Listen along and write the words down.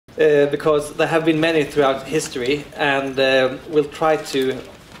because there have been many throughout history, and we'll try to,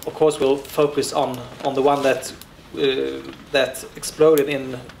 of course, we'll focus on the one that exploded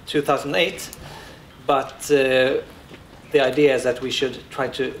in 2008, but the idea is that we should try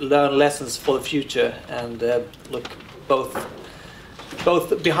to learn lessons for the future and look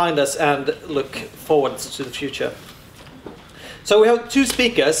both behind us and look forward to the future. So we have two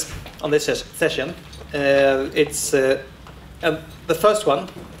speakers on this session. The first one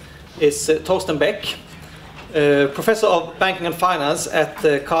is Thorsten Beck, Professor of Banking and Finance at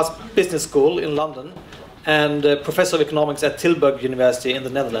the Carl's Business School in London and Professor of Economics at Tilburg University in the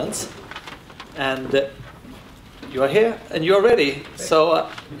Netherlands. And you are here and you are ready. So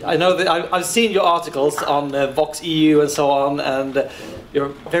I know that I've seen your articles on Vox EU and so on, and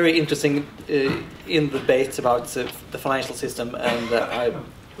you're very interesting in the debate about the financial system, and I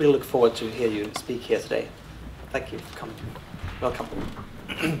really look forward to hear you speak here today. Thank you for coming. Welcome.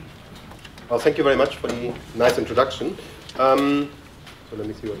 Well, thank you very much for the nice introduction. So let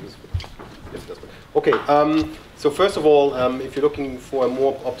me see what this. Yes, that's good. Okay. So first of all, if you're looking for a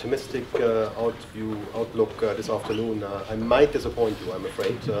more optimistic outlook this afternoon, I might disappoint you, I'm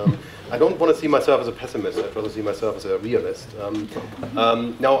afraid. I don't want to see myself as a pessimist. I'd rather see myself as a realist.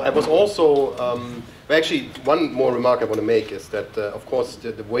 Now, I was also, actually, one more remark I want to make is that, of course,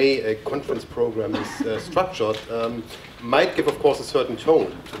 the way a conference program is structured might give, of course, a certain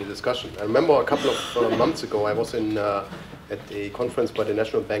tone to the discussion. I remember a couple of months ago, I was at a conference by the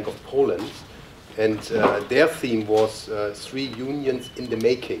National Bank of Poland, and their theme was 3 unions in the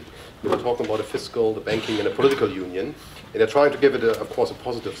making. We were talking about a fiscal, the banking, and a political union. And they're trying to give it, of course, a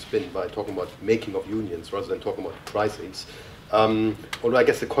positive spin by talking about making of unions rather than talking about crises. Although I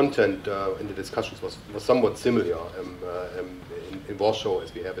guess the content in the discussions was somewhat similar in Warsaw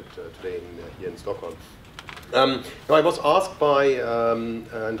as we have it today here in Stockholm. Now I was asked by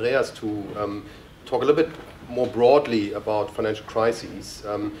Andreas to talk a little bit more broadly about financial crises.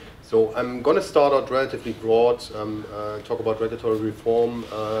 So I'm going to start out relatively broad, talk about regulatory reform,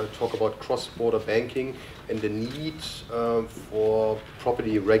 talk about cross-border banking and the need for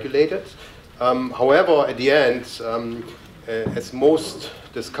properly regulated. However, at the end, as most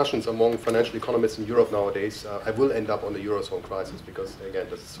discussions among financial economists in Europe nowadays, I will end up on the Eurozone crisis because, again,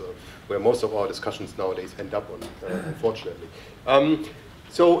 this is where most of our discussions nowadays end up on, unfortunately.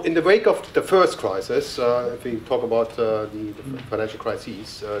 So in the wake of the first crisis, if we talk about the financial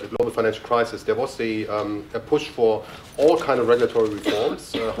crises, the global financial crisis, there was a push for all kind of regulatory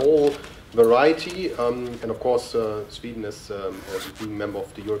reforms, a whole variety, and of course Sweden as being a member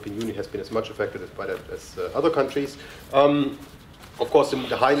of the European Union has been as much affected by that as other countries. Of course, the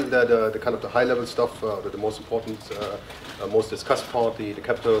kind of the high-level stuff, the most important, most discussed part, the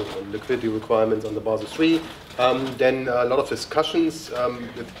capital and liquidity requirements under Basel III. Then a lot of discussions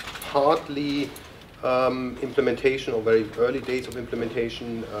with partly implementation or very early days of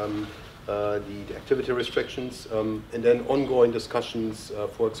implementation, the activity restrictions, and then ongoing discussions,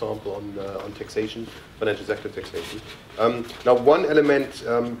 for example, on taxation, financial sector taxation. Now, one element,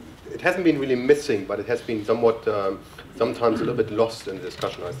 it hasn't been really missing, but it has been somewhat, sometimes a little bit lost in the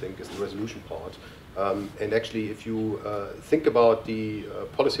discussion, I think, is the resolution part. And actually, if you think about the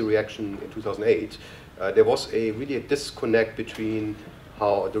policy reaction in 2008, there was really a disconnect between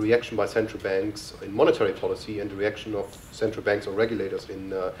how the reaction by central banks in monetary policy and the reaction of central banks or regulators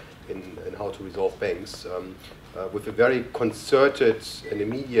in how to resolve banks, with a very concerted and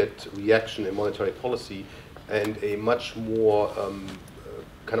immediate reaction in monetary policy and a much more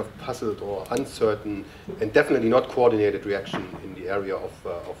kind of puzzled or uncertain and definitely not coordinated reaction in the area of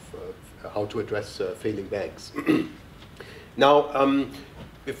how to address failing banks. Now,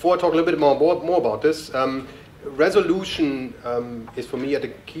 before I talk a little bit more about this, resolution is for me at a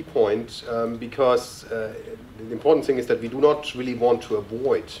key point because the important thing is that we do not really want to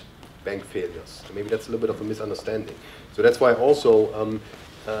avoid bank failures. Maybe that's a little bit of a misunderstanding. So that's why also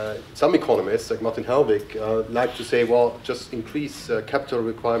some economists, like Martin Helwig, like to say, well, just increase capital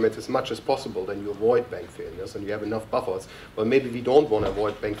requirements as much as possible, then you avoid bank failures and you have enough buffers. Well, maybe we don't want to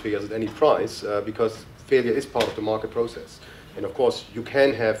avoid bank failures at any price because failure is part of the market process. And of course, you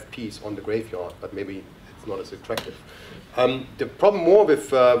can have peace on the graveyard, but maybe it's not as attractive. The problem more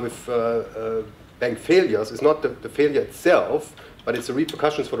with bank failures is not the failure itself, but it's the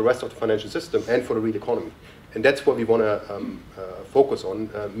repercussions for the rest of the financial system and for the real economy. And that's what we want to focus on,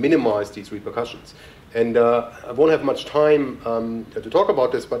 minimize these repercussions. And I won't have much time to talk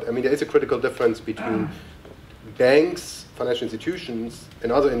about this, but I mean, there is a critical difference between banks, financial institutions,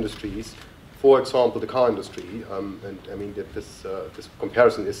 and other industries. For example, the car industry, and I mean that this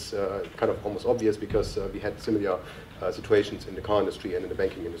comparison is kind of almost obvious because we had similar situations in the car industry and in the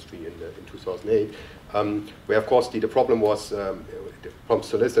banking industry in 2008, where of course the problem was, the problem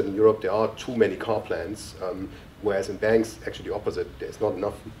still is that in Europe there are too many car plans, whereas in banks actually the opposite, there's not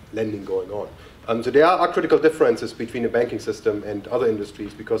enough lending going on. So there are critical differences between the banking system and other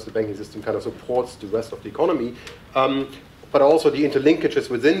industries because the banking system kind of supports the rest of the economy, but also the interlinkages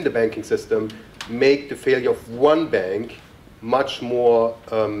within the banking system make the failure of one bank much more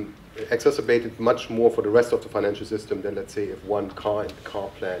exacerbated much more for the rest of the financial system than, let's say, if one car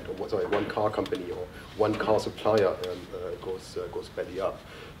plant, or sorry, one car company or one car supplier goes belly up.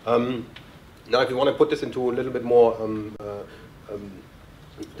 Now, if you want to put this into a little bit more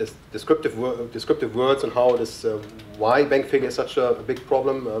descriptive words on how this, why bank failure is such a big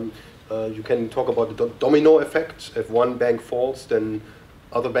problem, you can talk about the domino effect. If one bank falls, then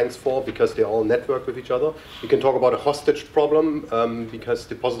other banks fall because they're all networked with each other. You can talk about a hostage problem because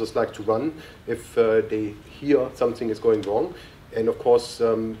depositors like to run if they hear something is going wrong. And of course,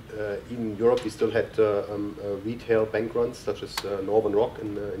 even in Europe, we still had retail bank runs, such as Northern Rock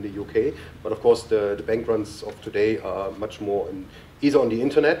in the UK. But of course, the bank runs of today are much more either on the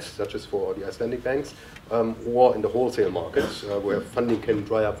internet, such as for the Icelandic banks, or in the wholesale market, where funding can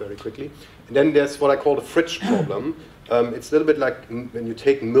dry up very quickly. And then there's what I call the fridge problem. It's a little bit like when you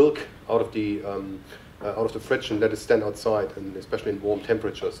take milk out of the fridge and let it stand outside, and especially in warm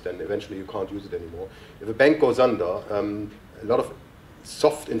temperatures, then eventually you can't use it anymore. If a bank goes under, a lot of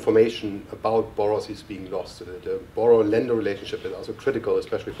soft information about borrowers is being lost. So the borrower-lender relationship is also critical,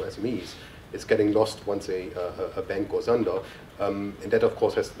 especially for SMEs. It's getting lost once a bank goes under, and that of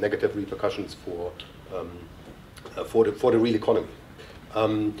course has negative repercussions for the real economy.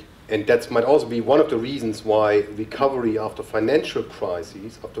 And that might also be one of the reasons why recovery after financial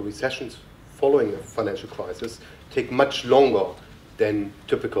crises, after recessions following a financial crisis, take much longer than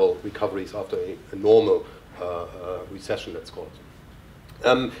typical recoveries after a normal recession, let's call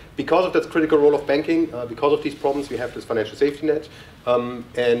it. Because of that critical role of banking, because of these problems, we have this financial safety net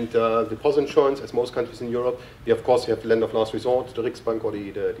and deposit insurance, as most countries in Europe. We of course have the lender of last resort, the Riksbank or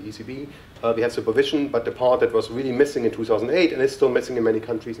the ECB. We have supervision, but the part that was really missing in 2008 and is still missing in many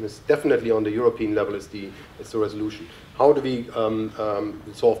countries and is definitely on the European level is the resolution. How do we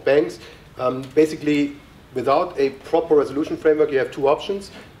solve banks? Basically, without a proper resolution framework, you have two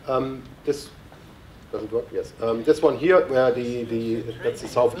options. This doesn't work. Yes. This one here, where that's the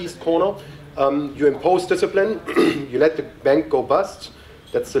southeast corner. You impose discipline. You let the bank go bust.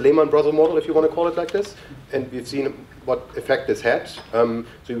 That's the Lehman Brothers model, if you want to call it like this. And we've seen what effect this had. So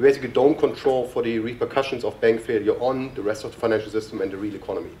you basically don't control for the repercussions of bank failure on the rest of the financial system and the real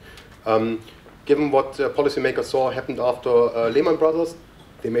economy. Given what policymakers saw happened after Lehman Brothers,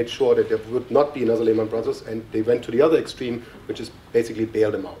 they made sure that there would not be another Lehman Brothers, and they went to the other extreme, which is basically bail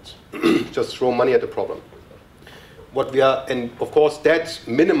them out. Just throw money at the problem. And of course that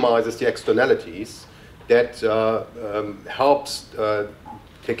minimizes the externalities, that helps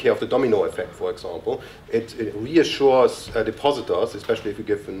take care of the domino effect, for example. It reassures depositors, especially if you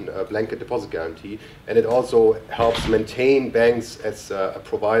give a blanket deposit guarantee, and it also helps maintain banks as a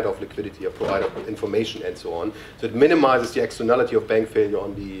provider of liquidity, a provider of information, and so on. So it minimizes the externality of bank failure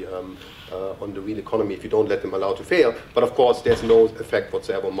on the real economy if you don't let them allow to fail. But of course, there's no effect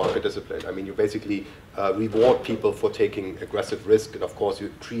whatsoever on market discipline. I mean, you basically reward people for taking aggressive risk, and of course,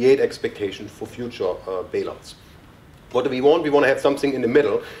 you create expectations for future bailouts. What do we want? We want to have something in the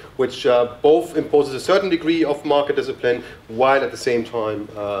middle, which both imposes a certain degree of market discipline, while at the same time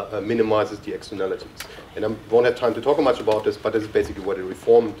minimizes the externalities. And I won't have time to talk much about this, but this is basically where the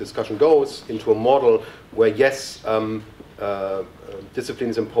reform discussion goes, into a model where, yes, discipline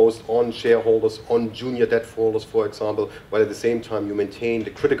is imposed on shareholders, on junior debt holders, for example, while at the same time you maintain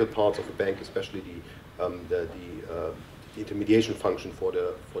the critical parts of the bank, especially the intermediation function for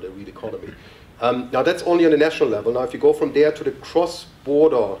the real economy. Now that's only on the national level. Now if you go from there to the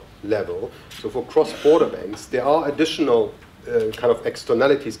cross-border level, so for cross-border banks, there are additional kind of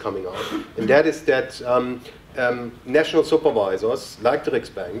externalities coming out, and that is that national supervisors, like the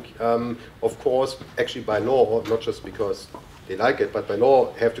Riksbank, of course, actually by law, not just because they like it, but by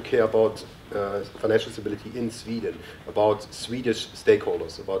law have to care about financial stability in Sweden, about Swedish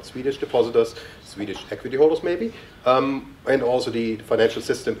stakeholders, about Swedish depositors, Swedish equity holders maybe, and also the financial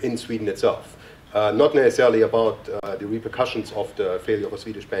system in Sweden itself. Not necessarily about the repercussions of the failure of a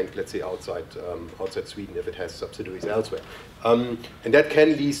Swedish bank, let's say outside Sweden, if it has subsidiaries elsewhere. And that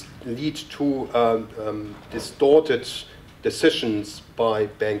can lead to distorted decisions by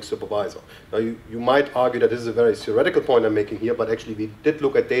bank supervisor. Now you might argue that this is a very theoretical point I'm making here, but actually we did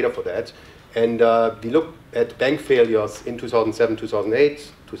look at data for that. And we looked at bank failures in 2007, 2008,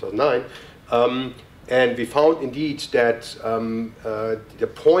 2009, And we found indeed that the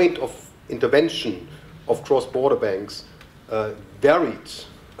point of intervention of cross-border banks varied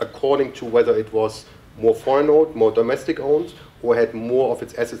according to whether it was more foreign owned, more domestic owned, or had more of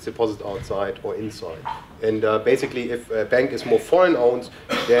its assets deposited outside or inside. And basically, if a bank is more foreign owned,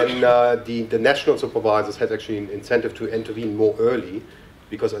 then the national supervisors had actually an incentive to intervene more early,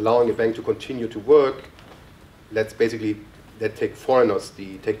 because allowing a bank to continue to work, let's take foreigners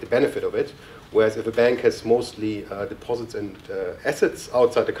take the benefit of it. Whereas if a bank has mostly deposits and assets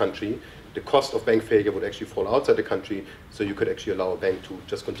outside the country, the cost of bank failure would actually fall outside the country, so you could actually allow a bank to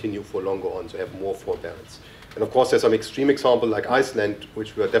just continue for longer on, so have more forbearance. And of course, there's some extreme example like Iceland,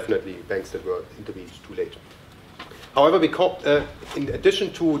 which were definitely banks that were intervened too late. However, in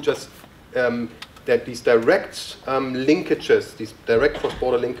addition to just that these direct linkages, these direct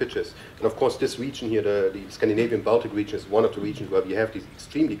cross-border linkages, and of course this region here, the Scandinavian Baltic region, is one of the regions where we have these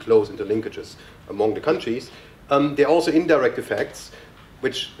extremely close interlinkages among the countries. There are also indirect effects,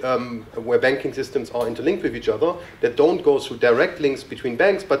 where banking systems are interlinked with each other, that don't go through direct links between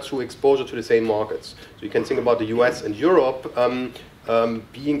banks, but through exposure to the same markets. So you can think about the US and Europe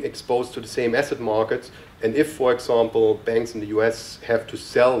being exposed to the same asset markets, and if, for example, banks in the US have to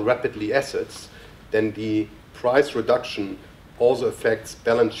sell rapidly assets, then the price reduction also affects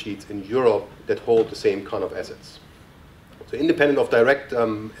balance sheets in Europe that hold the same kind of assets. So independent of direct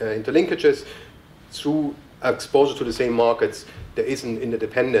interlinkages, through exposure to the same markets, there is an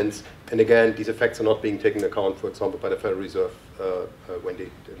interdependence, and again, these effects are not being taken into account, for example, by the Federal Reserve when they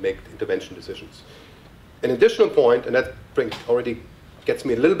make intervention decisions. An additional point, and that already gets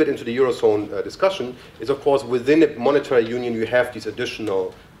me a little bit into the Eurozone discussion, is of course within a monetary union you have these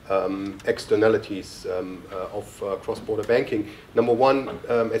additional externalities of cross-border banking. Number one,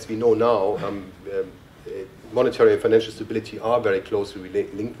 as we know now, monetary and financial stability are very closely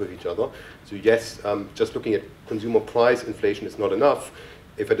linked with each other. So yes, just looking at consumer price inflation is not enough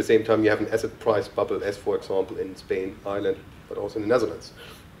if at the same time you have an asset price bubble, as for example in Spain, Ireland, but also in the Netherlands.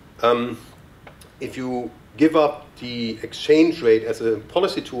 If you give up the exchange rate as a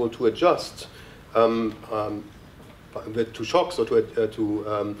policy tool to adjust to shocks or to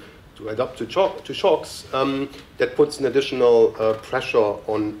adapt to shocks, that puts an additional pressure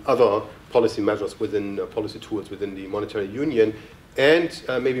on other policy measures within policy tools within the monetary union. And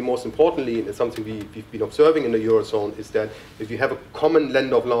maybe most importantly, and it's something we've been observing in the Eurozone, is that if you have a common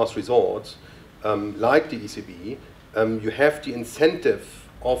lender of last resort, like the ECB, you have the incentive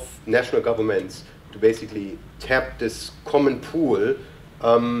of national governments to basically tap this common pool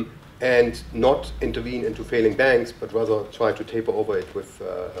and not intervene into failing banks, but rather try to taper over it with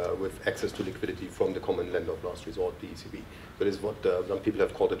access to liquidity from the common lender of last resort, the ECB. That is what some people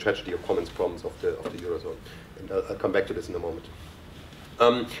have called the tragedy of commons problems of the Eurozone. And I'll come back to this in a moment.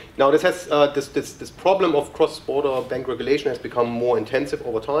 Now this has this problem of cross-border bank regulation has become more intensive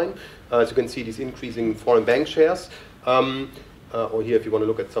over time. As you can see, these increasing foreign bank shares. Or here, if you want to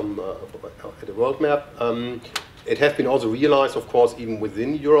look at some at a world map. It has been also realized, of course, even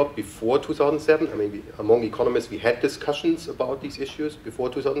within Europe before 2007. I mean, among economists, we had discussions about these issues before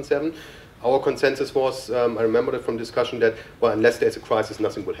 2007. Our consensus was, I remember that from discussion, that, well, unless there's a crisis,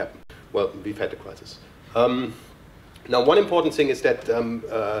 nothing will happen. Well, we've had a crisis. Now, one important thing is that,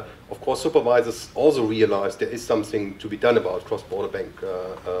 of course, supervisors also realized there is something to be done about cross-border bank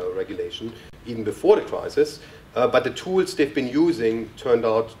regulation, even before the crisis. But the tools they've been using turned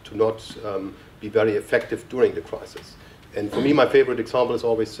out to not be very effective during the crisis. And for me, my favorite example is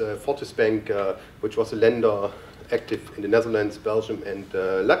always Fortis Bank, which was a lender active in the Netherlands, Belgium, and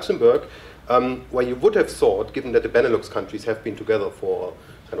Luxembourg, where you would have thought, given that the Benelux countries have been together for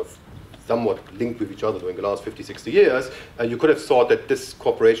kind of somewhat linked with each other during the last 50, 60 years, you could have thought that this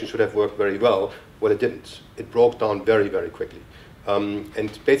cooperation should have worked very well. Well, it didn't. It broke down very, very quickly.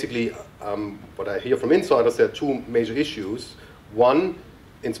 And basically, what I hear from insiders, there are two major issues. One,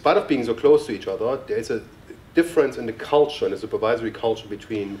 in spite of being so close to each other, there is a difference in the culture, in the supervisory culture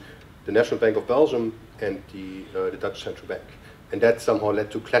between the National Bank of Belgium and the Dutch Central Bank. And that somehow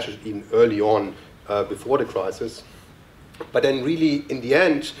led to clashes even early on before the crisis. But then really, in the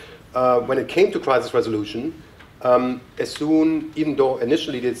end, when it came to crisis resolution, even though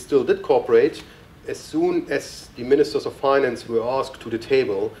initially they still did cooperate, as soon as the ministers of finance were asked to the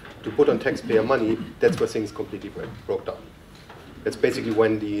table to put on taxpayer money, that's where things completely broke down. That's basically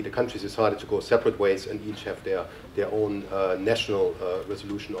when the countries decided to go separate ways and each have their own national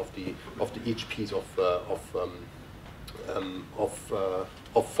resolution of each piece of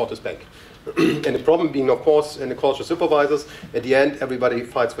Fortis Bank. And the problem being, of course, in the culture of supervisors, at the end, everybody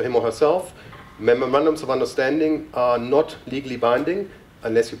fights for him or herself. Memorandums of understanding are not legally binding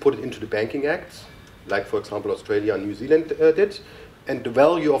unless you put it into the Banking Act. like for example Australia and New Zealand did. And the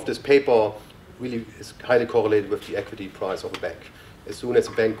value of this paper really is highly correlated with the equity price of a bank. As soon as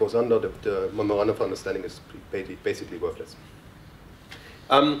a bank goes under, the memorandum of understanding is basically worthless.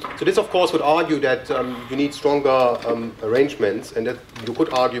 So this, of course, would argue that you need stronger arrangements, and that you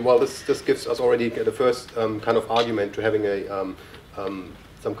could argue, well, this gives us already the first kind of argument to having a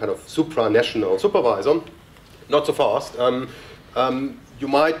some kind of supranational supervisor. Not so fast. You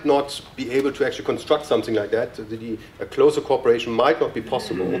might not be able to actually construct something like that. A closer cooperation might not be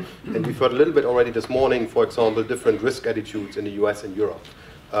possible. And we've heard a little bit already this morning, for example, different risk attitudes in the US and Europe.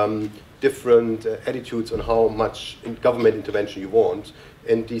 Different attitudes on how much government intervention you want.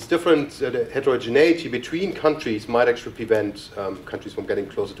 And these different heterogeneity between countries might actually prevent countries from getting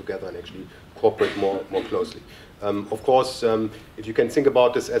closer together and actually cooperate more closely. Of course, if you can think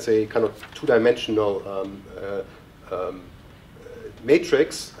about this as a kind of two-dimensional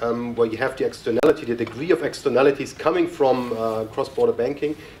matrix, where you have the externality, the degree of externalities coming from cross-border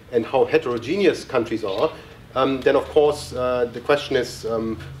banking and how heterogeneous countries are, then of course the question is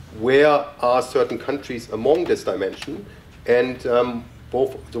where are certain countries among this dimension, and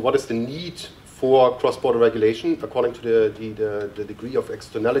so what is the need for cross-border regulation according to the degree of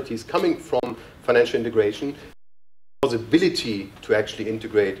externalities coming from financial integration, possibility to actually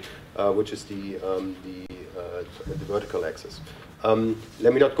integrate, which is the vertical axis.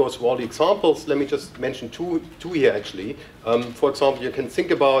 Let me not go through all the examples. Let me just mention two here actually. For example, you can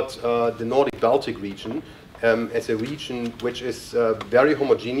think about the Nordic-Baltic region as a region which is very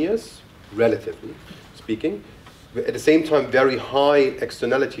homogeneous, relatively speaking, at the same time very high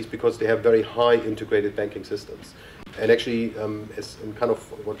externalities because they have very high integrated banking systems. And actually, as in kind of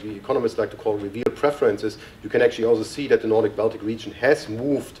what the economists like to call revealed preferences, you can actually also see that the Nordic-Baltic region has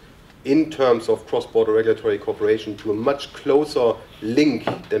moved in terms of cross-border regulatory cooperation to a much closer link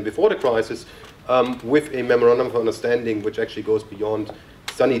than before the crisis, with a memorandum of understanding which actually goes beyond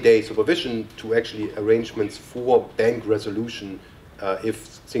sunny day supervision to actually arrangements for bank resolution if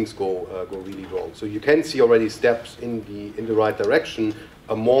things go really wrong. So you can see already steps in the right direction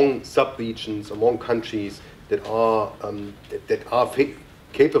among sub-regions, among countries that are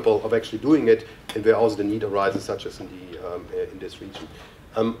capable of actually doing it, and where also the need arises, such as in this region.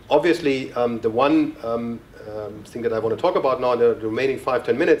 Obviously, the one thing that I want to talk about now in the remaining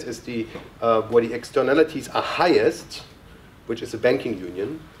 5-10 minutes is where the externalities are highest, which is the banking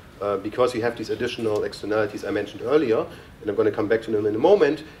union, because you have these additional externalities I mentioned earlier, and I'm going to come back to them in a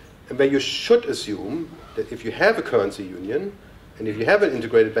moment, and where you should assume that if you have a currency union, and if you have an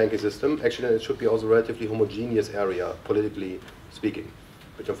integrated banking system, actually then it should be also a relatively homogeneous area, politically speaking,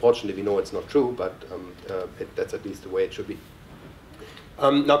 which unfortunately we know it's not true, but that's at least the way it should be.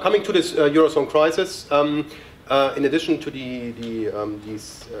 Now coming to this Eurozone crisis, in addition to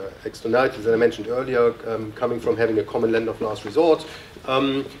these externalities that I mentioned earlier, coming from having a common lender of last resort,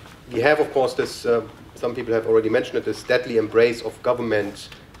 we have of course this, some people have already mentioned it, this deadly embrace of government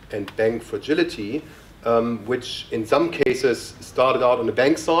and bank fragility, which in some cases started out on the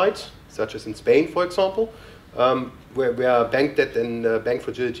bank side, such as in Spain for example, where bank debt and bank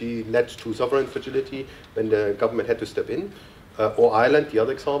fragility led to sovereign fragility when the government had to step in. Or Ireland, the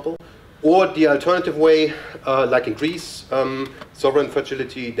other example, or the alternative way, like in Greece, sovereign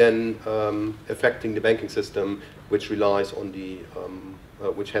fragility then affecting the banking system, which relies on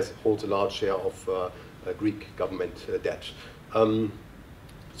which holds a large share of Greek government debt.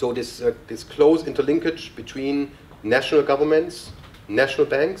 So this close interlinkage between national governments, national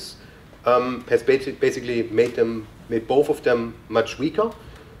banks, has basically made both of them much weaker.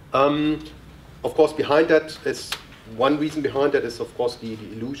 Of course, behind that is. One reason behind that is, of course, the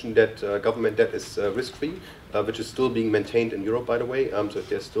illusion that government debt is risk-free, which is still being maintained in Europe, by the way. So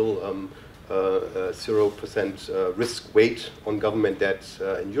there's still 0% risk weight on government debt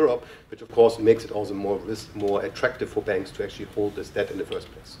in Europe, which, of course, makes it also more attractive for banks to actually hold this debt in the first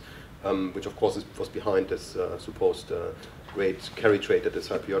place, which, of course, was behind this supposed great carry trade that the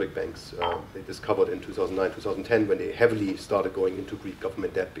Cypriotic banks they discovered in 2009, 2010, when they heavily started going into Greek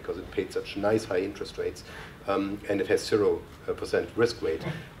government debt because it paid such nice high interest rates. And it has 0% risk weight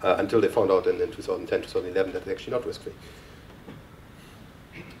until they found out in 2010, 2011 that it's actually not risk-free.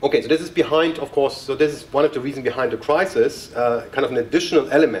 Okay, so this is behind, of course, so this is one of the reasons behind the crisis, kind of an additional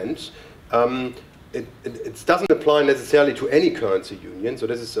element. It doesn't apply necessarily to any currency union, so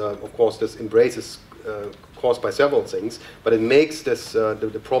this is, of course, this embraces caused by several things, but it makes this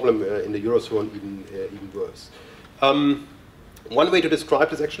the problem in the Eurozone even worse. One way to describe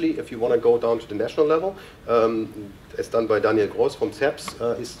this, actually, if you want to go down to the national level, as done by Daniel Gross from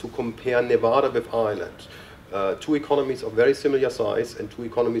CEPS, is to compare Nevada with Ireland. two economies of very similar size and two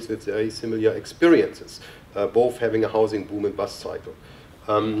economies with very similar experiences, both having a housing boom and bust cycle.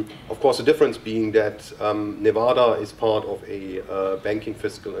 Of course, the difference being that Nevada is part of a banking,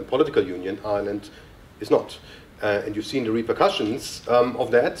 fiscal, and political union. Ireland is not. And you've seen the repercussions of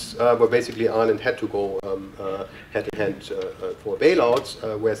that, where basically Ireland had to go hand-to-hand for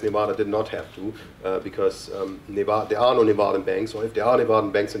bailouts, whereas Nevada did not have to, because there are no Nevadan banks, or if there are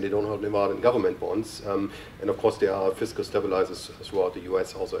Nevadan banks, then they don't have Nevadan government bonds. And of course, there are fiscal stabilizers throughout the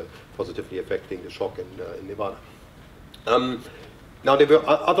US also positively affecting the shock in Nevada. Now, there were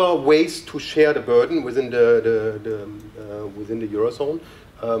other ways to share the burden within within the Eurozone,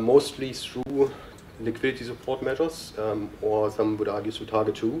 mostly through liquidity support measures, or some would argue through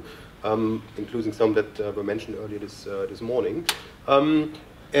Target 2, including some that were mentioned earlier this morning. But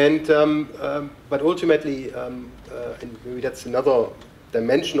ultimately, and maybe that's another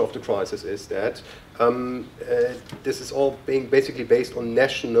dimension of the crisis, is that this is all being basically based on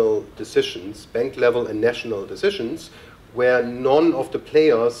national decisions, bank level and national decisions, where none of the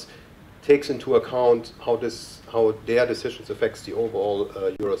players takes into account how their decisions affects the overall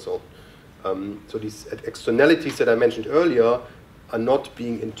Eurozone. So these externalities that I mentioned earlier are not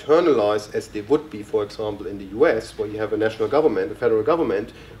being internalized as they would be, for example, in the US, where you have a national government, a federal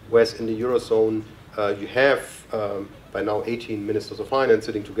government, whereas in the Eurozone you have by now 18 ministers of finance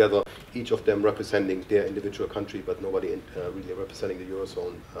sitting together, each of them representing their individual country, but nobody really representing the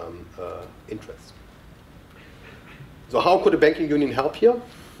Eurozone interests. So how could a banking union help here?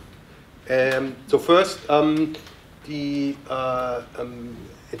 So first,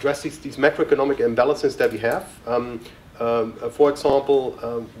 address these macroeconomic imbalances that we have. For example,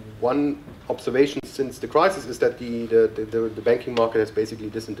 one observation since the crisis is that the banking market has basically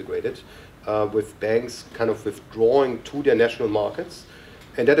disintegrated, with banks kind of withdrawing to their national markets.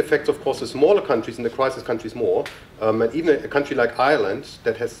 And that affects, of course, the smaller countries and the crisis countries more. And even a country like Ireland,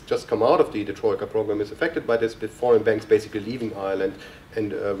 that has just come out of the Troika program, is affected by this, with foreign banks basically leaving Ireland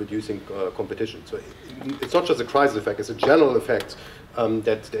and reducing competition. So it's not just a crisis effect, it's a general effect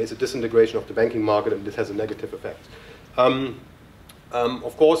that there is a disintegration of the banking market, and this has a negative effect.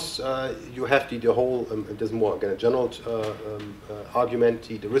 Of course, you have the whole, there's more, again, a general argument,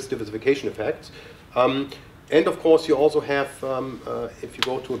 the risk diversification effect. And of course, you also have, if you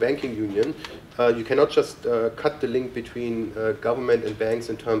go to a banking union, you cannot just cut the link between government and banks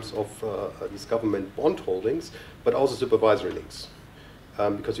in terms of these government bond holdings, but also supervisory links.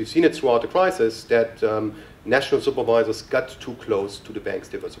 Because we've seen it throughout the crisis that national supervisors got too close to the banks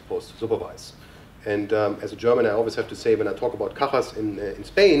they were supposed to supervise. And as a German, I always have to say, when I talk about Cajas in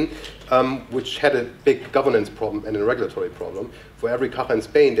Spain, which had a big governance problem and a regulatory problem, for every Caja in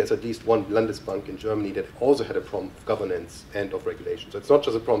Spain, there's at least one Landesbank in Germany that also had a problem of governance and of regulation. So it's not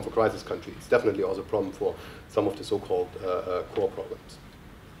just a problem for crisis countries, it's definitely also a problem for some of the so-called core problems.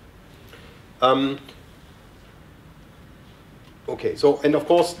 Okay, so, and of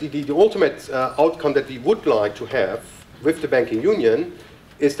course, the ultimate outcome that we would like to have with the banking union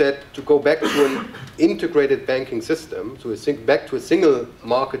is that to go back to an integrated banking system, to back to a single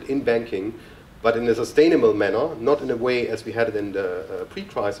market in banking, but in a sustainable manner, not in a way as we had it in the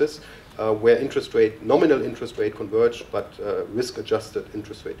pre-crisis, where nominal interest rate converged, but risk-adjusted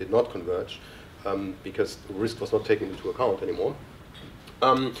interest rate did not converge, because the risk was not taken into account anymore.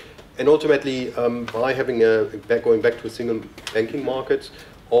 And ultimately, by having going back to a single banking market,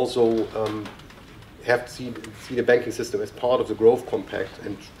 also have to see the banking system as part of the growth compact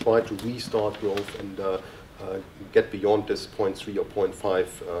and try to restart growth and get beyond this 0.3 or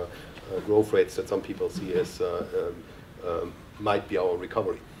 0.5 growth rates that some people see as might be our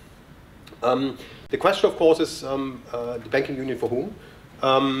recovery. The question, of course, is the banking union for whom?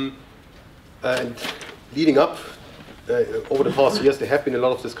 And leading up, over the past years, there have been a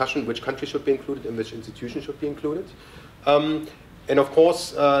lot of discussion which countries should be included and which institutions should be included. And of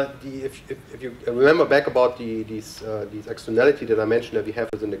course, if you remember back about these externality that I mentioned that we have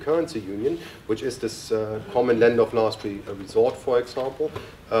within the currency union, which is this common lender of last resort, for example,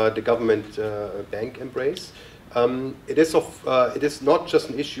 the government bank embrace. It is not just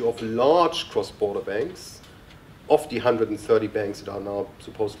an issue of large cross-border banks, of the 130 banks that are now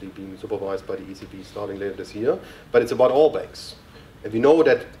supposedly being supervised by the ECB starting later this year, but it's about all banks. And we know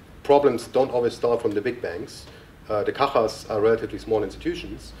that problems don't always start from the big banks. The Cajas are relatively small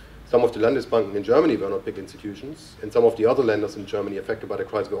institutions. Some of the Landesbanken in Germany were not big institutions, and some of the other lenders in Germany affected by the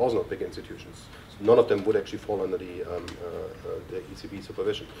crisis were also not big institutions. So none of them would actually fall under the ECB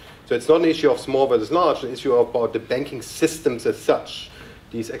supervision. So it's not an issue of small versus large, it's an issue about the banking systems as such.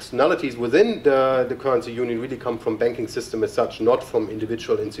 these externalities within the currency union really come from banking system as such, not from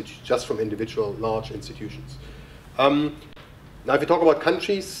individual just from individual large institutions. Now, if you talk about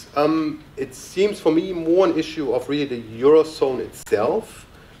countries, it seems for me more an issue of really the Eurozone itself,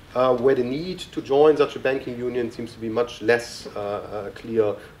 where the need to join such a banking union seems to be much less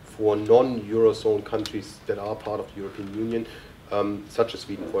clear for non-Eurozone countries that are part of the European Union, such as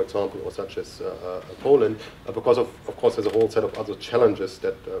Sweden, for example, or such as Poland, because of course, there's a whole set of other challenges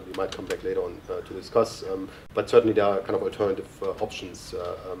that we might come back later on to discuss. But certainly there are kind of alternative options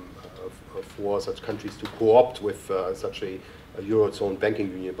for such countries to co-opt with such a Eurozone banking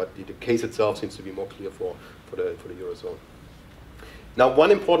union. But the case itself seems to be more clear for the Eurozone. Now,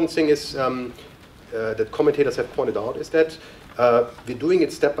 one important thing is that commentators have pointed out is that we're doing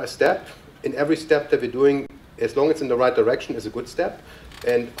it step by step. In every step that we're doing, as long as it's in the right direction, is a good step.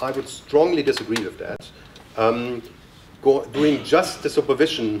 And I would strongly disagree with that. Doing just the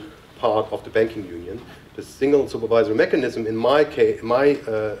supervision part of the banking union, the single supervisory mechanism, in my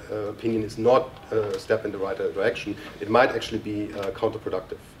opinion, is not a step in the right direction. It might actually be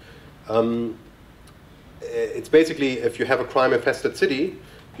counterproductive. It's basically, if you have a crime-infested city,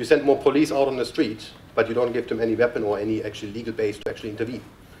 you send more police out on the street, but you don't give them any weapon or any actually legal base to actually intervene.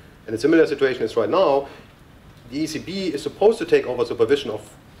 And a similar situation is right now. The ECB is supposed to take over supervision of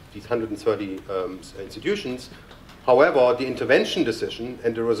these 130 institutions. However, the intervention decision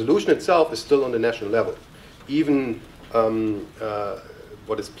and the resolution itself is still on the national level, even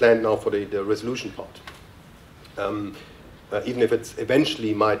what is planned now for the resolution part, even if it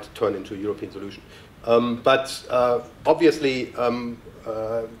eventually might turn into a European solution. But obviously,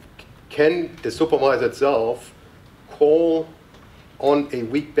 can the supervisor itself call on a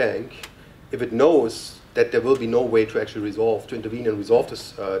weak bank if it knows that there will be no way to actually intervene and resolve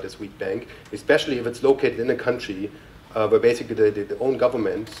this weak bank, especially if it's located in a country where basically the own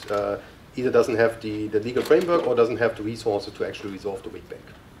government either doesn't have the legal framework or doesn't have the resources to actually resolve the weak bank.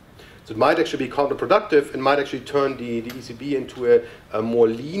 So it might actually be counterproductive and might actually turn the ECB into a more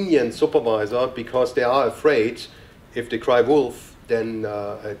lenient supervisor, because they are afraid if they cry wolf, then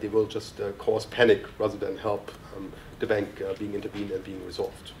they will just cause panic rather than help the bank being intervened and being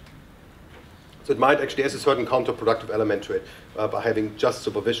resolved. So it might actually, there's a certain counterproductive element to it by having just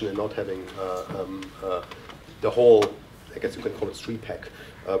supervision and not having the whole, I guess you can call it street pack,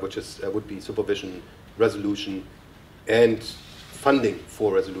 which would be supervision, resolution, and funding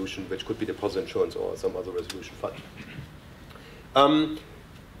for resolution, which could be deposit insurance or some other resolution fund.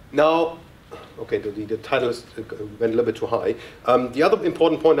 Now, okay, the title went a little bit too high. The other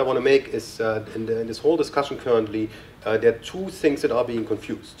important point I want to make is in this whole discussion currently, there are two things that are being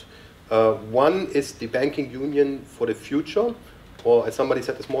confused. One is the banking union for the future, or as somebody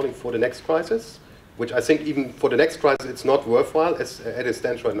said this morning, for the next crisis, which I think even for the next crisis it's not worthwhile as it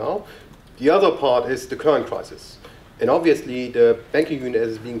stands right now. The other part is the current crisis. And obviously the banking union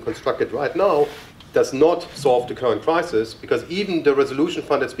as it's being constructed right now does not solve the current crisis, because even the resolution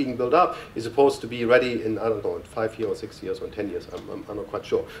fund that's being built up is supposed to be ready in, I don't know, in 5 years or 6 years or 10 years, I'm not quite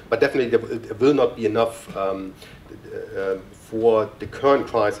sure. But definitely there will not be enough for the current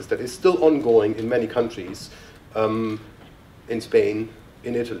crisis that is still ongoing in many countries, in Spain,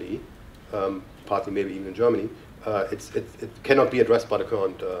 in Italy, partly maybe even in Germany. It cannot be addressed by the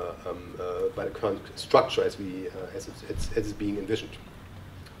current structure as it's being envisioned.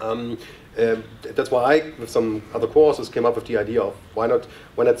 That's why I, with some other courses, came up with the idea of why not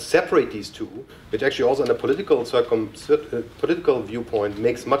separate these two, which actually also in a political viewpoint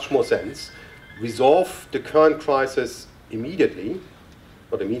makes much more sense. Resolve the current crisis immediately,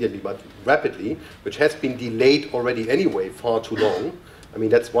 not immediately, but rapidly, which has been delayed already anyway far too long. I mean,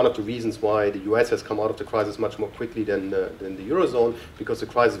 that's one of the reasons why the US has come out of the crisis much more quickly than the Eurozone, because the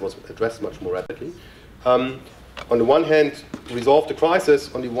crisis was addressed much more rapidly. On the one hand, resolve the crisis.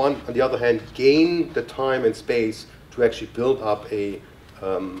 On the other hand, gain the time and space to actually build up a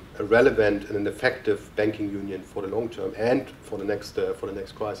relevant and an effective banking union for the long term and for the next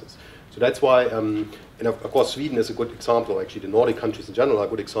crisis. So that's why, and of course, Sweden is a good example. Actually, the Nordic countries in general are a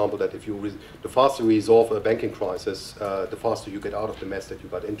good example that if you the faster you resolve a banking crisis, the faster you get out of the mess that you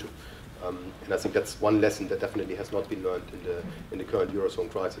got into. And I think that's one lesson that definitely has not been learned in the current Eurozone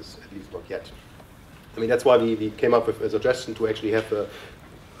crisis, at least not yet. I mean, that's why we came up with a suggestion to actually have a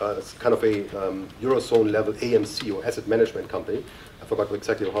kind of a Eurozone level AMC, or asset management company. I forgot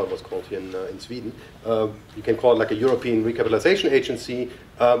exactly how it was called here in Sweden. You can call it like a European recapitalization agency,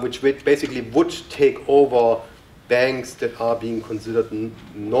 which basically would take over banks that are being considered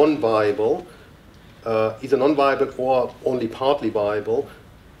non-viable, either non-viable or only partly viable,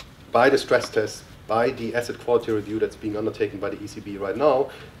 by the stress test, by the asset quality review that's being undertaken by the ECB right now,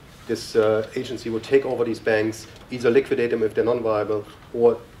 this agency will take over these banks, either liquidate them if they're non-viable,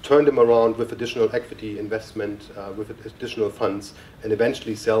 or turn them around with additional equity investment, with additional funds, and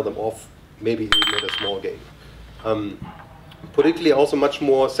eventually sell them off, maybe even at a small gain. Politically also much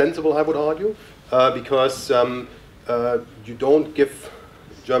more sensible, I would argue, because you don't give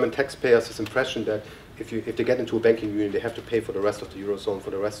German taxpayers this impression that if they get into a banking union, they have to pay for the rest of the Eurozone for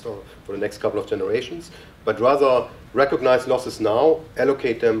the next couple of generations, but rather recognize losses now,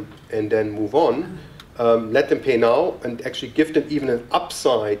 allocate them, and then move on. Let them pay now, and actually give them even an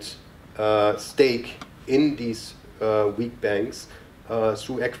upside stake in these weak banks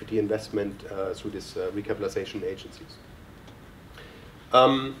through equity investment, through this recapitalization agencies.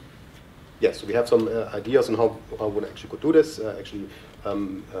 Yes, so we have some ideas on how one actually could do this.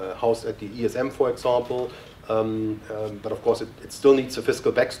 Housed at the ESM, for example, but of course it still needs a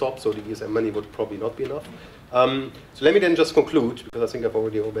fiscal backstop, so the ESM money would probably not be enough. So let me then just conclude, because I think I've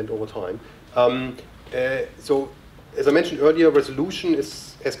already went over time. So as I mentioned earlier, resolution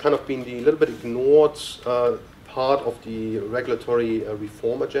has kind of been the little bit ignored part of the regulatory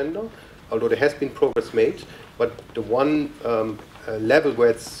reform agenda, although there has been progress made, but the one level where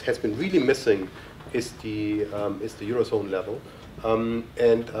it has been really missing is the Eurozone level.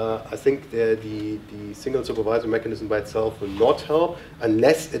 I think the single supervisory mechanism by itself will not help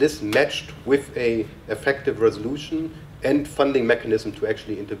unless it is matched with an effective resolution and funding mechanism to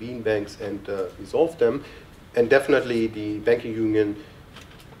actually intervene banks and resolve them. And definitely the banking union,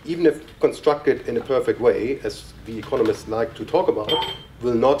 even if constructed in a perfect way, as the economists like to talk about,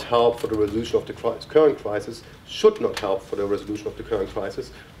 will not help for the resolution of the current crisis, should not help for the resolution of the current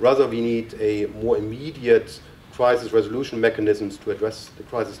crisis. Rather, we need a more immediate crisis resolution mechanisms to address the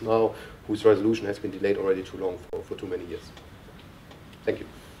crisis now, whose resolution has been delayed already too long, for too many years. Thank you.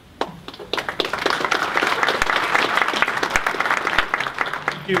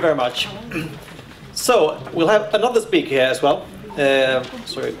 Thank you very much. So, we'll have another speaker here as well.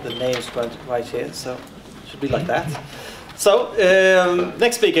 Sorry, the name's right here, so it should be like that. So,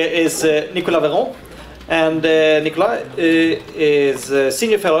 next speaker is Nicolas Véron. And Nicolas is a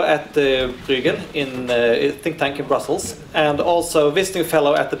senior fellow at Bruggen in a think tank in Brussels, and also visiting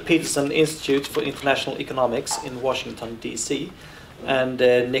fellow at the Tson Institute for International Economics in Washington, D.C. And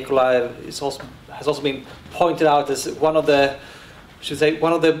Nicolas has also been pointed out as one of the,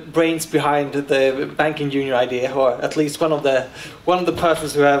 one of the brains behind the banking union idea, or at least one of the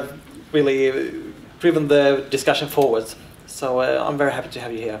persons who have really driven the discussion forward. So I'm very happy to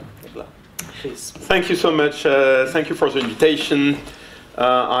have you here, Nicolas. Please. Thank you so much. Thank you for the invitation.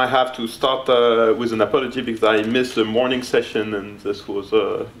 I have to start with an apology because I missed the morning session, and this was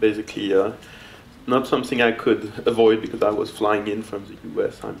basically not something I could avoid because I was flying in from the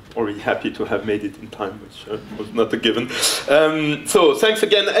US. I'm already happy to have made it in time, which was not a given. So thanks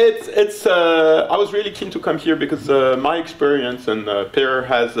again. I was really keen to come here because my experience, and Pehr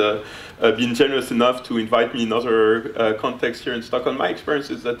has been generous enough to invite me in other contexts here in Stockholm. My experience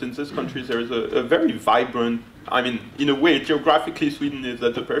is that in this country there is a very vibrant, I mean, in a way, geographically Sweden is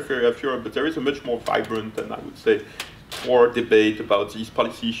at the periphery of Europe, but there is a much more vibrant and I would say more debate about these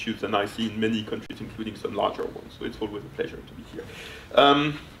policy issues than I see in many countries, including some larger ones. So it's always a pleasure to be here.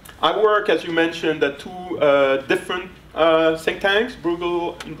 I work, as you mentioned, at two different think tanks,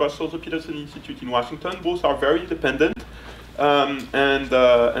 Bruegel in Brussels, the Tson Institute in Washington. Both are very independent.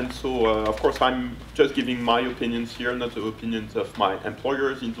 And so, of course, I'm just giving my opinions here, not the opinions of my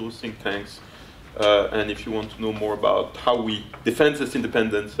employers in those think tanks. And if you want to know more about how we defend this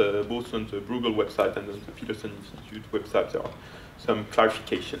independence, both on the Bruegel website and on the Tson Institute website, there are some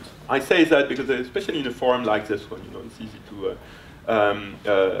clarifications. I say that because, especially in a forum like this one, it's easy to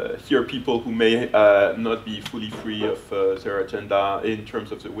hear people who may not be fully free of their agenda in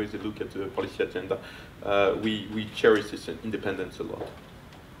terms of the way they look at the policy agenda. We cherish this independence a lot.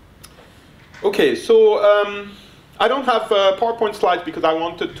 Okay, so I don't have PowerPoint slides because I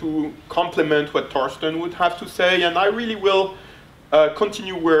wanted to complement what Thorsten would have to say, and I really will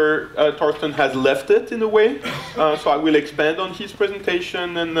continue where Thorsten has left it in a way. So I will expand on his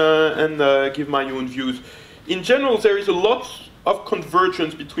presentation and give my own views. In general, there is a lot of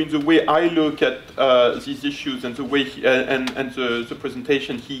convergence between the way I look at these issues and the way the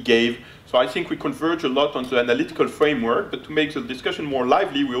presentation he gave. So I think we converge a lot on the analytical framework, but to make the discussion more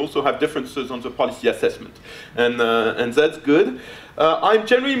lively, we also have differences on the policy assessment, and that's good. I'm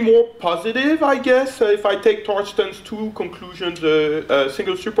generally more positive, I guess. If I take Thorsten's two conclusions, a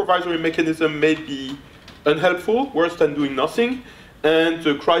single supervisory mechanism may be unhelpful, worse than doing nothing. And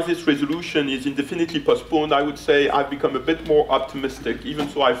the crisis resolution is indefinitely postponed. I would say I've become a bit more optimistic, even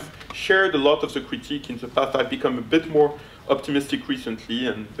though I've shared a lot of the critique in the past. I've become a bit more optimistic recently,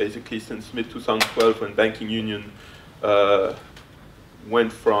 and basically since mid-2012 when banking union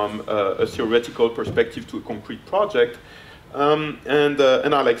went from a theoretical perspective to a concrete project, and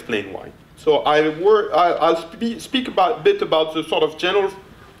I'll explain why. So I'll speak a bit about the sort of general,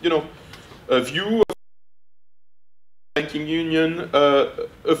 view of banking union,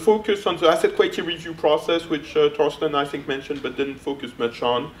 a focus on the asset quality review process, which Thorsten, I think, mentioned, but didn't focus much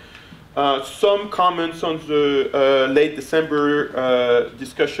on. Some comments on the late December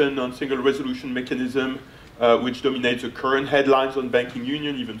discussion on single resolution mechanism, which dominates the current headlines on banking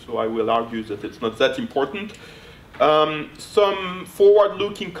union, even so I will argue that it's not that important. Some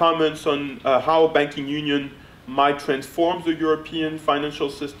forward-looking comments on how banking union might transform the European financial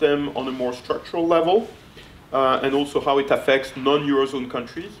system on a more structural level, and also how it affects non-Eurozone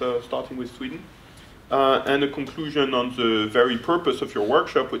countries, starting with Sweden. And a conclusion on the very purpose of your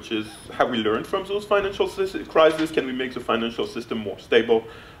workshop, which is, have we learned from those financial crises? Can we make the financial system more stable?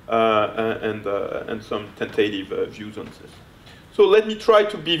 And some tentative views on this. So let me try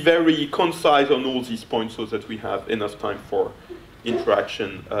to be very concise on all these points so that we have enough time for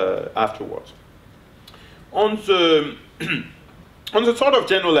interaction afterwards. On the sort of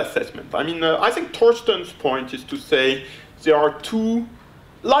general assessment, I mean, I think Thorsten's point is to say there are two,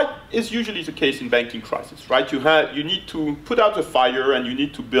 like is usually the case in banking crisis, right? You need to put out the fire and you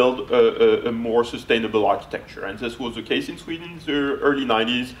need to build a more sustainable architecture. And this was the case in Sweden in the early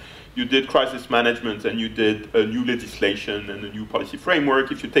 90s. You did crisis management and you did a new legislation and a new policy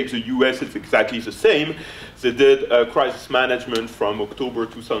framework. If you take the US, it's exactly the same. They did crisis management from October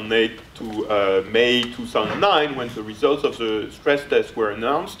 2008 to May 2009 when the results of the stress test were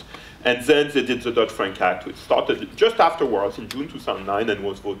announced. And then they did the Dodd-Frank Act, which started just afterwards in June 2009 and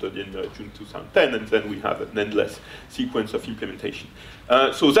was voted in June 2010. And then we have an endless sequence of implementation.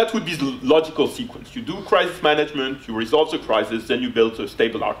 So that would be the logical sequence. You do crisis management, you resolve the crisis, then you build a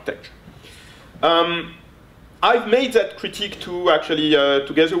stable architecture. I've made that critique too, actually,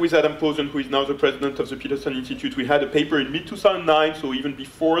 together with Adam Posen, who is now the president of the Peterson Institute. We had a paper in mid-2009, so even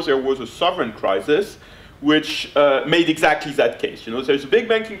before there was a sovereign crisis, which made exactly that case. You know, there's a big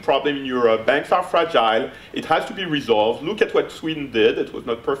banking problem in Europe. Banks are fragile. It has to be resolved. Look at what Sweden did. It was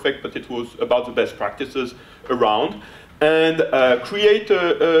not perfect, but it was about the best practices around. And create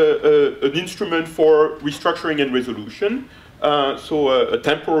an instrument for restructuring and resolution. So a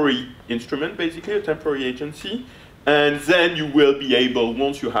temporary instrument, basically, a temporary agency. And then you will be able,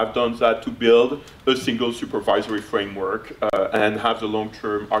 once you have done that, to build a single supervisory framework and have the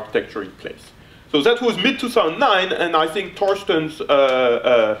long-term architecture in place. So that was mid-2009, and I think Thorsten's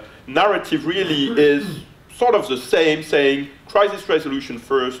narrative really is sort of the same, saying crisis resolution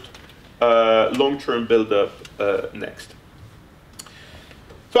first, long-term build-up next.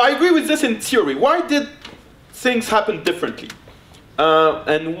 So I agree with this in theory. Why did things happen differently?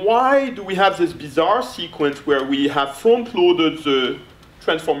 And why do we have this bizarre sequence where we have front-loaded the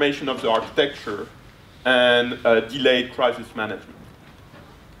transformation of the architecture and delayed crisis management?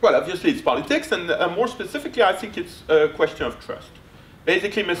 Well, obviously it's politics, and more specifically, I think it's a question of trust.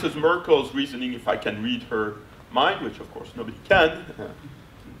 Basically, Mrs. Merkel's reasoning, if I can read her mind, which of course nobody can,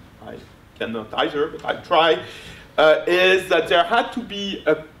 I cannot either, but I try, is that there had to be,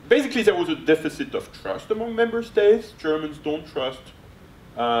 basically there was a deficit of trust among member states. Germans don't trust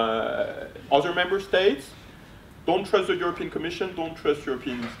other member states, don't trust the European Commission, don't trust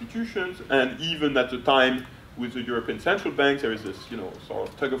European institutions, and even at the time, with the European Central Bank, there is this, sort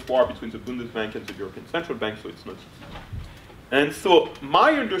of tug of war between the Bundesbank and the European Central Bank, so it's not easy. And so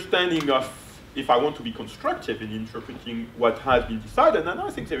my understanding of, if I want to be constructive in interpreting what has been decided, and I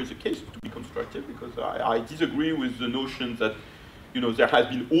think there is a case to be constructive, because I disagree with the notion that, there has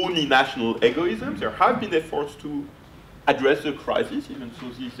been only national egoism. There have been efforts to address the crisis, even though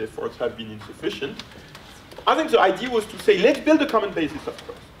these efforts have been insufficient. I think the idea was to say, let's build a common basis of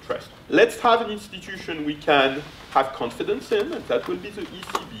trust. Let's have an institution we can have confidence in, and that will be the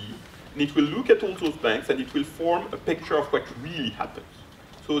ECB. And it will look at all those banks, and it will form a picture of what really happens.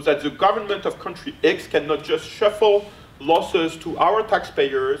 So that the government of country X cannot just shuffle losses to our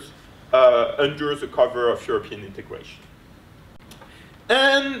taxpayers under the cover of European integration.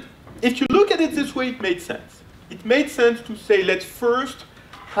 And if you look at it this way, it made sense. It made sense to say, let's first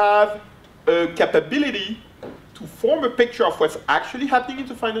have a capability to form a picture of what's actually happening in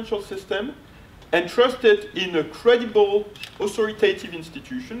the financial system and trust it in a credible, authoritative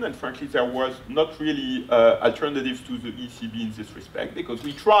institution. And frankly, there was not really alternatives to the ECB in this respect, because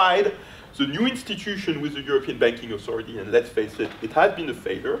we tried the new institution with the European Banking Authority, and let's face it, it has been a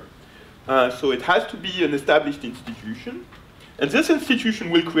failure. So it has to be an established institution. And this institution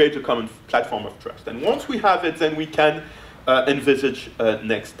will create a common platform of trust. And once we have it, then we can envisage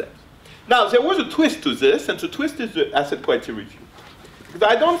next steps. Now, there was a twist to this, and the twist is the asset quality review. Because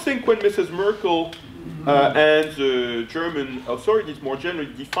I don't think when Mrs. Merkel and the German authorities more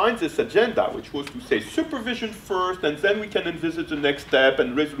generally defined this agenda, which was to say supervision first, and then we can envisage the next step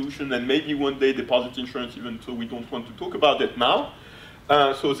and resolution, and maybe one day deposit insurance, even though we don't want to talk about it now.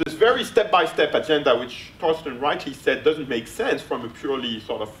 So this very step-by-step agenda, which Thorsten rightly said doesn't make sense from a purely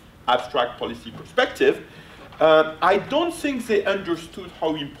sort of abstract policy perspective, I don't think they understood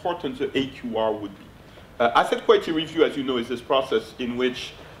how important the AQR would be. Asset quality review, as you know, is this process in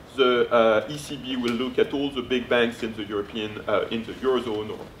which the ECB will look at all the big banks in the in the Eurozone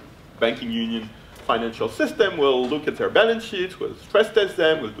or banking union financial system, will look at their balance sheets, will stress test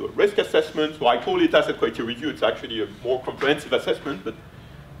them, will do a risk assessment. So I call it asset quality review. It's actually a more comprehensive assessment, but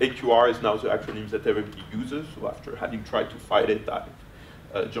AQR is now the acronym that everybody uses. So after having tried to fight it, I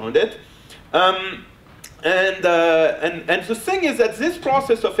joined it. And the thing is that this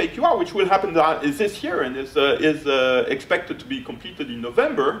process of AQR, which will happen this year and is expected to be completed in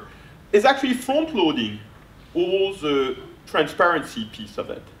November, is actually front-loading all the transparency piece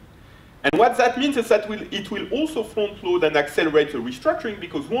of it. And what that means is that it will also front-load and accelerate the restructuring,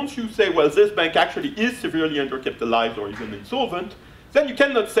 because once you say, well, this bank actually is severely undercapitalized or even insolvent, then you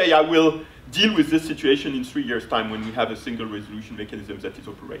cannot say, I will deal with this situation in 3 years' time when we have a single resolution mechanism that is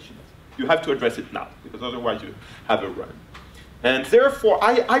operational. You have to address it now, because otherwise you have a run. And therefore,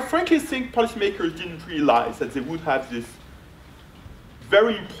 I frankly think policymakers didn't realize that they would have this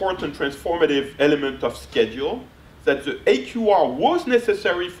very important transformative element of schedule, that the AQR was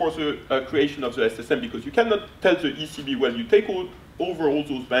necessary for the creation of the SSM, because you cannot tell the ECB, well, you take over all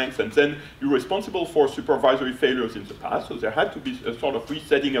those banks and then you're responsible for supervisory failures in the past. So there had to be a sort of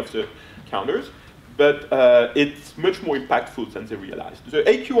resetting of the counters. But it's much more impactful than they realized. The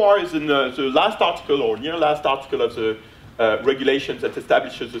AQR is in the last article or near last article of the regulations that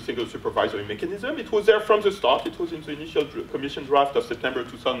establishes the single supervisory mechanism. It was there from the start. It was in the initial commission draft of September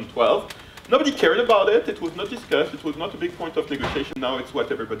 2012. Nobody cared about it. It was not discussed. It was not a big point of negotiation. Now it's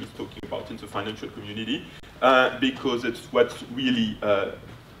what everybody's talking about in the financial community because it's what really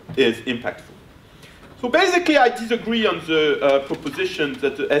is impactful. So basically, I disagree on the proposition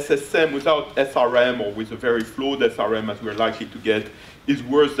that the SSM without SRM or with a very flawed SRM, as we're likely to get, is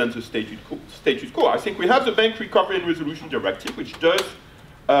worse than the status quo. I think we have the Bank Recovery and Resolution Directive, which does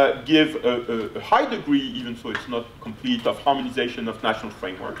give a high degree, even though it's not complete, of harmonization of national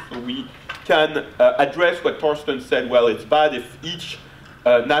frameworks. So we can address what Thorsten said, well, it's bad if each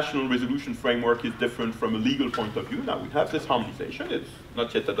national resolution framework is different from a legal point of view. Now we have this harmonization. It's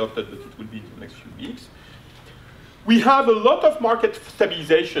not yet adopted, but it will be in the next few weeks. We have a lot of market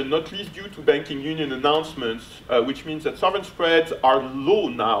stabilization, not least due to banking union announcements, which means that sovereign spreads are low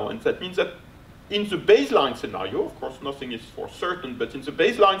now. And that means that in the baseline scenario, of course nothing is for certain, but in the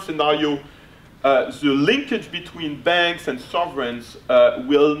baseline scenario, the linkage between banks and sovereigns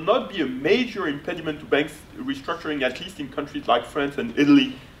will not be a major impediment to banks restructuring, at least in countries like France and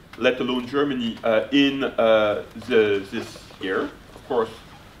Italy, let alone Germany, in this year. Of course,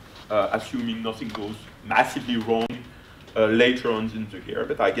 assuming nothing goes massively wrong later on in the year,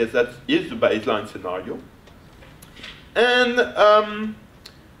 but I guess that is the baseline scenario. And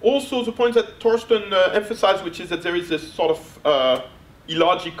also the point that Thorsten emphasized, which is that there is this sort of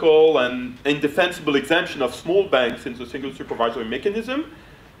illogical and indefensible exemption of small banks in the single supervisory mechanism.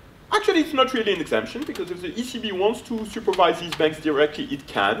 Actually, it's not really an exemption, because if the ECB wants to supervise these banks directly, it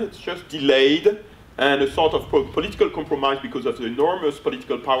can. It's just delayed and a sort of political compromise because of the enormous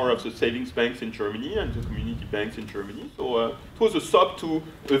political power of the savings banks in Germany and the community banks in Germany. So it was a sub to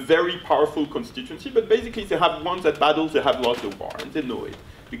a very powerful constituency, but basically they have won that battle, they have lost the war, and they know it.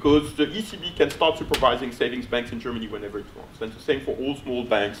 Because the ECB can start supervising savings banks in Germany whenever it wants. And the same for all small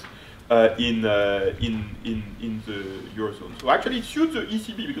banks in the Eurozone. So actually it suits the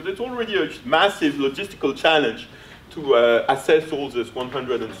ECB because it's already a massive logistical challenge to assess all these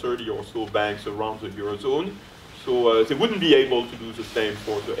 130 or so banks around the Eurozone. So they wouldn't be able to do the same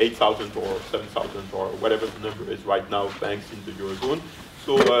for the 8,000 or 7,000 or whatever the number is right now of banks in the Eurozone.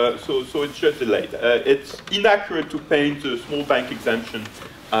 So it's just delayed. It's inaccurate to paint the small bank exemption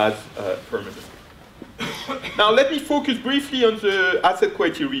as permanent. Now let me focus briefly on the asset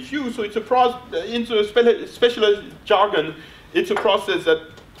quality review. So it's a process, in the specialized jargon, it's a process that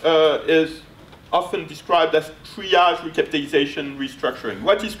is often described as triage, recapitalization, restructuring.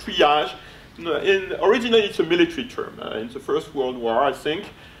 What is triage? Originally it's a military term. In the First World War, I think,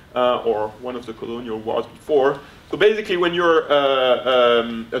 or one of the colonial wars before. So basically when you're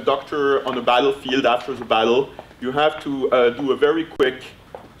a doctor on a battlefield after the battle, you have to do a very quick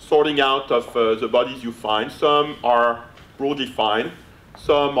sorting out of the bodies you find. Some are broadly fine,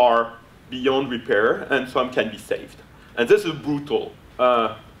 some are beyond repair, and some can be saved. And this is brutal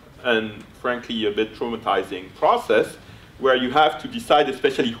and frankly a bit traumatizing process where you have to decide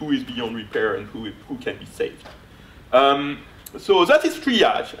especially who is beyond repair and who can be saved. So that is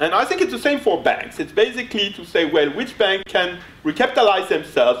triage, and I think it's the same for banks. It's basically to say, well, which bank can recapitalize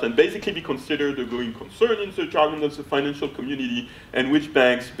themselves and basically be considered a going concern in the jargon of the financial community, and which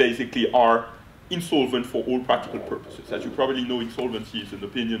banks basically are insolvent for all practical purposes. As you probably know, insolvency is an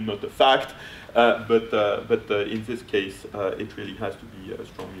opinion, not a fact, but in this case, it really has to be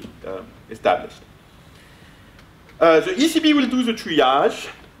strongly established. The ECB will do the triage.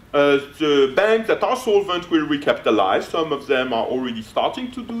 The banks that are solvent will recapitalize. Some of them are already starting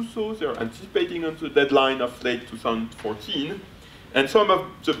to do so. They're anticipating on the deadline of late 2014. And some of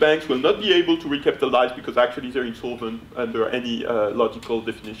the banks will not be able to recapitalize because actually they're insolvent under any logical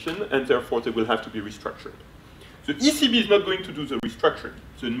definition, and therefore they will have to be restructured. The ECB is not going to do the restructuring.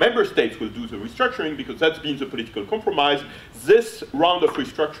 The member states will do the restructuring because that's been the political compromise. This round of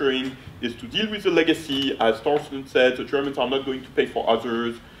restructuring is to deal with the legacy. As Thorsten said, the Germans are not going to pay for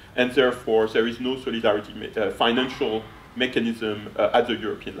others, and therefore there is no solidarity financial mechanism at the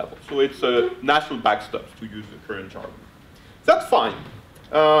European level. So it's a national backstop, to use the current jargon. That's fine.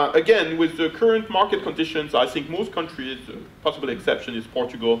 Again, with the current market conditions, I think most countries, possible exception is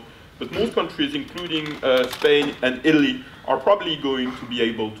Portugal, but most countries, including Spain and Italy, are probably going to be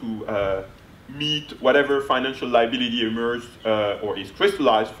able to meet whatever financial liability emerged or is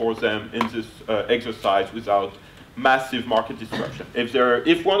crystallized for them in this exercise without massive market disruption.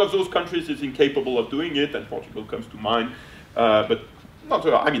 If one of those countries is incapable of doing it, and Portugal comes to mind, but not,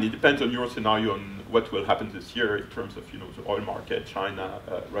 I mean, it depends on your scenario on what will happen this year in terms of, the oil market, China,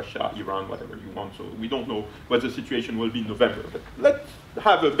 Russia, Iran, whatever you want. So we don't know what the situation will be in November. But let's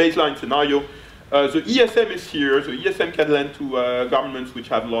have a baseline scenario. The ESM is here. The ESM can lend to governments which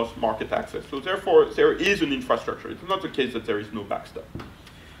have lost market access. So therefore, there is an infrastructure. It's not the case that there is no backstop.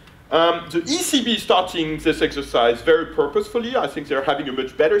 The ECB is starting this exercise very purposefully. I think they're having a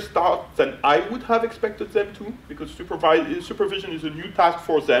much better start than I would have expected them to, because supervision is a new task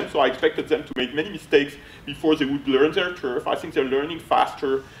for them, so I expected them to make many mistakes before they would learn their turf. I think they're learning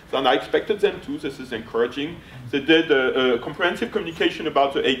faster than I expected them to. This is encouraging. They did a comprehensive communication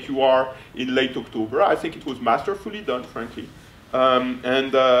about the AQR in late October. I think it was masterfully done, frankly.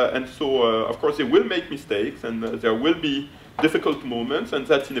 And so, of course, they will make mistakes, and there will be difficult moments, and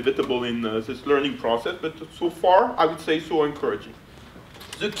that's inevitable in this learning process, but so far, I would say so encouraging.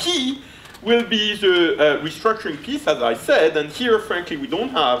 The key will be the restructuring piece, as I said, and here, frankly, we don't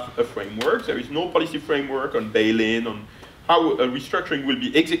have a framework. There is no policy framework on bail-in, on how restructuring will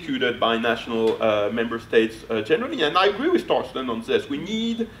be executed by national member states generally, and I agree with Thorsten on this. We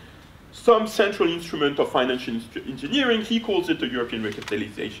need some central instrument of financial engineering. He calls it the European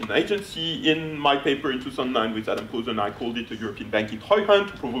Recapitalization Agency. In my paper in 2009 with Adam Posen, I called it the European Banking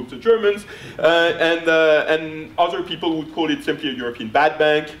Treuhand to provoke the Germans. And other people would call it simply a European bad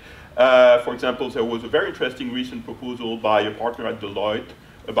bank. For example, there was a very interesting recent proposal by a partner at Deloitte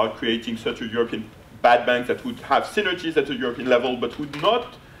about creating such a European bad bank that would have synergies at the European level, but would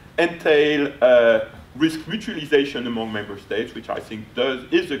not entail risk mutualization among member states, which I think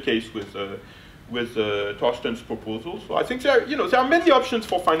is the case with Thorsten's proposal. So I think there are many options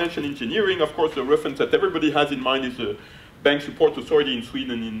for financial engineering. Of course, the reference that everybody has in mind is the Bank Support Authority in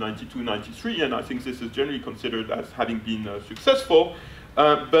Sweden in 92-93, and I think this is generally considered as having been successful.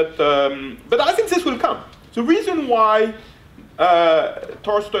 But I think this will come. The reason why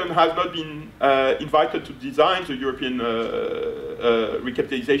Thorsten has not been invited to design the European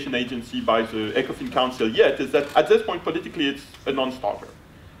Recapitalization Agency by the ECOFIN Council yet is that at this point politically it's a non-starter.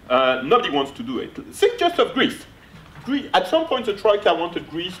 Nobody wants to do it. Think just of Greece. At some point the Troika wanted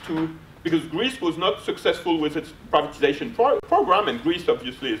Greece to, because Greece was not successful with its privatization program, and Greece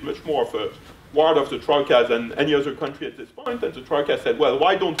obviously is much more of a ward of the Troika than any other country at this point, and the Troika said, well,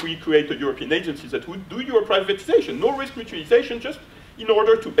 why don't we create a European agency that would do your privatization? No risk mutualization, just in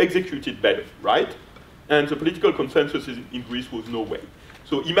order to execute it better, right? And the political consensus in Greece was no way.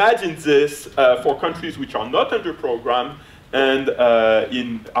 So imagine this for countries which are not under program and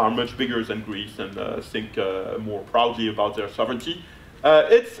are much bigger than Greece and think more proudly about their sovereignty. At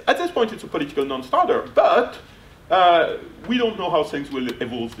this point, it's a political non-starter, but we don't know how things will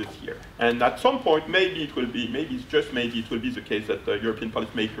evolve this year. And at some point, maybe it will be the case that European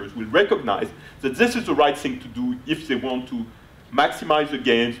policymakers will recognize that this is the right thing to do if they want to maximize the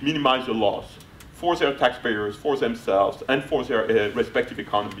gains, minimize the loss for their taxpayers, for themselves, and for their respective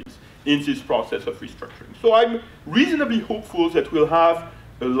economies in this process of restructuring. So I'm reasonably hopeful that we'll have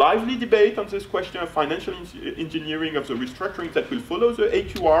a lively debate on this question of financial engineering of the restructuring that will follow the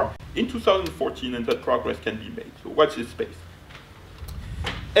AQR in 2014, and that progress can be made. So watch this space.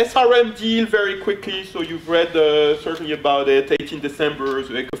 SRM deal very quickly, so you've read certainly about it. 18 December,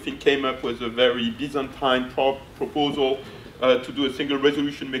 the ECOFIN came up with a very Byzantine proposal to do a single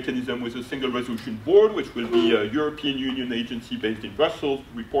resolution mechanism with a single resolution board, which will be a European Union agency based in Brussels,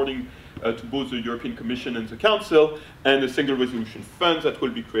 reporting to both the European Commission and the Council, and a single resolution fund that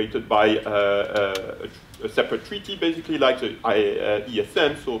will be created by a separate treaty, basically like the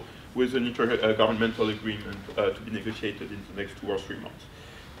ESM, so with an intergovernmental agreement to be negotiated in the next 2 or 3 months.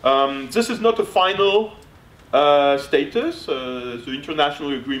 This is not a final status. The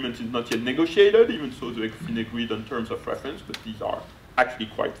international agreement is not yet negotiated, even so the ECOFIN agreed on terms of reference, but these are actually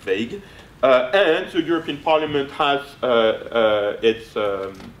quite vague. And the European Parliament has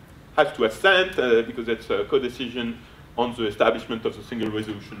to assent because it's a co-decision on the establishment of the single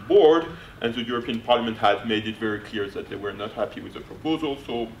resolution board, and the European Parliament has made it very clear that they were not happy with the proposal.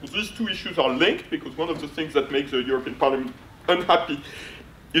 So these two issues are linked, because one of the things that makes the European Parliament unhappy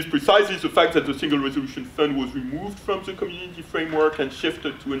is precisely the fact that the single resolution fund was removed from the community framework and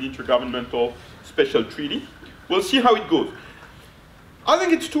shifted to an intergovernmental special treaty. We'll see how it goes. I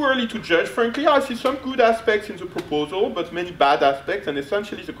think it's too early to judge, frankly. I see some good aspects in the proposal, but many bad aspects, and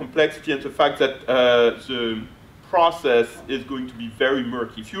essentially the complexity and the fact that the process is going to be very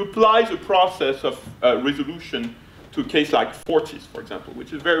murky. If you apply the process of resolution to a case like Fortis, for example,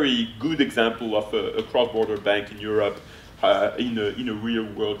 which is a very good example of a cross-border bank in Europe in a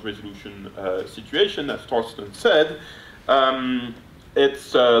real-world resolution situation, as Thorsten said,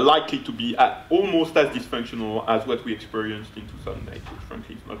 it's likely to be almost as dysfunctional as what we experienced in 2008, which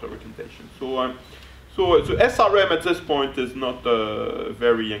frankly is not a recommendation. So the SRM at this point is not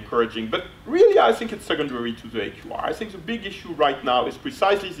very encouraging, but really I think it's secondary to the AQR. I think the big issue right now is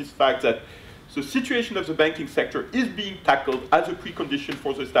precisely this fact that the situation of the banking sector is being tackled as a precondition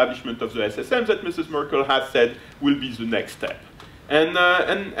for the establishment of the SSM that Mrs. Merkel has said will be the next step. And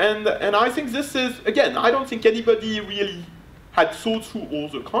I think this is, again, I don't think anybody really had thought through all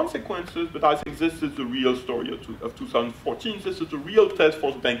the consequences, but I think this is the real story of 2014. This is the real test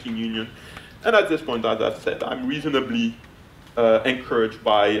for the banking union. And at this point, as I've said, I'm reasonably encouraged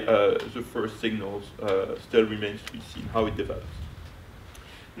by the first signals. Still remains to be seen how it develops.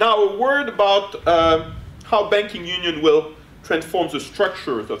 Now, a word about how banking union will transform the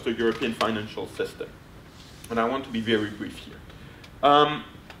structures of the European financial system. And I want to be very brief here.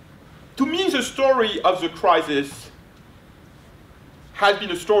 To me, the story of the crisis has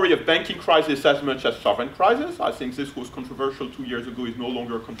been a story of banking crisis as much as sovereign crisis. I think this was controversial 2 years ago, is no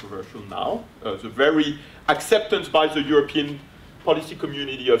longer controversial now. The very acceptance by the European policy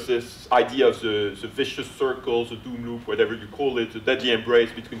community of this idea of the vicious circle, the doom loop, whatever you call it, the deadly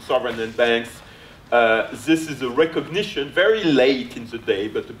embrace between sovereign and banks. This is a recognition, very late in the day,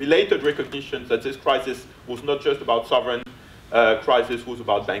 but a belated recognition that this crisis was not just about sovereign crisis, was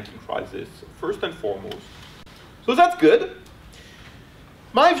about banking crisis, first and foremost. So that's good.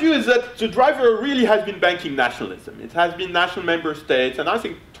 My view is that the driver really has been banking nationalism. It has been national member states, and I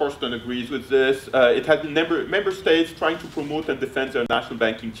think Thorsten agrees with this. It has been member states trying to promote and defend their national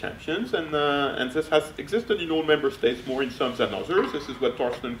banking champions, and this has existed in all member states, more in some than others. This is what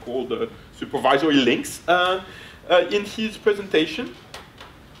Thorsten called supervisory links in his presentation.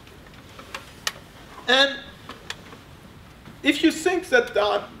 And if you think that,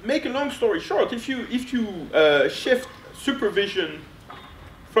 make a long story short, if you shift supervision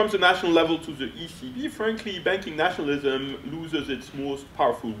from the national level to the ECB, frankly, banking nationalism loses its most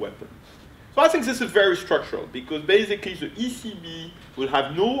powerful weapon. So I think this is very structural, because basically the ECB will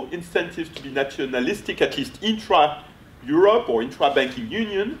have no incentive to be nationalistic, at least intra-Europe or intra-banking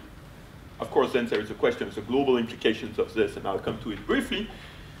union. Of course, then there is a question of the global implications of this, and I'll come to it briefly.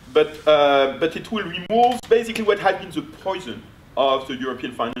 But it will remove basically what has been the poison of the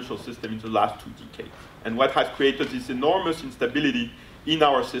European financial system in the last 2 decades, and what has created this enormous instability in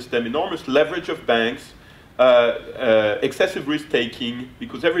our system, enormous leverage of banks, excessive risk-taking,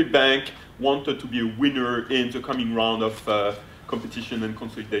 because every bank wanted to be a winner in the coming round of competition and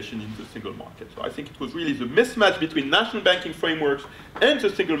consolidation in the single market. So I think it was really the mismatch between national banking frameworks and the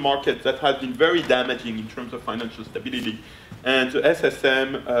single market that has been very damaging in terms of financial stability, and the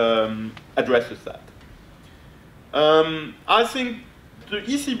SSM addresses that. I think the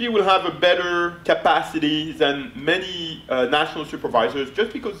ECB will have a better capacity than many national supervisors,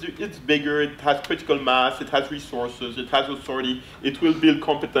 just because it's bigger, it has critical mass, it has resources, it has authority, it will build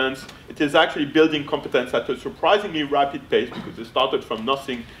competence. It is actually building competence at a surprisingly rapid pace, because it started from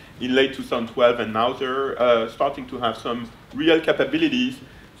nothing in late 2012, and now they're starting to have some real capabilities.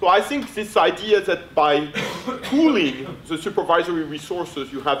 So I think this idea that by pooling the supervisory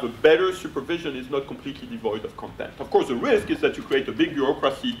resources, you have a better supervision is not completely devoid of content. Of course, the risk is that you create a big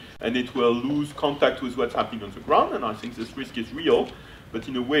bureaucracy and it will lose contact with what's happening on the ground, and I think this risk is real, but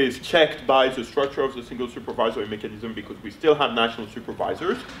in a way it's checked by the structure of the single supervisory mechanism because we still have national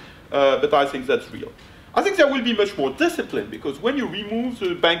supervisors, but I think that's real. I think there will be much more discipline because when you remove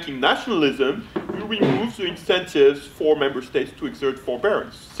the banking nationalism, you remove the incentives for member states to exert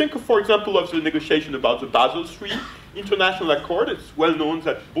forbearance. Think, for example, of the negotiation about the Basel III international accord. It's well known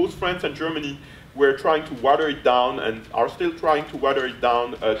that both France and Germany were trying to water it down and are still trying to water it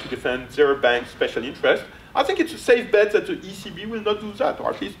down to defend their bank's special interest. I think it's a safe bet that the ECB will not do that, or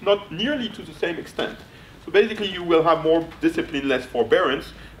at least not nearly to the same extent. So basically, you will have more discipline, less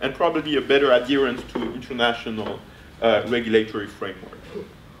forbearance, and probably a better adherence to international regulatory framework.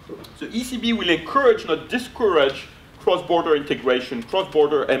 So ECB will encourage, not discourage, cross-border integration,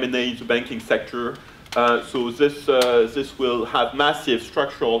 cross-border M&A in the banking sector. So this will have massive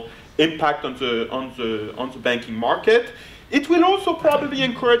structural impact on the banking market. It will also probably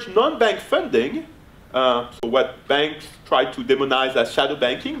encourage non-bank funding. So what banks try to demonize as shadow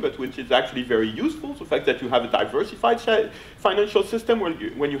banking, but which is actually very useful, the fact that you have a diversified financial system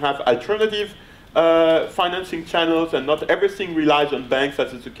when you have alternative financing channels and not everything relies on banks,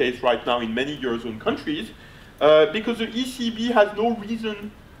 as is the case right now in many Eurozone countries, because the ECB has no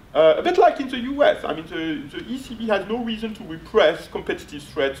reason, a bit like in the US, I mean, the ECB has no reason to repress competitive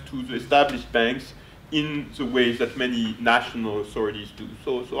threats to the established banks in the ways that many national authorities do.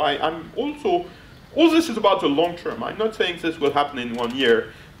 So I'm also, all this is about the long term. I'm not saying this will happen in 1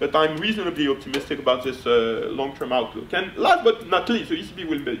 year, but I'm reasonably optimistic about this long-term outlook. And last but not least, the ECB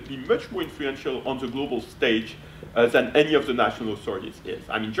will be much more influential on the global stage than any of the national authorities is.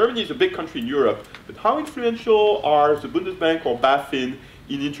 I mean, Germany is a big country in Europe, but how influential are the Bundesbank or BaFin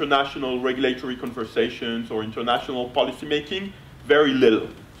in international regulatory conversations or international policy making? Very little.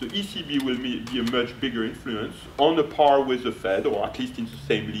 The ECB will be a much bigger influence on a par with the Fed, or at least in the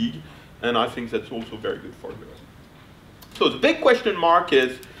same league. And I think that's also very good for Europe. So the big question mark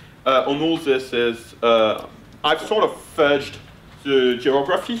is, on all this is, I've sort of fudged the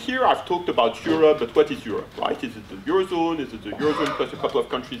geography here. I've talked about Europe, but what is Europe, right? Is it the Eurozone? Is it the Eurozone plus a couple of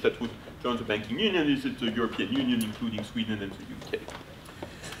countries that would join the banking union? Is it the European Union, including Sweden and the UK?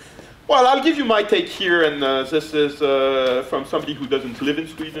 Well, I'll give you my take here, and this is from somebody who doesn't live in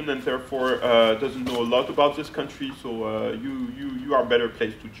Sweden and therefore doesn't know a lot about this country, so you are better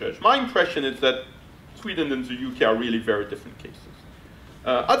placed to judge. My impression is that Sweden and the UK are really very different cases.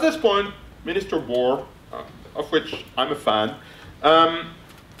 At this point, Minister Bohr, of which I'm a fan,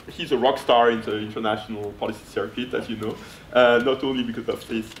 he's a rock star in the international policy circuit, as you know, not only because of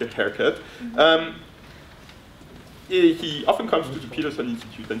his haircut. He often comes to the Peterson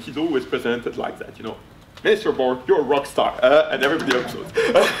Institute, and he's always presented like that, you know. Minister Bohr, you're a rock star, and everybody applauds.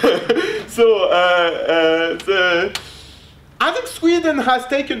 So I think Sweden has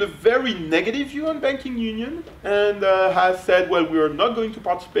taken a very negative view on banking union and has said, well, we are not going to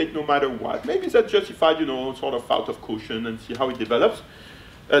participate no matter what. Maybe that's justified, you know, sort of out of caution and see how it develops.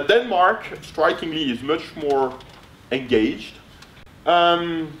 Denmark, strikingly, is much more engaged.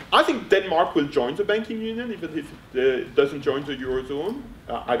 I think Denmark will join the banking union, even if it doesn't join the Eurozone.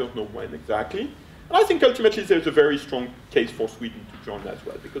 I don't know when exactly. And I think ultimately there's a very strong case for Sweden to join as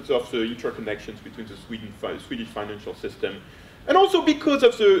well, because of the interconnections between the Swedish financial system, and also because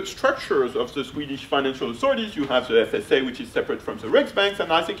of the structures of the Swedish financial authorities. You have the FSA, which is separate from the Riksbank,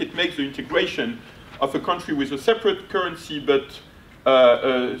 and I think it makes the integration of a country with a separate currency, but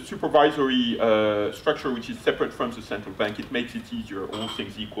a supervisory structure which is separate from the central bank. It makes it easier, all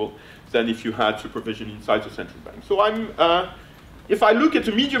things equal, than if you had supervision inside the central bank. So if I look at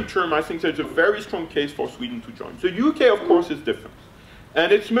the medium term, I think there's a very strong case for Sweden to join. The UK, of course, is different.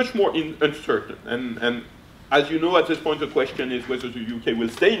 And it's much more uncertain. And as you know, at this point, the question is whether the UK will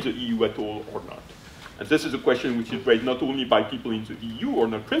stay in the EU at all or not. And this is a question which is raised not only by people in the EU, or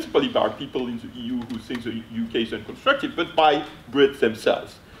not principally by people in the EU who think the UK is unconstructive, but by Brits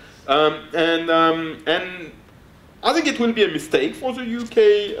themselves. And I think it will be a mistake for the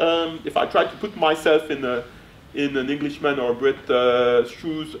UK. If I try to put myself in an Englishman or a Brit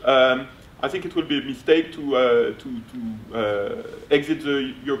shoes, I think it will be a mistake to exit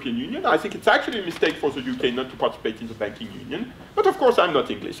the European Union. I think it's actually a mistake for the UK not to participate in the banking union. But of course, I'm not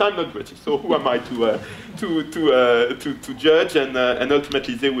English, I'm not British, so who am I to judge? And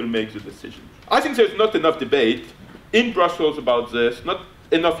ultimately, they will make the decision. I think there's not enough debate in Brussels about this, not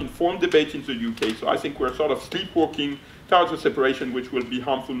enough informed debate in the UK. So I think we're sort of sleepwalking towards a separation which will be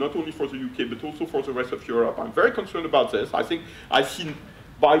harmful not only for the UK but also for the rest of Europe. I'm very concerned about this. I think I've seen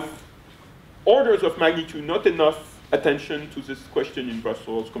by orders of magnitude not enough attention to this question in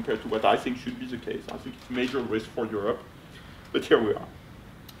Brussels compared to what I think should be the case. I think it's a major risk for Europe, but here we are.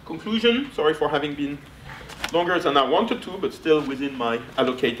 Conclusion, sorry for having been longer than I wanted to, but still within my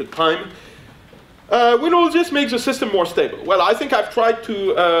allocated time. Will all this make the system more stable? Well, I think I've tried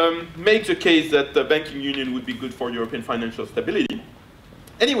to make the case that the banking union would be good for European financial stability.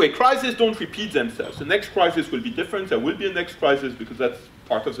 Anyway, crises don't repeat themselves. The next crisis will be different. There will be a next crisis because that's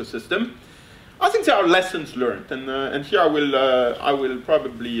part of the system. I think there are lessons learned, and here I will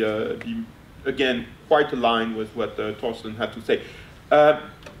probably be, again, quite aligned with what Thorsten had to say.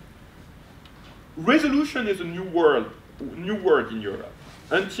 Resolution is a new word in Europe.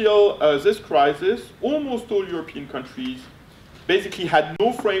 Until this crisis, almost all European countries basically had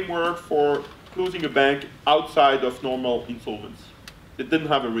no framework for closing a bank outside of normal insolvency. They didn't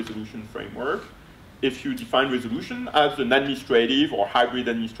have a resolution framework. If you define resolution as an administrative or hybrid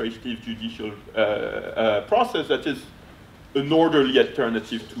administrative judicial process that is an orderly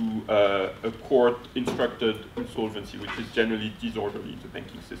alternative to a court-instructed insolvency, which is generally disorderly in the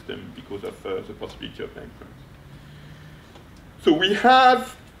banking system because of the possibility of bank runs. So we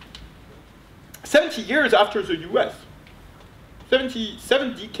have 70 years after the US,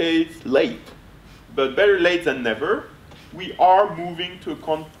 7 decades late, but better late than never. We are moving to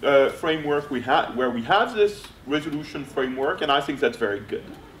a framework where we have this resolution framework, and I think that's very good.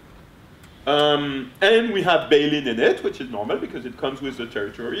 And we have bail-in in it, which is normal because it comes with the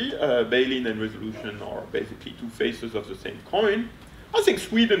territory. Bail-in and resolution are basically two faces of the same coin. I think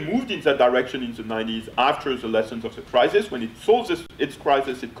Sweden moved in that direction in the 90s after the lessons of the crisis. When it solved its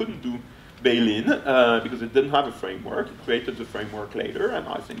crisis, it couldn't do bail-in because it didn't have a framework. It created the framework later, and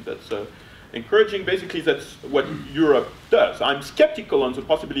I think that's encouraging. Basically, that's what Europe does. I'm skeptical on the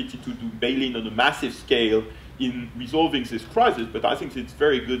possibility to do bail-in on a massive scale in resolving this crisis, but I think it's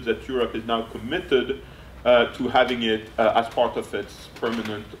very good that Europe is now committed to having it as part of its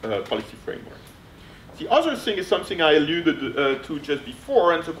permanent policy framework. The other thing is something I alluded to just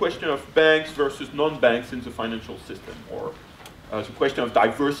before, and the question of banks versus non-banks in the financial system, or the question of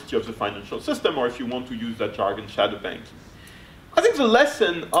diversity of the financial system, or if you want to use that jargon, shadow banking. I think the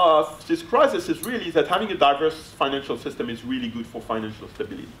lesson of this crisis is really that having a diverse financial system is really good for financial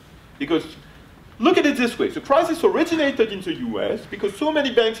stability. Because look at it this way, the crisis originated in the US because so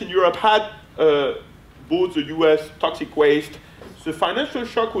many banks in Europe had both the US toxic waste. The financial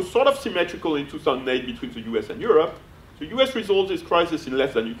shock was sort of symmetrical in 2008 between the US and Europe. The US resolved this crisis in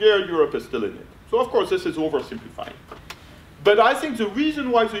less than a year, Europe is still in it. So of course this is oversimplifying. But I think the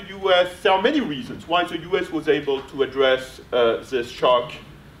reason why the US, there are many reasons why the US was able to address this shock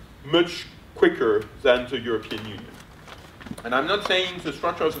much quicker than the European Union. And I'm not saying the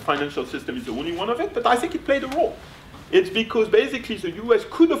structure of the financial system is the only one of it, but I think it played a role. It's because basically the US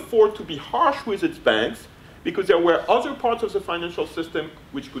could afford to be harsh with its banks because there were other parts of the financial system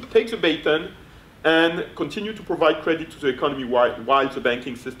which could take the baton and continue to provide credit to the economy while the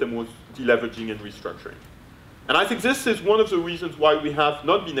banking system was deleveraging and restructuring. And I think this is one of the reasons why we have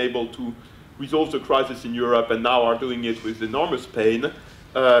not been able to resolve the crisis in Europe and now are doing it with enormous pain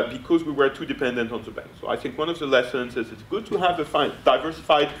because we were too dependent on the banks. So I think one of the lessons is it's good to have a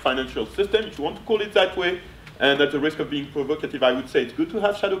diversified financial system, if you want to call it that way. And at the risk of being provocative, I would say it's good to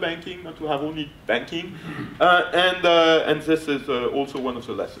have shadow banking, not to have only banking. And this is also one of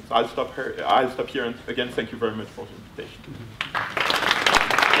the lessons. I'll stop here, and again, thank you very much for the invitation.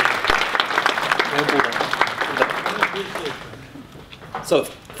 So,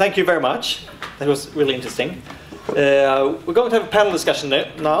 thank you very much. That was really interesting. We're going to have a panel discussion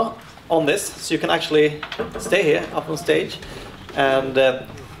now on this, so you can actually stay here up on stage. And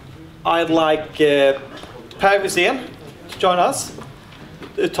I'd like Pehr Wissén to join us.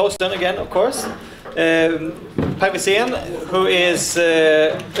 Thorsten again, of course. Pehr Wissén, who is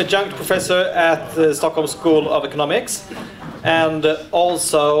adjunct professor at the Stockholm School of Economics, and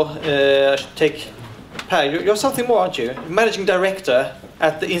also I should take Pehr. You're something more, aren't you? Managing director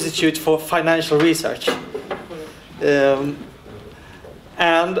at the Institute for Financial Research.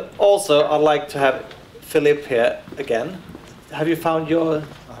 And also, I'd like to have Philippe here again. Have you found your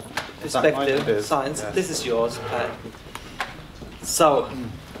respective signs? Yeah. This is yours, Pehr. So,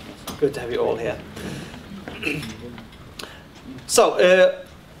 good to have you all here. So,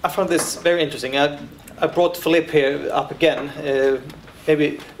 I found this very interesting. I brought Philippe here up again,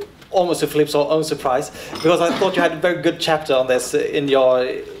 maybe almost to Philippe's own surprise, because I thought you had a very good chapter on this in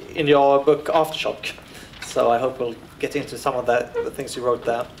your book Aftershock. So I hope we'll get into some of the things you wrote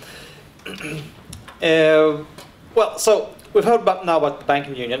there. Well, so we've heard now about the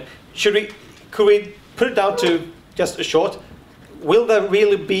banking union. Could we put it down to just a short? Will there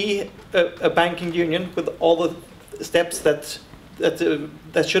really be a banking union with all the steps that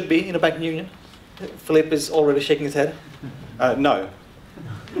should be in a banking union? Philippe is already shaking his head. No,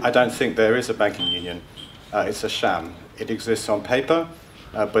 I don't think there is a banking union. It's a sham. It exists on paper,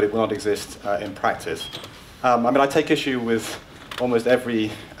 but it will not exist in practice. I mean, I take issue with almost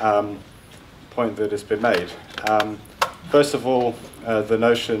every point that has been made. First of all, the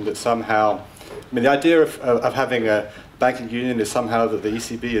notion that somehow, I mean, the idea of having a banking union is somehow that the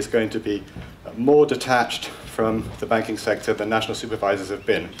ECB is going to be more detached from the banking sector than national supervisors have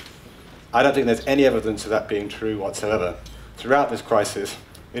been. I don't think there's any evidence of that being true whatsoever. Throughout this crisis,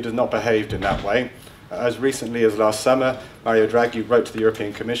 it has not behaved in that way. As recently as last summer, Mario Draghi wrote to the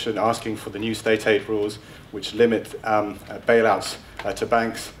European Commission asking for the new state aid rules which limit bailouts to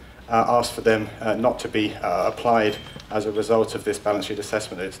banks, asked for them not to be applied as a result of this balance sheet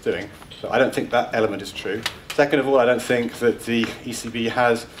assessment that it's doing. So I don't think that element is true. Second of all, I don't think that the ECB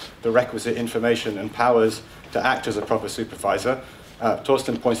has the requisite information and powers to act as a proper supervisor.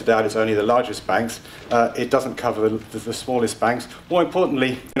 Thorsten pointed out it's only the largest banks. It doesn't cover the smallest banks. More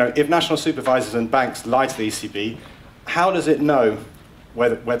importantly, if national supervisors and banks lie to the ECB, how does it know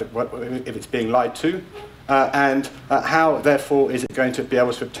if it's being lied to? And how, therefore, is it going to be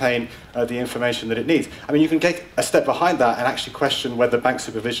able to obtain the information that it needs? I mean, you can take a step behind that and actually question whether bank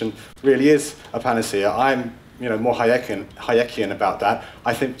supervision really is a panacea. I'm more Hayekian about that.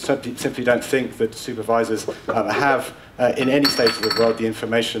 I simply don't think that supervisors have, in any state of the world, the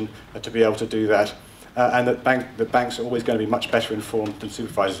information to be able to do that. And that banks are always going to be much better informed than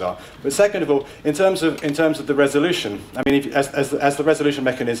supervisors are. But second of all, in terms of the resolution, I mean, as the resolution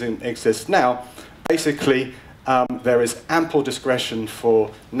mechanism exists now, basically there is ample discretion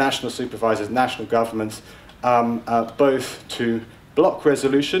for national supervisors, national governments, both to block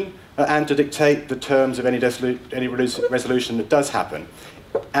resolution and to dictate the terms of any resolution that does happen.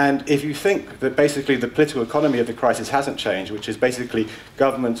 And if you think that basically the political economy of the crisis hasn't changed, which is basically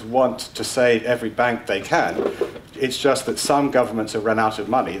governments want to save every bank they can, it's just that some governments have run out of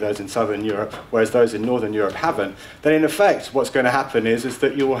money, those in Southern Europe, whereas those in Northern Europe haven't, then in effect what's going to happen is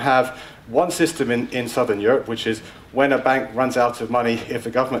that you will have one system in Southern Europe, which is when a bank runs out of money, if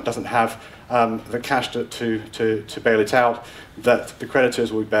the government doesn't have the cash to bail it out, that the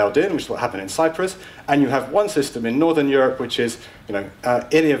creditors will be bailed in, which is what happened in Cyprus. And you have one system in Northern Europe, which is, in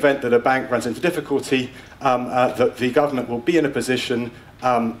the event that a bank runs into difficulty, that the government will be in a position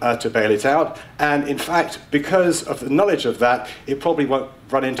to bail it out. And in fact, because of the knowledge of that, it probably won't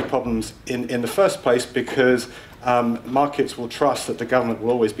run into problems in the first place, because markets will trust that the government will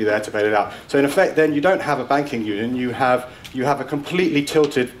always be there to bail it out. So in effect, then you don't have a banking union. You have a completely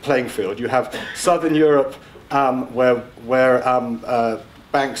tilted playing field. You have Southern Europe, where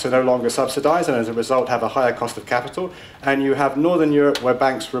banks are no longer subsidized and as a result have a higher cost of capital, and you have Northern Europe where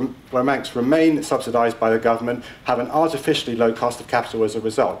banks remain subsidized by the government, have an artificially low cost of capital as a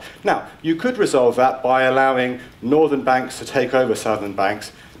result. Now, you could resolve that by allowing northern banks to take over southern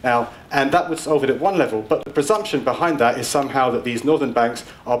banks. Now, and that would solve it at one level, but the presumption behind that is somehow that these northern banks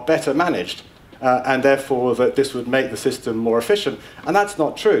are better managed, and therefore that this would make the system more efficient. And that's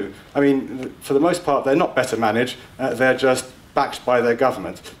not true. I mean, for the most part, they're not better managed, they're just backed by their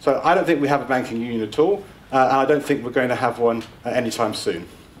government. So I don't think we have a banking union at all, and I don't think we're going to have one anytime soon.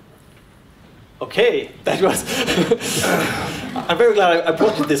 Okay, that was... I'm very glad I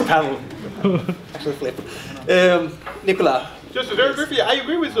brought you this panel. Actually, Philippe. Nicolas. Just very briefly, I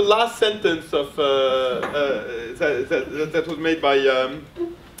agree with the last sentence of that was made by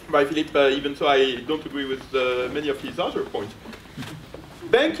Philippe, even though I don't agree with many of his other points.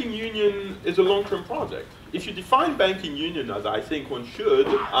 Banking union is a long-term project. If you define banking union, as I think one should,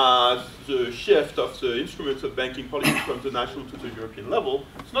 as the shift of the instruments of banking policy from the national to the European level,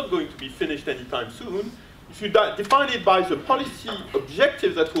 it's not going to be finished anytime soon. If you define it by the policy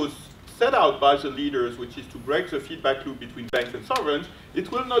objective that was set out by the leaders, which is to break the feedback loop between banks and sovereigns,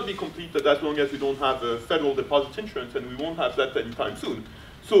 it will not be completed as long as we don't have a federal deposit insurance, and we won't have that anytime soon.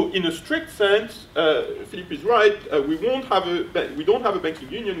 So in a strict sense, Philippe is right, we don't have a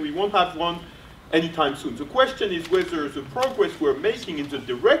banking union, we won't have one anytime soon. The question is whether the progress we're making in the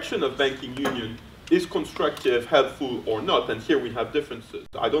direction of banking union is constructive, helpful, or not, and here we have differences.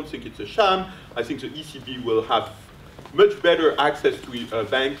 I don't think it's a sham. I think the ECB will have much better access to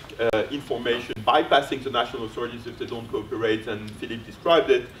bank information, bypassing the national authorities if they don't cooperate, and Philippe described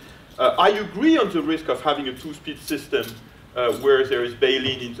it. I agree on the risk of having a two-speed system where there is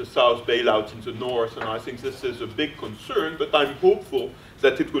bail-in the south, bail-out in the north, and I think this is a big concern, but I'm hopeful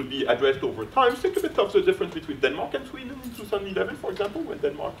that it will be addressed over time. Think a bit of the difference between Denmark and Sweden in 2011, for example, when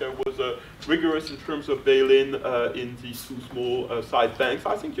Denmark was rigorous in terms of bail-in in these two small side banks.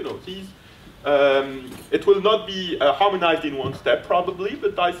 I think, you know, these it will not be harmonized in one step, probably,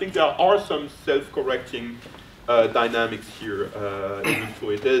 but I think there are some self-correcting dynamics here. So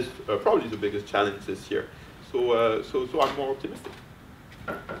it is probably the biggest challenge this year. So I'm more optimistic.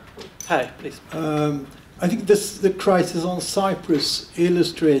 Hi, please. I think the crisis on Cyprus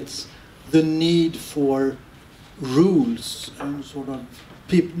illustrates the need for rules and sort of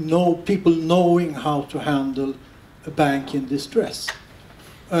people knowing how to handle a bank in distress.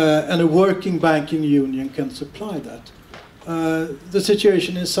 And a working banking union can supply that. The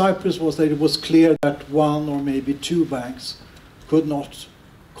situation in Cyprus was that it was clear that one or maybe two banks could not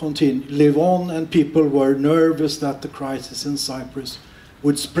live on, and people were nervous that the crisis in Cyprus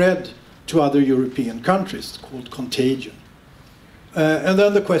would spread to other European countries, called contagion. And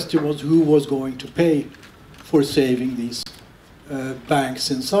then the question was who was going to pay for saving these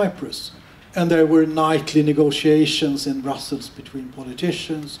banks in Cyprus. And there were nightly negotiations in Brussels between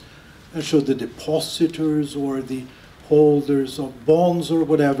politicians, and should the depositors or the holders of bonds or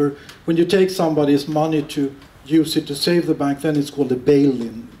whatever, when you take somebody's money to use it to save the bank, then it's called a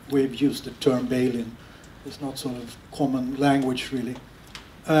bail-in. We've used the term bail-in. It's not sort of common language, really.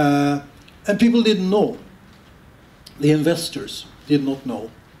 And people didn't know. The investors did not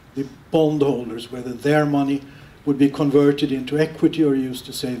know. The bondholders, whether their money would be converted into equity or used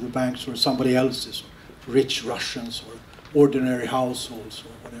to save the banks or somebody else's, rich Russians or ordinary households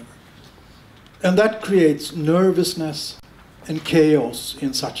or whatever. And that creates nervousness and chaos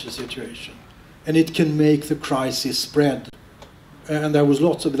in such a situation. And it can make the crisis spread. And there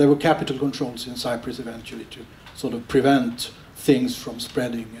were capital controls in Cyprus eventually to sort of prevent things from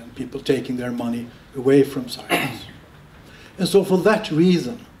spreading and people taking their money away from Cyprus. And so for that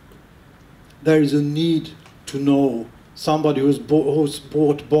reason, there is a need to know somebody who's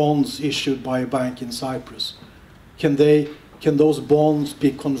bought bonds issued by a bank in Cyprus. Can those bonds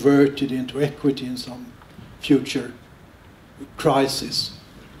be converted into equity in some future crisis?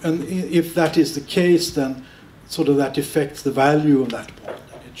 And if that is the case, then sort of that affects the value of that bond,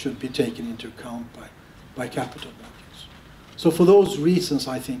 and it should be taken into account by capital markets. So for those reasons,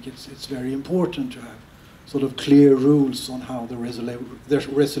 I think it's very important to have sort of clear rules on how the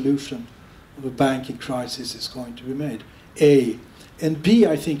resolution of a banking crisis is going to be made. A. And B,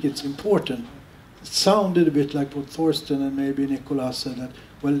 I think it's important. It sounded a bit like what Thorsten and maybe Nicolas said, that,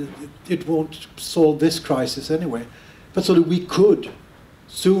 well, it won't solve this crisis anyway. But sort of we could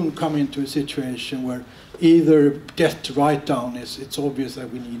soon come into a situation where either debt write-down it's obvious that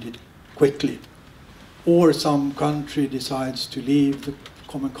we need it quickly, or some country decides to leave the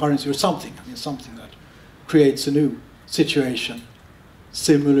common currency or something. I mean, something that creates a new situation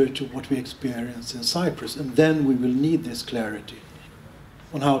similar to what we experienced in Cyprus. And then we will need this clarity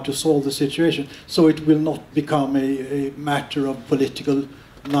on how to solve the situation, so it will not become a matter of political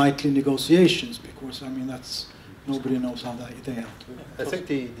nightly negotiations, because, I mean, that's, nobody knows how they end. I think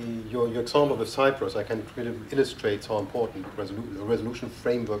your example with Cyprus, I can really illustrate how important the resolution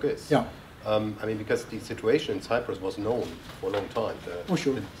framework is. Yeah. I mean, because the situation in Cyprus was known for a long time.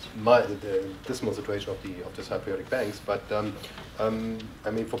 Sure. The dismal situation of the Cypriotic banks, but I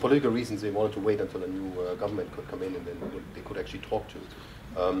mean, for political reasons, they wanted to wait until a new government could come in, and then they could actually talk to.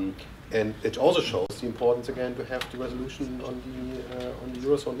 And it also shows the importance again to have the resolution on the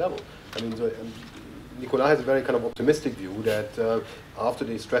Eurozone level. I mean, Nicolas has a very kind of optimistic view that after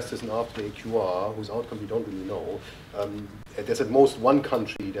the stress test and after the AQR, whose outcome we don't really know, there's at most one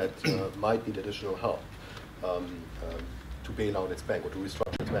country that might need additional help to bail out its bank or to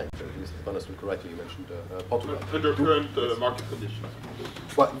restructure its bank. If I understood correctly, you mentioned Portugal. Under current market conditions.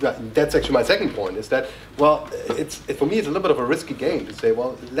 Well, that's actually my second point, is that, well, for me it's a little bit of a risky game to say,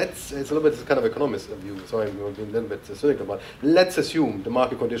 well, it's a little bit kind of economist view, sorry, I'm being a little bit cynical, but let's assume the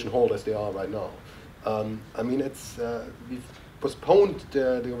market conditions hold as they are right now. I mean, we've postponed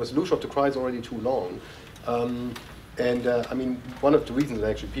the resolution of the crisis already too long. I mean, one of the reasons that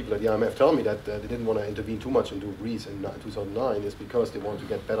actually people at the IMF tell me that they didn't want to intervene too much into Greece in 2009 is because they want to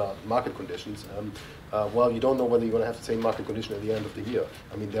get better market conditions. Well, you don't know whether you're going to have the same market condition at the end of the year.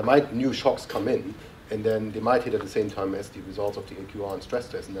 I mean, there might new shocks come in, and then they might hit at the same time as the results of the AQR and stress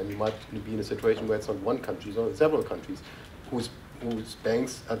test, and then you might be in a situation where it's not one country, it's several countries whose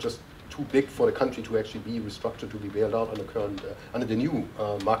banks are just too big for the country to actually be restructured, to be bailed out under the new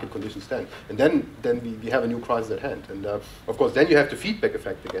market conditions then. And then we have a new crisis at hand. And of course, then you have the feedback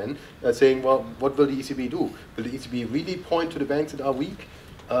effect again, saying, well, what will the ECB do? Will the ECB really point to the banks that are weak?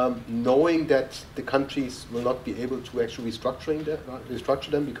 knowing that the countries will not be able to actually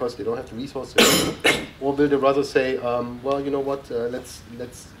restructure them because they don't have the resources, or will they rather say, well, you know what, let's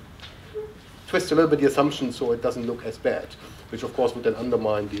twist a little bit the assumption so it doesn't look as bad, which of course would then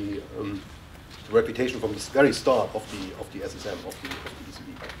undermine the reputation from the very start of the SSM, of the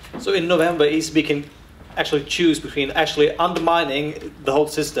ECB. So in November, ECB can actually choose between actually undermining the whole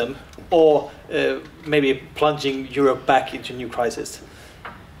system or maybe plunging Europe back into a new crisis.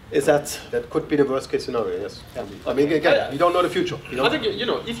 Is that? That could be the worst case scenario, yes. Yeah. I mean, again, we don't know the future. I think, you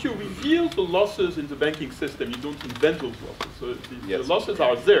know, if you reveal the losses in the banking system, you don't invent those losses. So the losses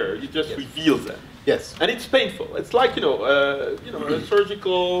are there, you just reveal them. Yes. And it's painful. It's like, you know, a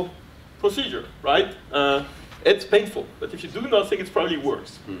surgical procedure, right? It's painful, but if you do nothing, it's probably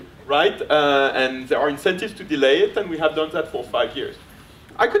worse, right? And there are incentives to delay it, and we have done that for 5 years.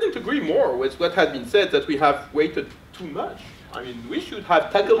 I couldn't agree more with what has been said, that we have waited too much. I mean, we should have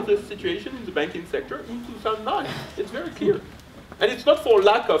tackled this situation in the banking sector in 2009. It's very clear. And it's not for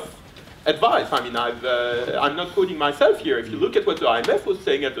lack of advice. I mean, I'm not quoting myself here. If you look at what the IMF was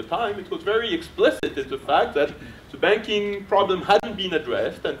saying at the time, it was very explicit in the fact that the banking problem hadn't been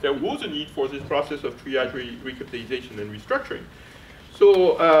addressed and there was a need for this process of triage, recapitalization and restructuring.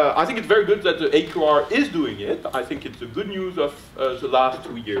 So I think it's very good that the AQR is doing it. I think it's the good news of the last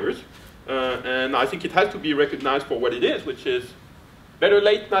 2 years. And I think it has to be recognized for what it is, which is better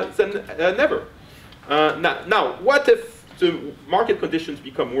late than never. Now, what if the market conditions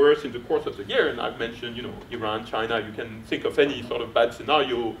become worse in the course of the year? And I've mentioned, you know, Iran, China. You can think of any sort of bad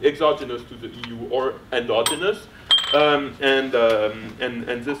scenario, exogenous to the EU or endogenous, and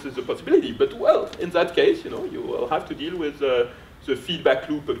this is a possibility. But well, in that case, you know, you will have to deal with the feedback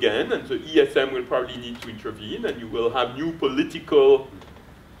loop again, and the ESM will probably need to intervene, and you will have new political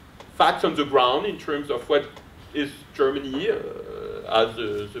facts on the ground in terms of what is Germany as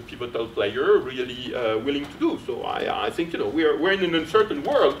the pivotal player really willing to do. So I think, you know, we're in an uncertain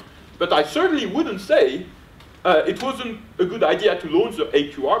world, but I certainly wouldn't say it wasn't a good idea to launch the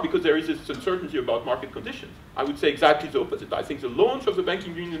AQR because there is this uncertainty about market conditions. I would say exactly the opposite. I think the launch of the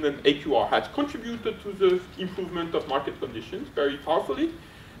banking union and AQR has contributed to the improvement of market conditions very powerfully.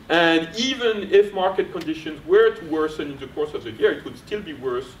 And even if market conditions were to worsen in the course of the year, it would still be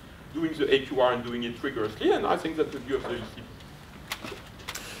worse doing the AQR and doing it rigorously, and I think that's the view of the ECB.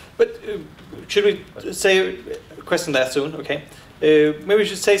 But should we say a question there soon? Okay. Maybe we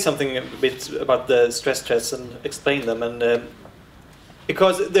should say something a bit about the stress tests and explain them. And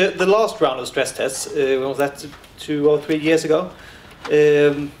because the last round of stress tests, was that 2 or 3 years ago?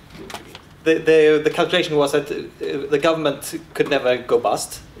 The calculation was that the government could never go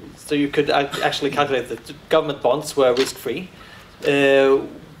bust. So you could actually calculate that government bonds were risk-free.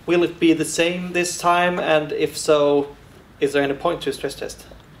 Will it be the same this time? And if so, is there any point to a stress test?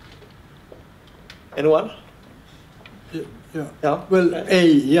 Anyone? Yeah. Well,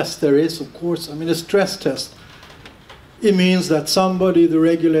 yes, there is, of course. I mean, a stress test, it means that somebody, the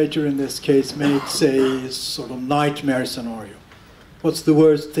regulator in this case, makes a sort of nightmare scenario. What's the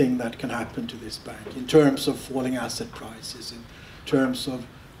worst thing that can happen to this bank in terms of falling asset prices, in terms of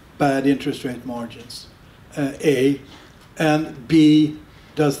bad interest rate margins? A. And B,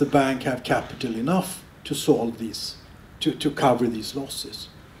 does the bank have capital enough to solve these, to cover these losses?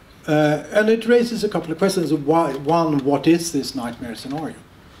 And it raises a couple of questions. One, what is this nightmare scenario?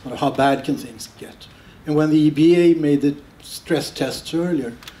 How bad can things get? And when the EBA made the stress tests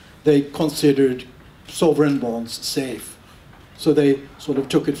earlier, they considered sovereign bonds safe. So they sort of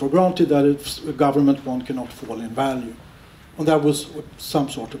took it for granted that a government bond cannot fall in value. And that was some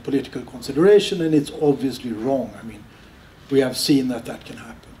sort of political consideration, and it's obviously wrong. I mean, we have seen that that can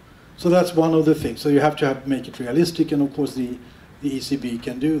happen. So that's one of the things. So you have to make it realistic, and of course the ECB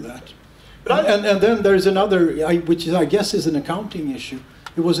can do that. And then there's another, which is, I guess is an accounting issue.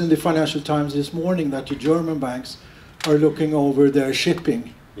 It was in the Financial Times this morning that the German banks are looking over their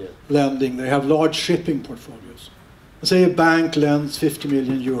shipping lending. They have large shipping portfolios. Say a bank lends 50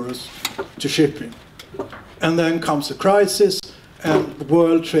 million euros to shipping. And then comes a crisis, and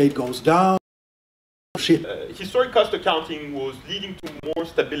world trade goes down. Historic cost accounting was leading to more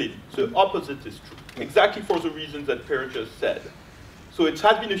stability. So the opposite is true, exactly for the reasons that Pehr just said. So it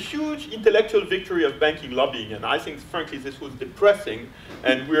has been a huge intellectual victory of banking lobbying, and I think, frankly, this was depressing,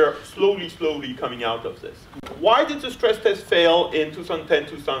 and we're slowly coming out of this. Why did the stress test fail in 2010,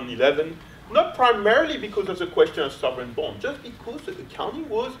 2011? Not primarily because of the question of sovereign bond, just because the accounting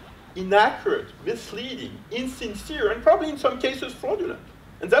was inaccurate, misleading, insincere, and probably in some cases fraudulent.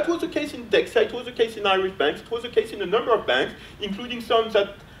 And that was the case in Dexia, it was the case in Irish banks, it was the case in a number of banks, including some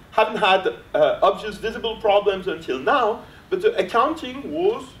that haven't had obvious visible problems until now, but the accounting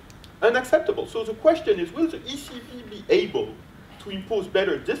was unacceptable. So the question is, will the ECB be able to impose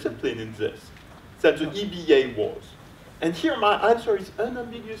better discipline in this than the EBA was? And here my answer is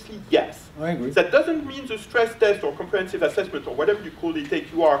unambiguously yes. I agree. That doesn't mean the stress test or comprehensive assessment or whatever you call it,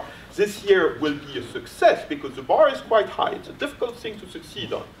 AQR, this year will be a success because the bar is quite high. It's a difficult thing to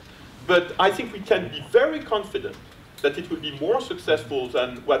succeed on. But I think we can be very confident that it will be more successful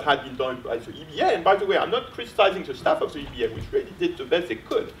than what had been done by the EBA. And by the way, I'm not criticizing the staff of the EBA, which really did the best they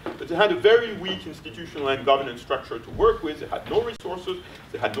could, but they had a very weak institutional and governance structure to work with. They had no resources,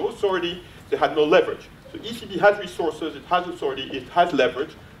 they had no authority, they had no leverage. So ECB has resources, it has authority, it has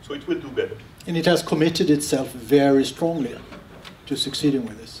leverage, so it will do better. And it has committed itself very strongly to succeeding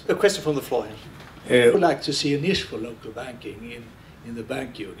with this. A question from the floor here. I would like to see a niche for local banking in the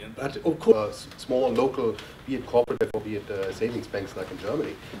bank union, but of course, small local, be it cooperative or be it savings banks like in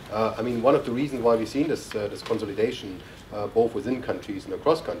Germany. I mean, one of the reasons why we've seen this consolidation both within countries and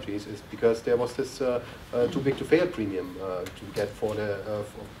across countries is because there was this too big to fail premium to get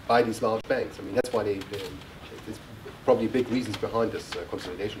by these large banks. I mean, that's why there's probably big reasons behind this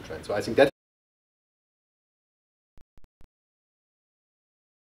consolidation trend. So I think that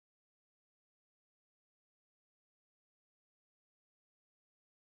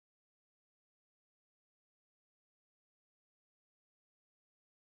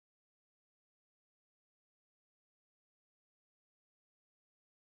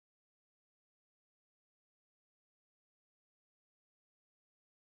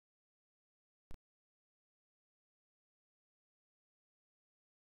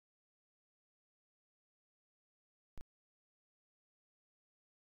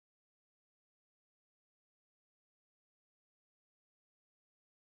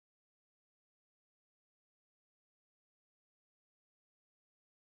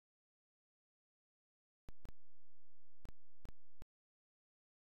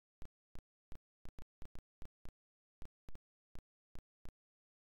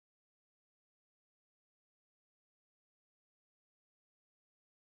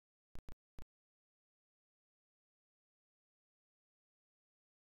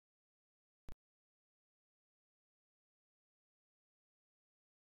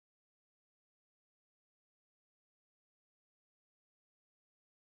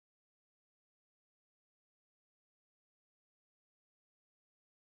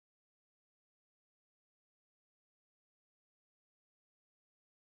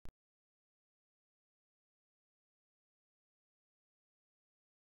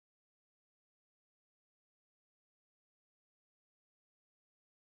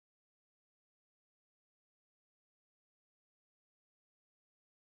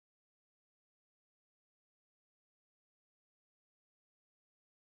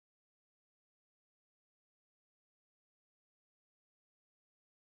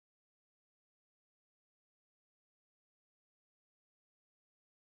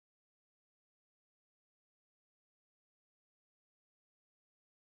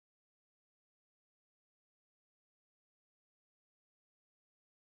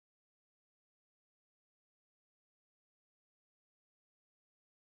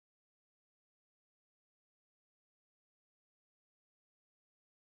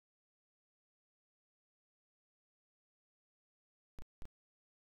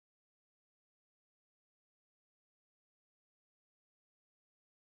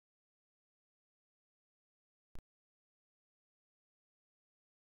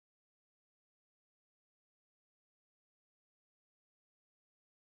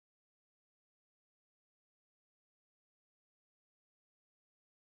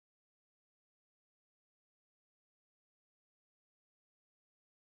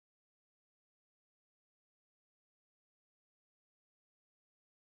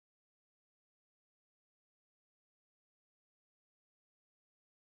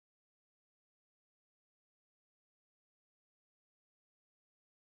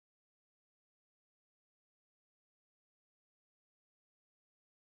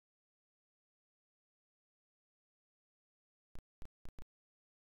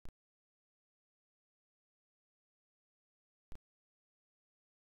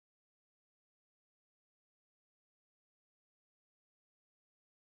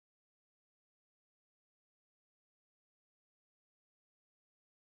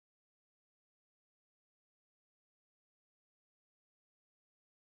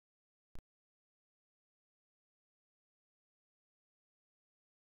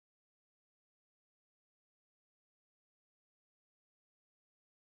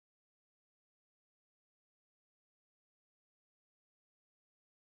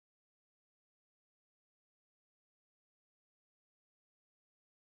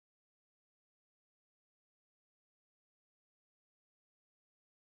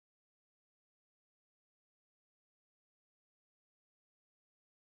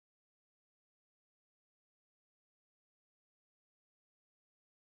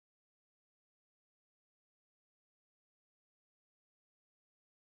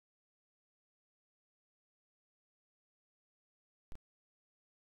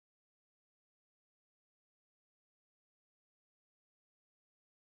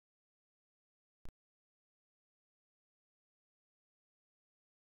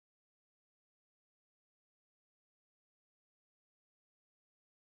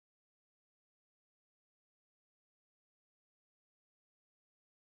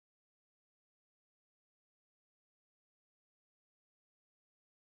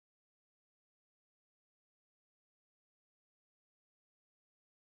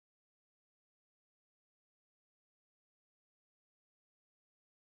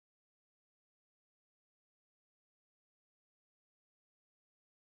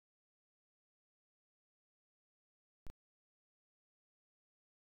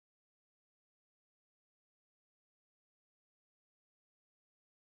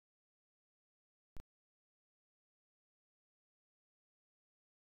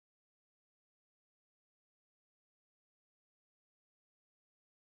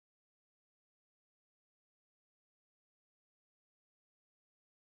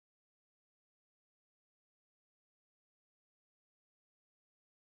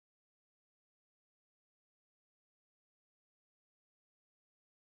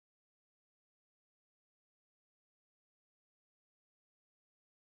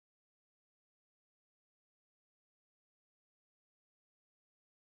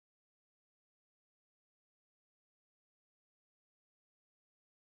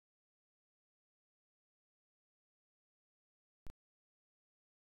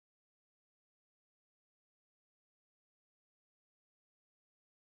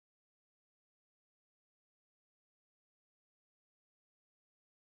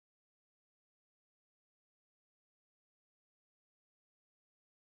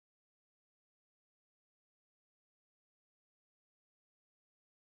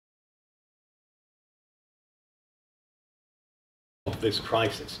this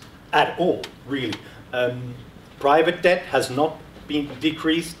crisis at all, really. Private debt has not been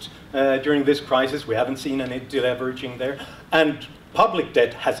decreased during this crisis. We haven't seen any deleveraging there. And public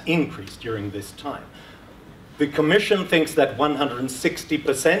debt has increased during this time. The Commission thinks that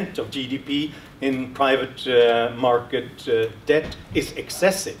 160% of GDP in private market debt is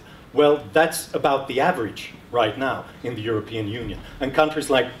excessive. Well, that's about the average right now in the European Union. And countries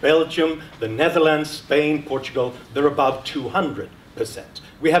like Belgium, the Netherlands, Spain, Portugal, they're above 200%.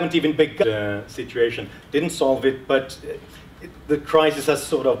 We haven't even begun the situation, didn't solve it, but the crisis has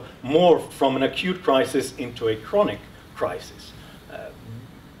sort of morphed from an acute crisis into a chronic crisis.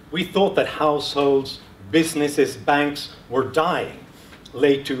 We thought that households, businesses, banks were dying.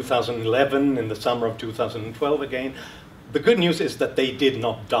 Late 2011, in the summer of 2012 again. The good news is that they did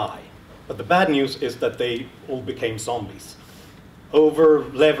not die. But the bad news is that they all became zombies.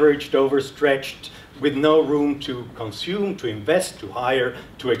 Over-leveraged, overstretched, with no room to consume, to invest, to hire,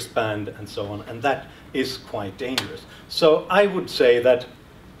 to expand, and so on. And that is quite dangerous. So I would say that,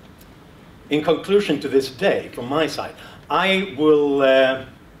 in conclusion to this day, from my side, I will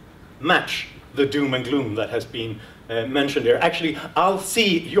match the doom and gloom that has been mentioned here. Actually, I'll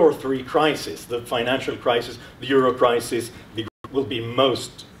see your three crises, the financial crisis, the euro crisis, will be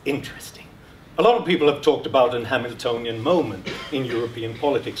most interesting. A lot of people have talked about an Hamiltonian moment in European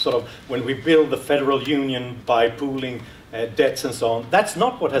politics, sort of when we build the federal union by pooling debts and so on. That's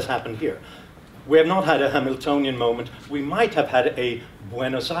not what has happened here. We have not had a Hamiltonian moment. We might have had a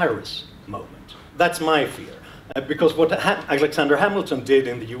Buenos Aires moment. That's my fear. Because what Alexander Hamilton did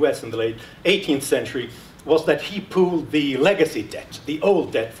in the US in the late 18th century was that he pooled the legacy debt, the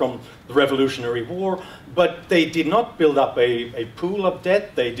old debt from the Revolutionary War, but they did not build up a pool of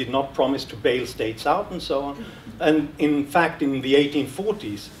debt, they did not promise to bail states out and so on. And in fact, in the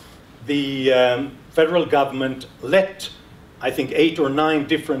 1840s, the federal government let, I think, 8 or 9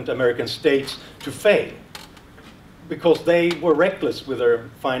 different American states to fail because they were reckless with their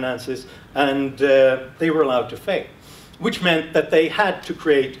finances and they were allowed to fail, which meant that they had to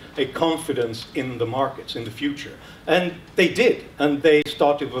create a confidence in the markets in the future. And they did, and they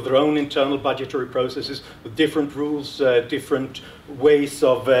started with their own internal budgetary processes, with different rules, different ways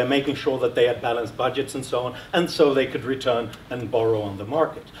of making sure that they had balanced budgets and so on, and so they could return and borrow on the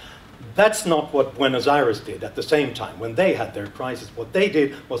market. That's not what Buenos Aires did at the same time. When they had their crisis, what they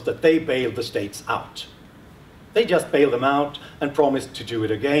did was that they bailed the states out. They just bailed them out and promised to do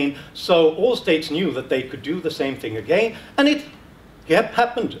it again. So all states knew that they could do the same thing again, and it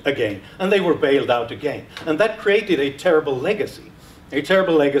happened again, and they were bailed out again. And that created a terrible legacy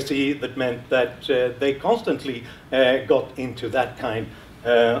that meant that they constantly got into that kind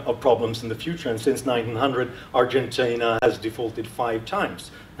of problems in the future. And since 1900, Argentina has defaulted 5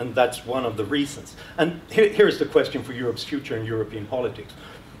 times, and that's one of the reasons. And here's the question for Europe's future in European politics.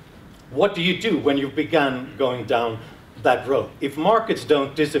 What do you do when you've begun going down that road? If markets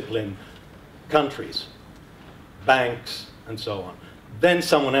don't discipline countries, banks, and so on, then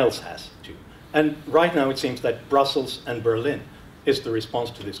someone else has to. And right now it seems that Brussels and Berlin is the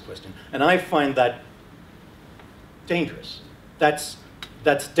response to this question. And I find that dangerous. That's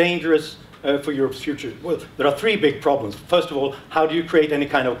dangerous for Europe's future. Well, there are 3 big problems. First of all, how do you create any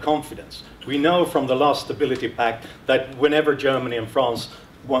kind of confidence? We know from the last Stability Pact that whenever Germany and France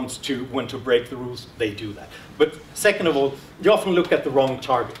want to break the rules, they do that. But second of all, you often look at the wrong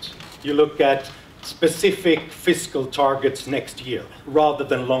targets. You look at specific fiscal targets next year, rather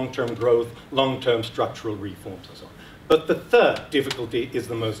than long-term growth, long-term structural reforms and so on. But the third difficulty is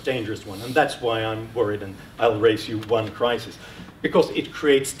the most dangerous one, and that's why I'm worried, and I'll raise you one crisis. Because it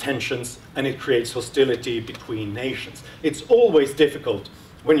creates tensions and it creates hostility between nations. It's always difficult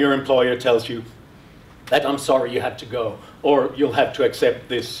when your employer tells you that I'm sorry you had to go, or you'll have to accept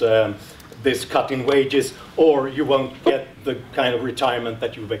this, this cut in wages, or you won't get the kind of retirement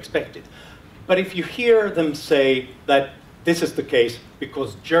that you've expected. But if you hear them say that this is the case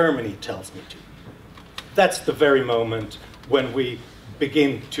because Germany tells me to, that's the very moment when we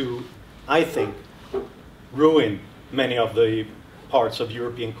begin to, I think, ruin many of the parts of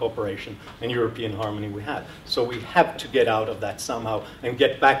European cooperation and European harmony we have. So we have to get out of that somehow and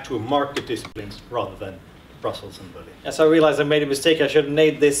get back to market disciplines rather than Brussels and Berlin. Yes, I realized I made a mistake. I should have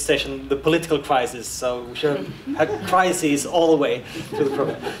named this session the political crisis. So we should have had crises all the way to the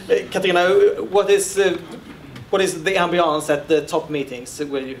problem. Katarina, what is the ambiance at the top meetings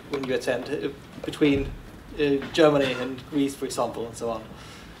when you attend between Germany and Greece, for example, and so on?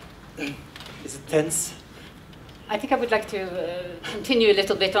 Is it tense? I think I would like to continue a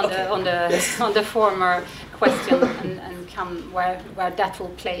little bit on the former question and come where that will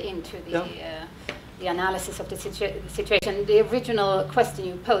play into the analysis of the situation. The original question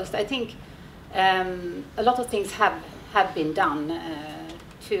you posed, I think a lot of things have been done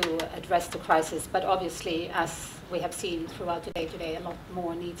to address the crisis, but obviously, as we have seen throughout the day today, a lot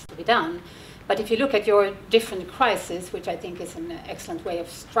more needs to be done. But if you look at your different crises, which I think is an excellent way of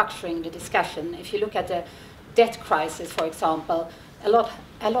structuring the discussion, if you look at the debt crisis, for example, a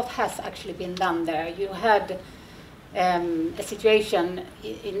lot has actually been done there. You had a situation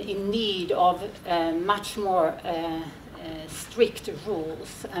in need of much more strict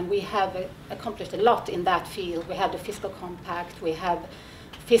rules, and we have accomplished a lot in that field. We have the fiscal compact, we have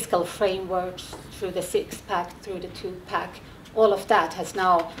fiscal frameworks through the six-pack, through the two-pack. All of that has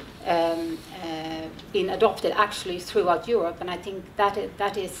now been adopted actually throughout Europe, and I think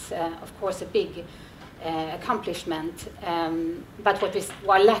that is, of course, a big accomplishment. But what is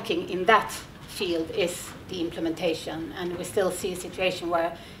lacking in that field is the implementation, and we still see a situation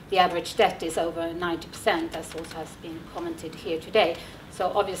where the average debt is over 90%, as also has been commented here today.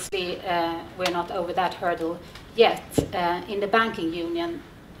 So obviously we're not over that hurdle yet. In the banking union,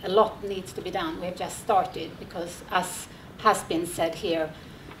 a lot needs to be done. We have just started because, as has been said here,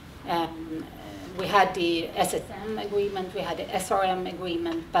 we had the SSM agreement, we had the SRM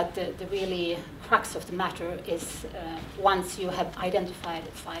agreement, but the really crux of the matter is once you have identified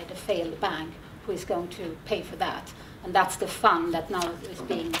a failed bank, who is going to pay for that? And that's the fund that now is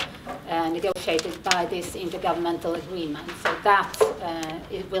being negotiated by this intergovernmental agreement. So that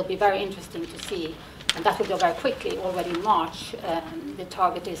it will be very interesting to see, and that will go very quickly. Already in March, the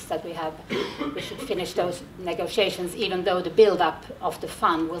target is that we should finish those negotiations, even though the build-up of the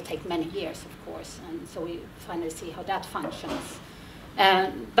fund will take many years, of course, and so we finally see how that functions.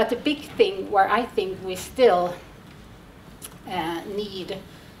 But the big thing where I think we still need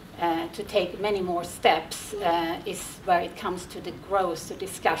to take many more steps is where it comes to the growth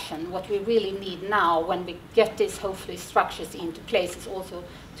discussion. What we really need now, when we get these hopefully structures into place, is also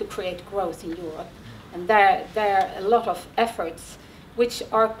to create growth in Europe. And there are a lot of efforts which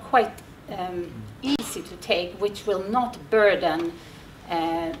are quite easy to take, which will not burden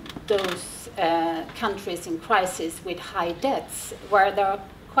those countries in crisis with high debts, where there are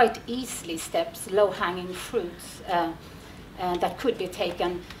quite easily steps, low-hanging fruits that could be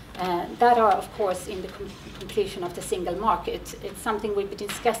taken. That are, of course, in the completion of the single market. It's something we've been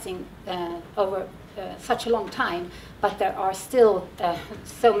discussing over such a long time, but there are still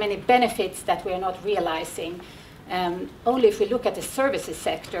so many benefits that we are not realizing. Only if we look at the services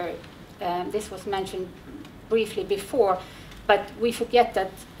sector, this was mentioned briefly before, but we forget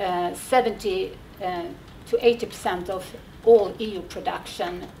that 70 to 80% of all EU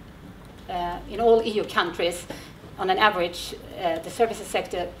production in all EU countries, on an average, the services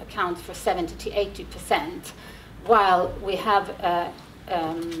sector accounts for 70 to 80%, while we have a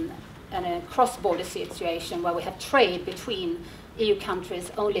cross-border situation where we have trade between EU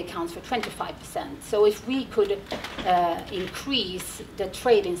countries only accounts for 25%. So if we could increase the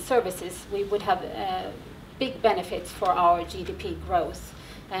trade in services, we would have big benefits for our GDP growth.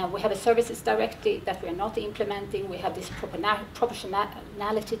 We have a services directive that we are not implementing. We have this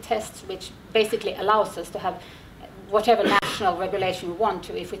proportionality tests, which basically allows us to have whatever national regulation we want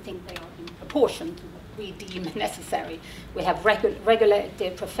to, if we think they are in proportion to what we deem necessary. We have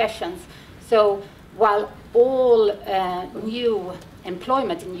regulated professions. So while all new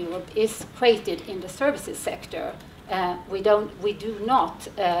employment in Europe is created in the services sector, we do not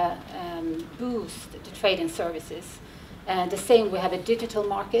boost the trade in services. The same, we have a digital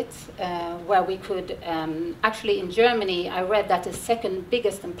market where we could, actually in Germany, I read that the second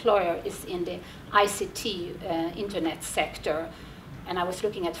biggest employer is in the ICT internet sector. And I was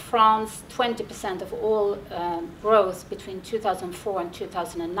looking at France, 20% of all growth between 2004 and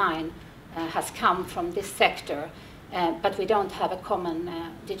 2009 has come from this sector. But we don't have a common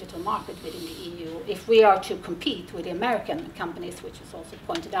digital market within the EU. If we are to compete with the American companies, which is also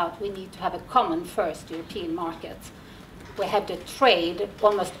pointed out, we need to have a common first European market. We have the trade,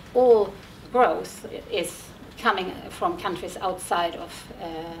 almost all growth is coming from countries outside of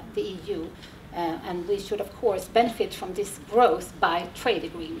the EU. And we should, of course, benefit from this growth by trade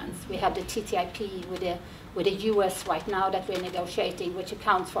agreements. We have the TTIP with the US right now that we're negotiating, which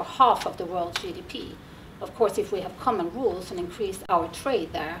accounts for half of the world's GDP. Of course, if we have common rules and increase our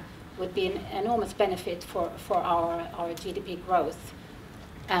trade there, would be an enormous benefit for our GDP growth.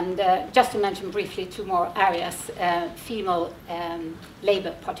 And just to mention briefly two more areas, female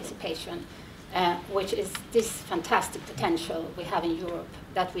labor participation, which is this fantastic potential we have in Europe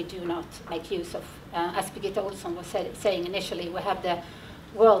that we do not make use of. As Birgitta Ohlsson was saying initially, we have the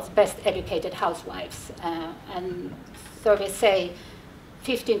world's best educated housewives. And surveys say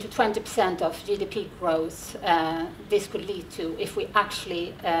 15 to 20% of GDP growth this could lead to if we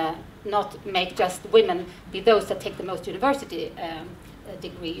actually not make just women be those that take the most university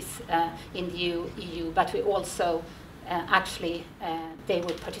degrees in the EU, but we also actually they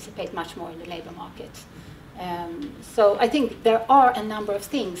would participate much more in the labor market. So I think there are a number of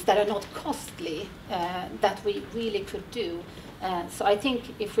things that are not costly that we really could do. So I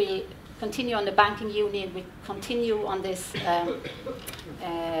think if we continue on the banking union, we continue on this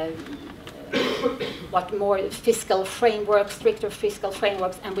what more fiscal frameworks, stricter fiscal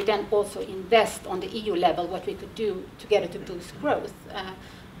frameworks, and we then also invest on the EU level what we could do together to boost growth,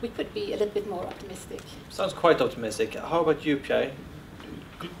 we could be a little bit more optimistic. Sounds quite optimistic. How about you, Pierre?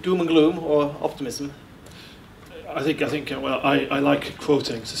 Doom and gloom or optimism? I think. Well, I like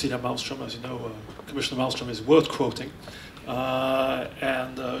quoting Cecilia Malmström. As you know, Commissioner Malmström is worth quoting,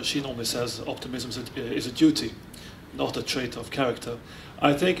 and she normally says optimism is a duty, not a trait of character.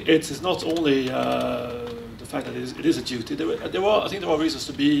 I think it is not only the fact that it is a duty. I think there are reasons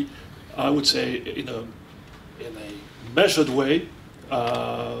to be, I would say, in a measured way,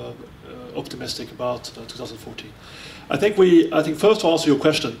 optimistic about 2014. I think first to answer your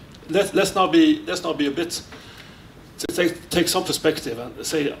question, let's now be a bit to take some perspective and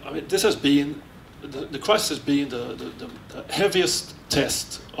say, I mean, this has been the crisis has been the heaviest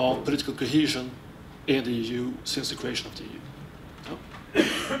test on political cohesion in the EU since the creation of the EU.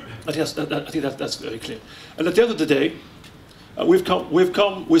 I think that's very clear. And at the end of the day,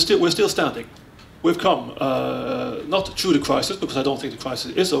 we're still standing. We've come not through the crisis, because I don't think the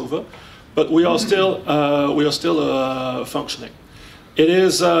crisis is over, but we are still functioning.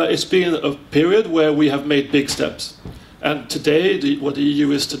 It's been a period where we have made big steps, and today what the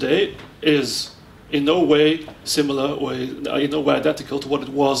EU is today is in no way similar or in no way identical to what it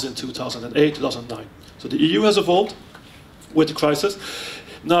was in 2008, 2009. So the EU has evolved with the crisis.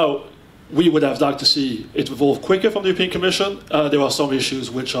 Now, we would have liked to see it evolve quicker from the European Commission. There are some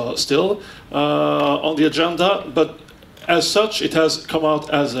issues which are still on the agenda, but as such, it has come out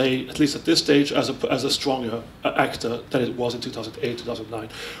as at least at this stage, as a stronger actor than it was in 2008, 2009.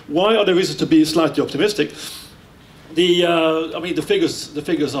 Why are there reasons to be slightly optimistic? I mean, the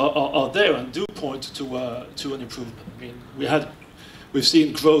figures are there and do point to an improvement. I mean, we've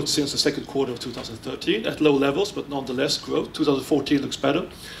seen growth since the second quarter of 2013 at low levels, but nonetheless growth. 2014 looks better.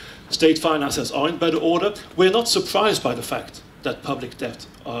 State finances are in better order. We're not surprised by the fact that public debt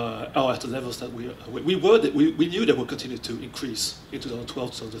are at the levels that we knew they would continue to increase in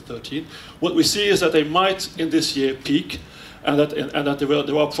 2012, 2013. What we see is that they might in this year peak, and that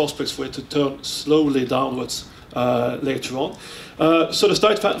there are prospects for it to turn slowly downwards later on. So the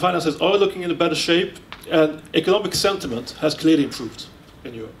state finances are looking in a better shape, and economic sentiment has clearly improved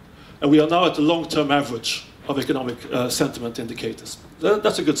in Europe. And we are now at the long-term average of economic sentiment indicators.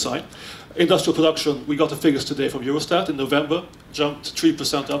 That's a good sign. Industrial production, we got the figures today from Eurostat in November, jumped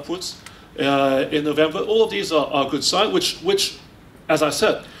 3% upwards in November. All of these are good signs, which, as I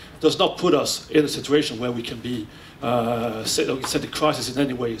said, does not put us in a situation where we can be said the crisis in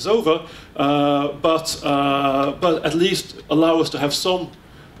any way is over, but at least allow us to have some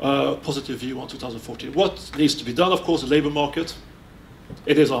positive view on 2014. What needs to be done, of course, the labour market.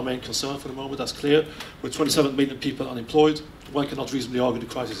 It is our main concern for the moment, that's clear. With 27 million people unemployed, one cannot reasonably argue the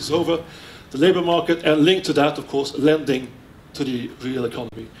crisis is over. The labour market, and linked to that, of course, lending to the real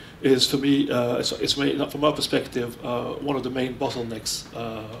economy is, for me, from our perspective, one of the main bottlenecks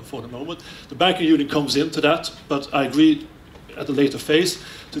for the moment. The banking union comes into that, but I agree at a later phase.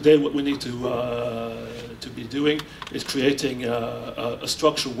 Today, what we need to be doing is creating a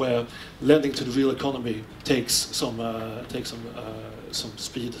structure where lending to the real economy takes some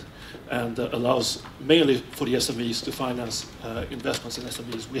speed and allows mainly for the SMEs to finance investments in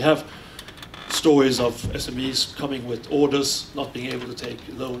SMEs. We have stories of SMEs coming with orders, not being able to take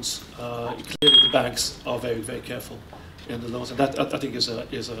loans. Clearly, the banks are very, very careful in the loans, and that I think is an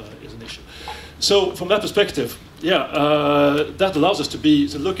issue. So, from that perspective, that allows us to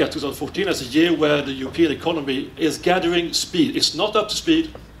look at 2014 as a year where the European economy is gathering speed. It's not up to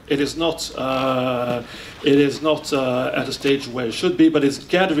speed. It is not at a stage where it should be, but it's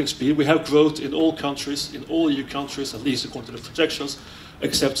gathering speed. We have growth in all countries, in all EU countries, at least according to the projections,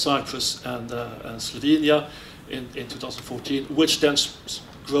 except Cyprus and Slovenia in 2014, which then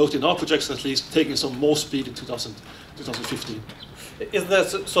growth in our projections at least taking some more speed in 2015. Is there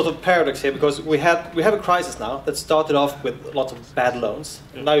a sort of paradox here, because we have a crisis now that started off with lots of bad loans.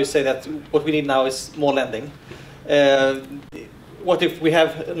 Yeah. Now you say that what we need now is more lending. What if we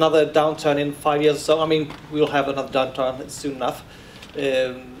have another downturn in 5 years or so? I mean, we'll have another downturn soon enough,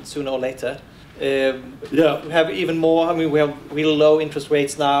 sooner or later. We have even more. I mean, we have really low interest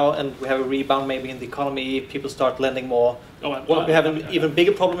rates now, and we have a rebound maybe in the economy. People start lending more. We have an even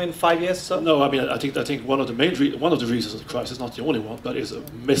bigger problem in 5 years. So no, I mean, I think one of the reasons of the crisis, not the only one, but is a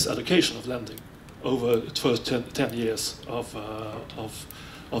misallocation of lending over the first 10 years of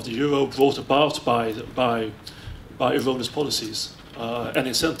the euro, brought about by erroneous policies and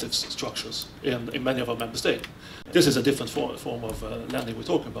incentives structures in many of our member states. This is a different form of lending we're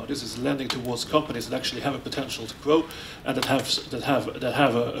talking about. This is lending towards companies that actually have a potential to grow and that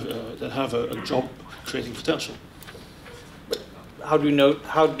have a job creating potential. How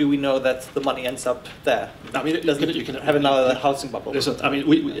do we know that the money ends up there? I mean, you can have another housing bubble. Listen, I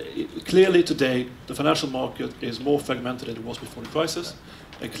mean, clearly today the financial market is more fragmented than it was before the crisis,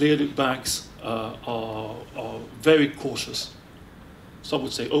 and clearly banks are very cautious. Some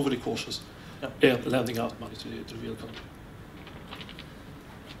would say overly cautious in lending out money to the real economy.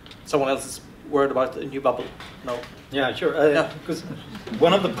 Someone else is worried about a new bubble? No. Yeah, sure. Because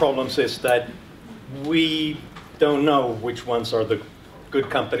one of the problems is that we don't know which ones are the good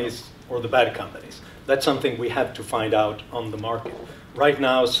companies or the bad companies. That's something we have to find out on the market. Right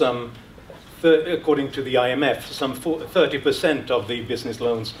now, according to the IMF, some 30% of the business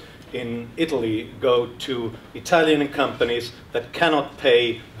loans in Italy go to Italian companies that cannot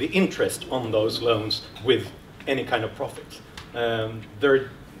pay the interest on those loans with any kind of profit. They're,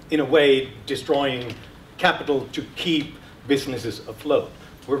 in a way, destroying capital to keep businesses afloat.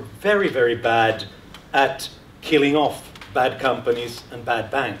 We're very, very bad at killing off bad companies and bad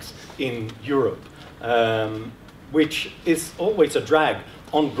banks in Europe, which is always a drag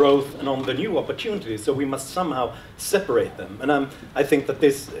on growth and on the new opportunities, so we must somehow separate them. And I think that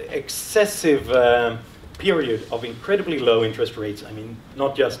this excessive period of incredibly low interest rates, I mean,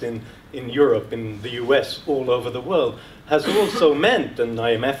 not just in Europe, in the US, all over the world, has also meant, and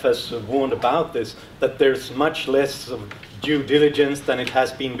IMF has warned about this, that there's much less of due diligence than it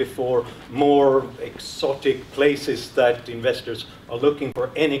has been before, more exotic places that investors are looking for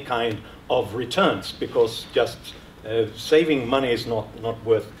any kind of returns, because just saving money is not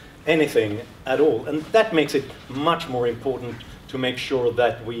worth anything at all. And that makes it much more important to make sure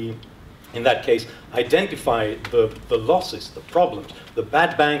that we, in that case, identify the losses, the problems, the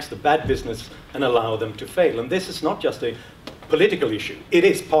bad banks, the bad business, and allow them to fail. And this is not just a political issue. It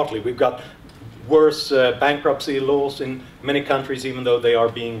is partly. We've got worse bankruptcy laws in many countries, even though they are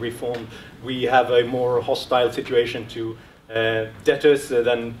being reformed. We have a more hostile situation to debtors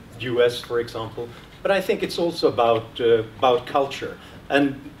than US, for example. But I think it's also about culture.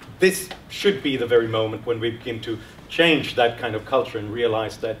 And this should be the very moment when we begin to change that kind of culture and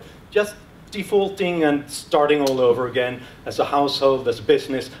realize that just defaulting and starting all over again as a household, as a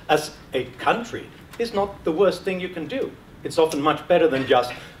business, as a country is not the worst thing you can do. It's often much better than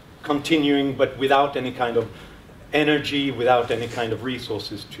just continuing, but without any kind of energy, without any kind of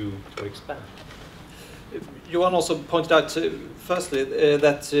resources to expand. Johan also pointed out, firstly,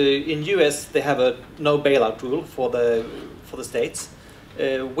 that in US they have a no bailout rule for the states,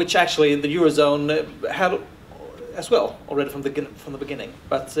 which actually the Eurozone had as well already from the beginning.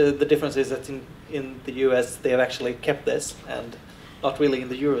 But the difference is that in the US they have actually kept this, and not really in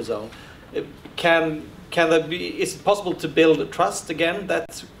the Eurozone. Can there be? Is it possible to build a trust again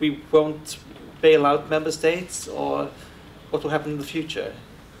that we won't bail out member states, or what will happen in the future?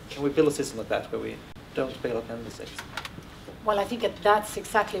 Can we build a system like that where we don't bail out member states? Well, I think that's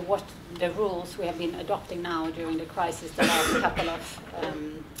exactly what the rules we have been adopting now during the crisis the last couple of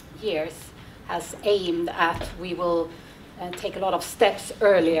years has aimed at. We will take a lot of steps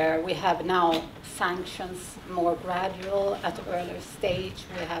earlier. We have now sanctions more gradual at an earlier stage.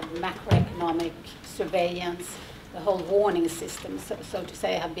 We have macroeconomic surveillance. The whole warning system, so to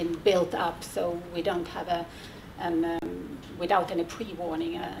say, have been built up, so we don't have without any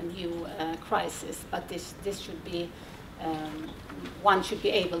pre-warning, a new crisis. But this should be, one should be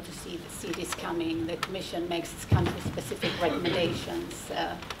able to see this coming. The Commission makes its country-specific recommendations.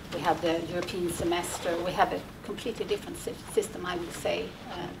 We have the European semester. We have a completely different system, I would say,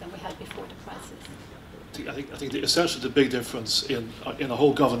 than we had before the crisis. I think the big difference in the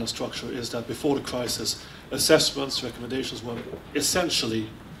whole governance structure is that before the crisis, assessments, recommendations were essentially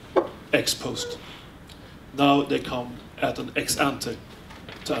ex post. Now they come at an ex ante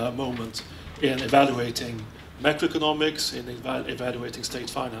moment in evaluating macroeconomics, in evaluating state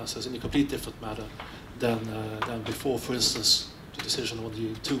finances in a complete different manner than before. For instance, the decision on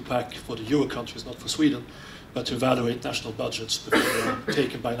the two-pack for the Euro countries, not for Sweden, but to evaluate national budgets before they are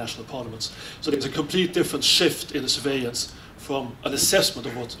taken by national parliaments. So there's a complete different shift in the surveillance from an assessment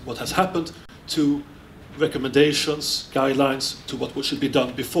of what has happened to recommendations, guidelines to what should be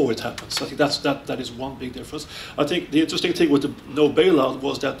done before it happens. I think that is one big difference. I think the interesting thing with the no bailout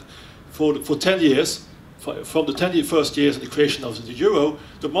was that for 10 years, from the first years of the creation of the euro,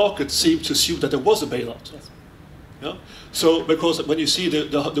 the market seemed to assume that there was a bailout. Yes. Yeah? So, because when you see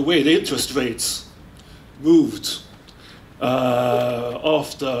the way the interest rates moved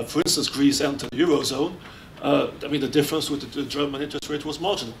after, for instance, Greece entered the eurozone, I mean, the difference with the German interest rate was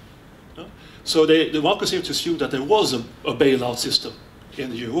marginal. Yeah? So the market seemed to assume that there was a bailout system in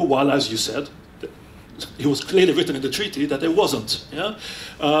the euro, while, as you said, it was clearly written in the treaty that there wasn't. Yeah?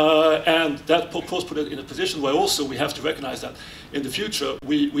 And that, of course, put it in a position where also we have to recognize that in the future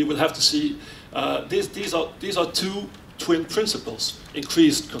we will have to see these are two twin principles: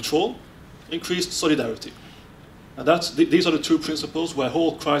 increased control, increased solidarity. And these are the two principles where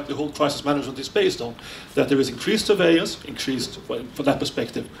the whole crisis management is based on, that there is increased surveillance, increased, from that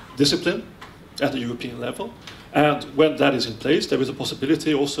perspective, discipline at the European level. And when that is in place, there is a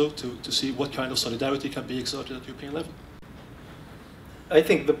possibility also to see what kind of solidarity can be exerted at European level. I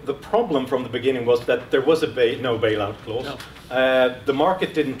think the problem from the beginning was that there was no bailout clause. No. The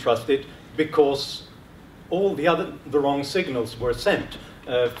market didn't trust it because all the wrong signals were sent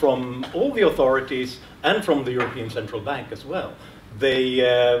from all the authorities and from the European Central Bank as well. They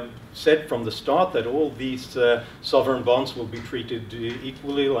said from the start that all these sovereign bonds will be treated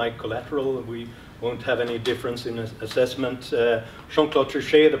equally like collateral. We won't have any difference in assessment. Jean-Claude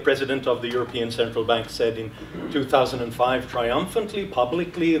Trichet, the president of the European Central Bank, said in 2005 triumphantly,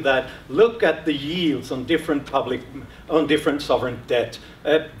 publicly, that look at the yields on different sovereign debt.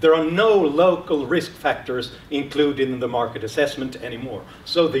 There are no local risk factors included in the market assessment anymore.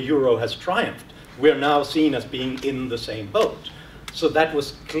 So the euro has triumphed. We're now seen as being in the same boat. So that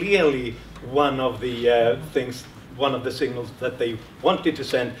was clearly one of the one of the signals that they wanted to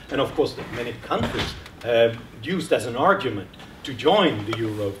send, and of course that many countries used as an argument to join the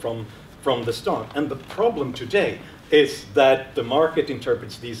euro from the start. And the problem today is that the market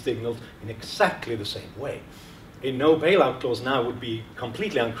interprets these signals in exactly the same way. A no bailout clause now would be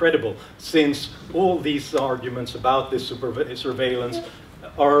completely uncredible, since all these arguments about this surveillance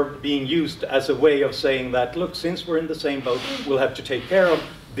are being used as a way of saying that, look, since we're in the same boat, we'll have to take care of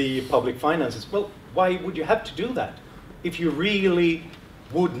the public finances. Well, why would you have to do that? If you really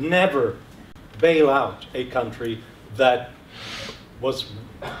would never bail out a country that was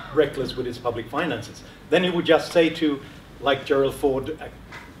reckless with its public finances, then you would just say to, like Gerald Ford,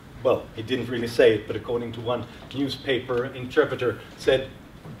 well, he didn't really say it, but according to one newspaper interpreter, said,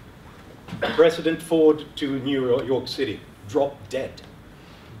 President Ford to New York City, drop dead.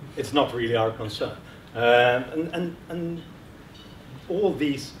 It's not really our concern. And all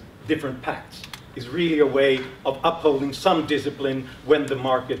these different pacts is really a way of upholding some discipline when the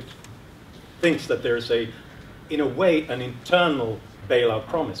market thinks that there's in a way, an internal bailout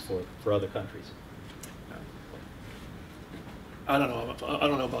promise for other countries. I don't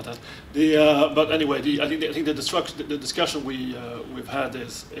know about that. But anyway, I think the discussion we've had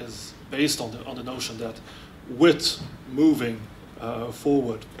is based on the notion that with moving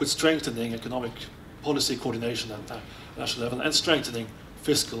forward, with strengthening economic policy coordination at national level and strengthening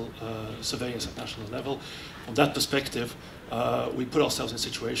fiscal surveillance at national level, from that perspective, we put ourselves in a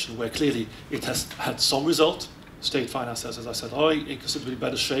situation where clearly it has had some result. State finances, as I said, are in considerably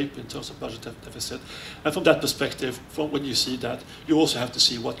better shape in terms of budget deficit. And from that perspective, from when you see that, you also have to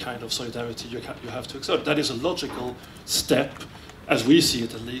see what kind of solidarity you have to exert. That is a logical step, as we see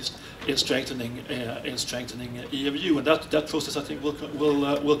it at least, in strengthening EMU, and that process I think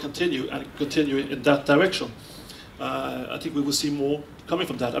will continue in that direction. I think we will see more coming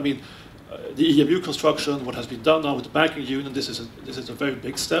from that. I mean, the EMU construction, what has been done now with the banking union, this is a very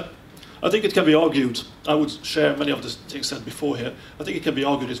big step. I think it can be argued, I would share many of the things said before here, I think it can be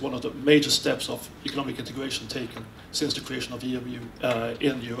argued as one of the major steps of economic integration taken since the creation of EMU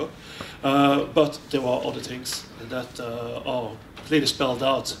in Europe. But there are other things that are clearly spelled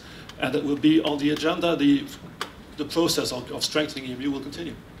out and that will be on the agenda. The process of strengthening EMU will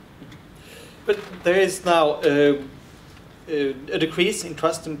continue. But there is now a decrease in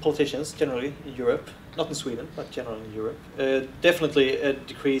trust in politicians generally in Europe. Not in Sweden, but generally in Europe. Definitely a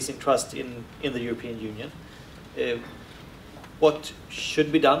decrease in trust in the European Union. What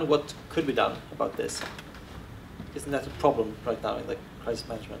should be done, what could be done about this? Isn't that a problem right now in the crisis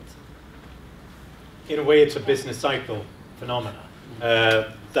management? In a way, it's a business cycle phenomena.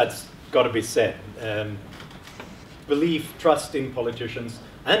 That's got to be said. Belief, trust in politicians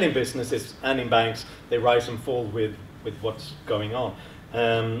and in businesses and in banks, they rise and fall with what's going on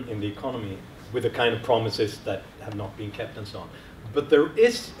in the economy, with the kind of promises that have not been kept and so on. But there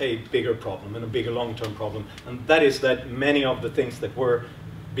is a bigger problem and a bigger long-term problem, and that is that many of the things that were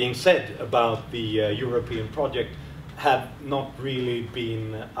being said about the European project have not really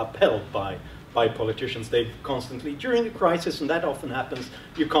been upheld by politicians. They've constantly, during the crisis, and that often happens,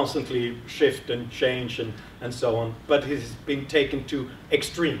 you constantly shift and change and so on, but it has been taken to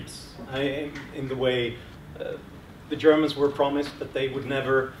extremes in the way the Germans were promised that they would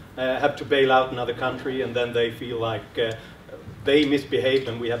never have to bail out another country, and then they feel like they misbehaved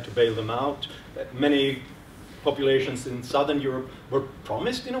and we have to bail them out. Many populations in Southern Europe were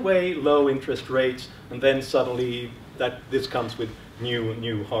promised, in a way, low interest rates, and then suddenly this comes with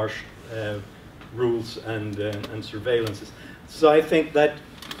new harsh rules and surveillances. So I think that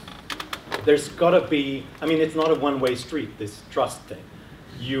there's got to be, I mean, it's not a one-way street, this trust thing.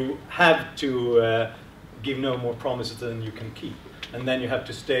 You have to give no more promises than you can keep, and then you have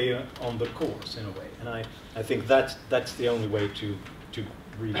to stay on the course in a way. And I think that's the only way to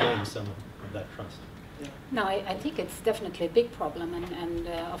regain some of that trust. No, I think it's definitely a big problem, and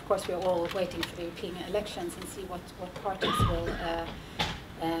of course we're all waiting for the European elections and see what parties will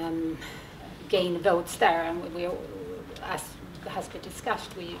gain votes there. And we, as has been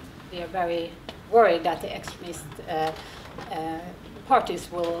discussed, we are very worried that the extremist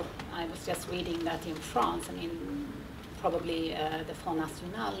parties will. I was just reading that in France. I mean, probably the Front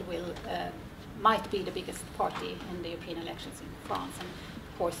National might be the biggest party in the European elections in France, and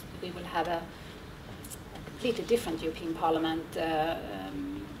of course we will have a completely different European Parliament.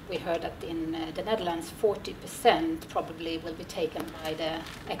 We heard that in the Netherlands 40% probably will be taken by the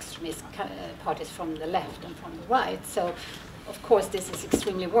extremist parties from the left and from the right. So of course this is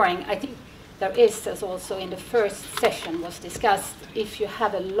extremely worrying. I think there is, as also in the first session was discussed, if you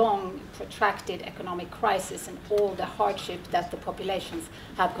have a long protracted economic crisis and all the hardship that the populations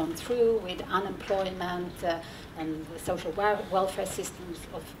have gone through with unemployment and the social welfare systems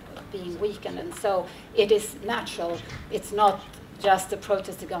of being weakened, and so it is natural. It's not just a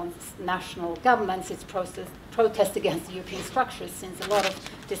protest against national governments, it's protest against the European structures, since a lot of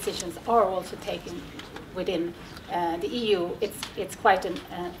decisions are also taken within the EU. It's quite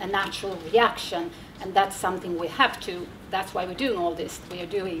a natural reaction, and that's something we have to, that's why we're doing all this. We're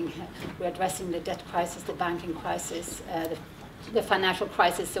addressing the debt crisis, the banking crisis, the financial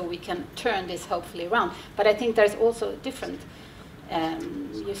crisis, so we can turn this hopefully around. But I think there's also different,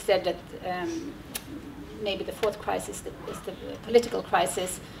 you said that maybe the fourth crisis is the political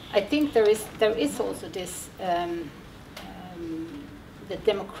crisis. I think there is also this, the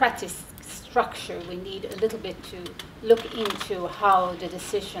democratic structure. We need a little bit to look into how the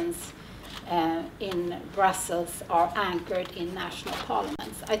decisions in Brussels are anchored in national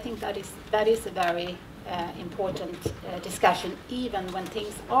parliaments. I think that is a very important discussion, even when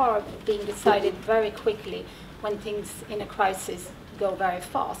things are being decided very quickly, when things in a crisis go very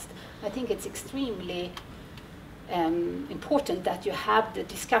fast. I think it's extremely important that you have the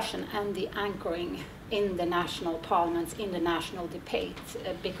discussion and the anchoring in the national parliaments, in the national debate,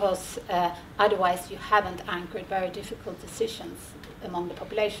 because otherwise you haven't anchored very difficult decisions among the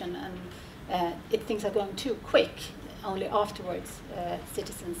population, and if things are going too quick, only afterwards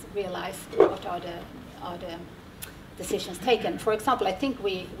citizens realize what are the decisions taken. For example, I think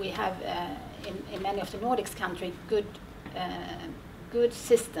we have in many of the Nordics countries good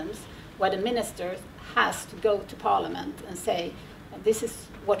systems where the minister has to go to Parliament and say, this is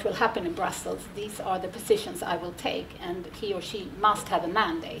what will happen in Brussels, these are the positions I will take, and he or she must have a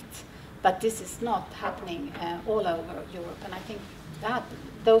mandate. But this is not happening all over Europe, and I think that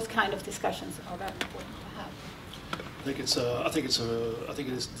those kind of discussions are very important to have. I think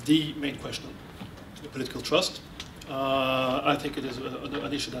it is the main question, the political trust. I think it is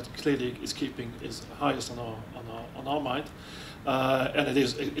an issue that clearly is highest on our mind, and it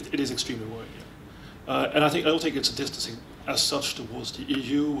is extremely worrying. And I don't think it's a distancing as such towards the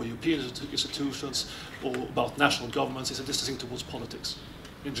EU or European institutions or about national governments. It's a distancing towards politics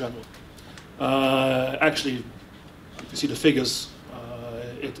in general. Actually, if you see the figures,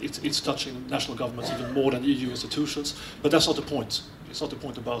 it's touching national governments even more than EU institutions, but that's not the point. It's not the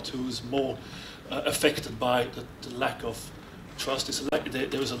point about who is more affected by the lack of trust.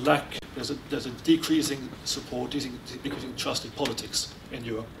 There's a decreasing support, decreasing trust in politics in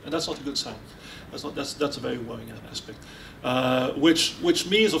Europe, and that's not a good sign. That's a very worrying aspect. Which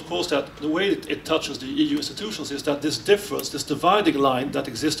means, of course, that the way it touches the EU institutions is that this difference, this dividing line that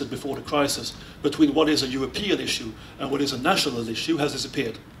existed before the crisis between what is a European issue and what is a national issue has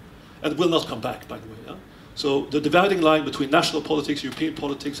disappeared, and will not come back, by the way. Yeah? So the dividing line between national politics, European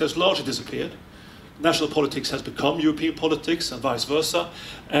politics has largely disappeared. national politics has become European politics and vice versa.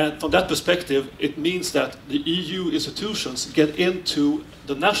 And from that perspective, it means that the EU institutions get into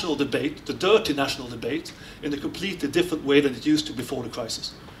the national debate, the dirty national debate, in a completely different way than it used to before the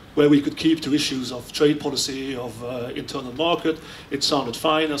crisis, where we could keep to issues of trade policy, of internal market. It sounded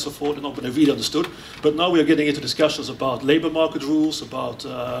fine and so forth, and nobody really understood. But now we are getting into discussions about labor market rules, about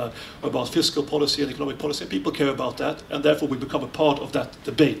fiscal policy and economic policy, and people care about that, and therefore we become a part of that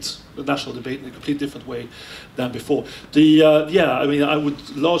debate, the national debate, in a completely different way than before. Yeah, I mean, I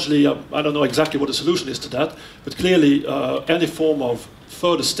would largely, I don't know exactly what the solution is to that, but clearly any form of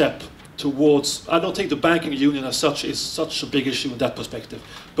further step towards, I don't think the banking union as such is such a big issue in that perspective,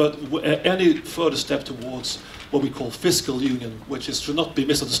 but any further step towards what we call fiscal union, which should not be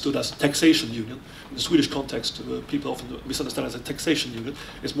misunderstood as a taxation union. In the Swedish context, people often misunderstand it as a taxation union.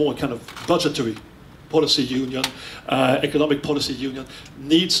 It's more a kind of budgetary policy union, economic policy union,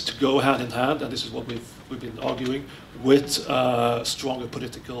 needs to go hand in hand, and this is what we've been arguing, with stronger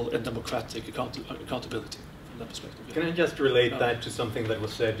political and democratic accountability. That perspective. Yeah. Can I just relate that to something that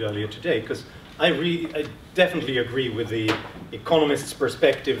was said earlier today? Because I definitely agree with the economist's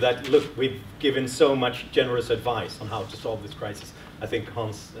perspective that, look, we've given so much generous advice on how to solve this crisis. I think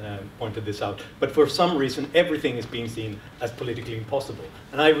Hans pointed this out. But for some reason, everything is being seen as politically impossible.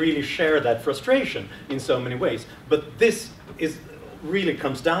 And I really share that frustration in so many ways. But this really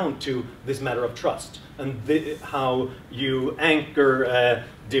comes down to this matter of trust and how you anchor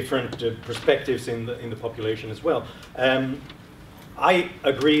different perspectives in the population as well. I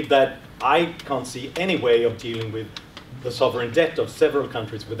agree that I can't see any way of dealing with the sovereign debt of several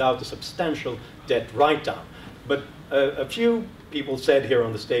countries without a substantial debt write-down. But a few people said here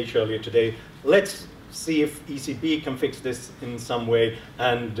on the stage earlier today, let's see if ECB can fix this in some way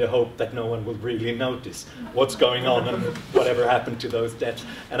and hope that no one will really notice what's going on and whatever happened to those debts.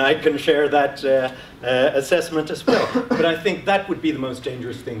 And I can share that assessment as well. But I think that would be the most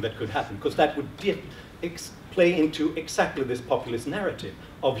dangerous thing that could happen, because that would play into exactly this populist narrative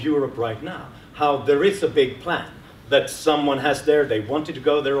of Europe right now, how there is a big plan that someone has there, they wanted to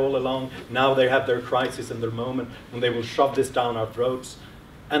go there all along, now they have their crisis and their moment, and they will shove this down our throats,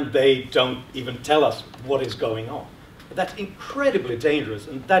 and they don't even tell us what is going on. But that's incredibly dangerous,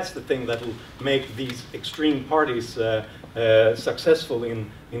 and that's the thing that will make these extreme parties successful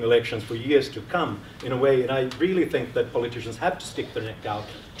in elections for years to come, in a way. And I really think that politicians have to stick their neck out,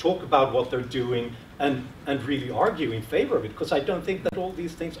 talk about what they're doing, and really argue in favor of it, because I don't think that all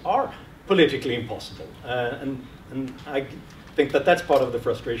these things are politically impossible. And I think that that's part of the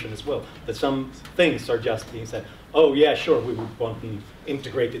frustration as well, that some things are just being said, oh yeah, sure, we would want an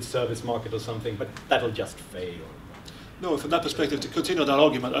integrated service market or something, but that'll just fail. No, from that perspective, to continue that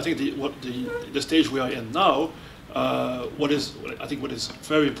argument, I think the stage we are in now, what is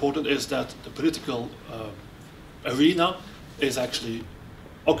very important is that the political arena is actually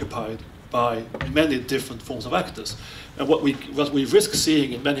occupied by many different forms of actors. And what we risk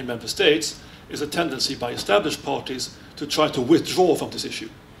seeing in many member states is a tendency by established parties to try to withdraw from this issue.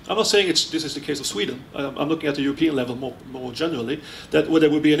 I'm not saying this is the case of Sweden. I'm looking at the European level more generally, that where there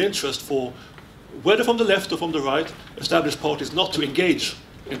would be an interest for, whether from the left or from the right, established parties not to engage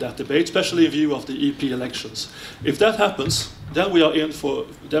in that debate, especially in view of the EP elections. If that happens, then we are in for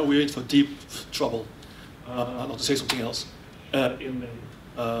deep trouble. Not to say something else in May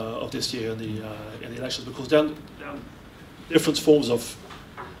of this year in the elections, because then different forms of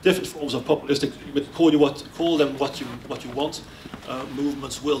populistic, call them what you want,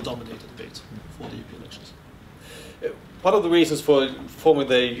 movements will dominate the debate for the EP elections. One of the reasons for forming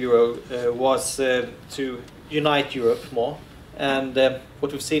the euro was to unite Europe more, and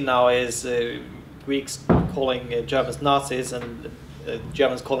what we've seen now is Greeks calling Germans Nazis and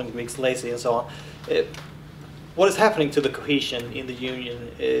Germans calling Greeks lazy and so on. What is happening to the cohesion in the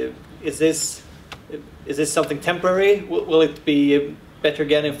union? Is this something temporary? Will it be better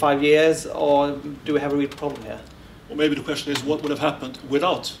again in 5 years, or do we have a real problem here? Or maybe the question is, what would have happened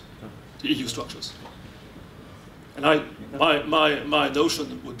without the EU structures? And my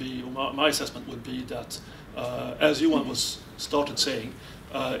notion would be, or my assessment would be that, as Johan started saying,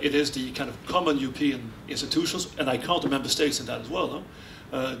 it is the kind of common European institutions, and I count the member states in that as well,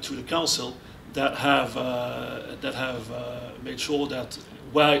 to the Council, that have made sure that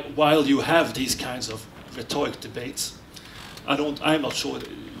while you have these kinds of rhetoric debates, I'm not sure that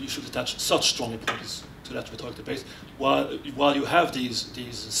you should attach such strong importance to that rhetoric debate. While you have these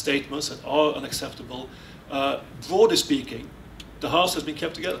statements that are unacceptable, broadly speaking, the House has been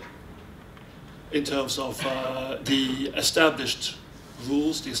kept together in terms of the established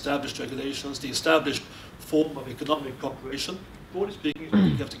rules, the established regulations, the established form of economic cooperation. Broadly speaking, it's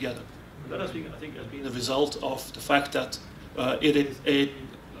been kept together. That has been, I think, has been a result of the fact that it is a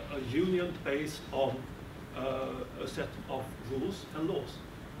union based on a set of rules and laws,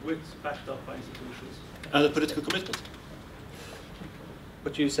 which backed up by institutions and a political commitment.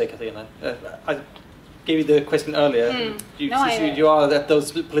 What do you say, Katarina? I gave you the question earlier. No, you are at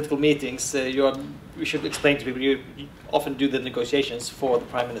those political meetings. You should explain to people. You often do the negotiations for the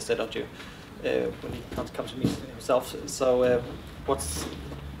Prime Minister, don't you? When he comes to meet himself. So what's...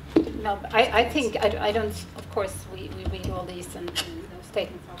 No, I think, I don't, of course, we read all these and those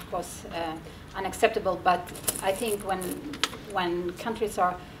statements are, of course, unacceptable, but I think when countries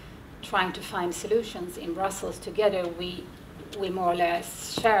are trying to find solutions in Brussels together, we more or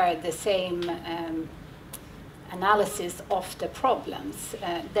less share the same analysis of the problems.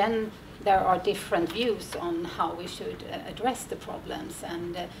 Then there are different views on how we should address the problems,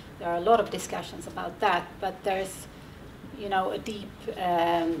 and there are a lot of discussions about that, but there's a deep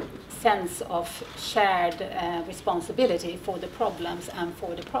sense of shared responsibility for the problems and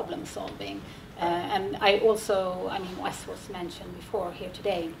for the problem solving. And I also, as was mentioned before here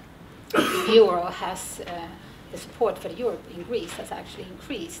today, the euro has, the support for the euro in Greece has actually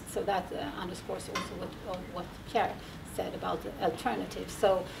increased, so that underscores also what Pierre said about the alternatives.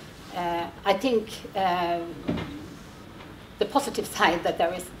 So I think the positive side that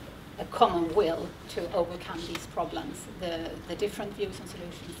there is a common will to overcome these problems. The different views and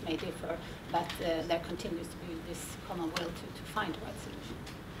solutions may differ, but there continues to be this common will to find the right solution.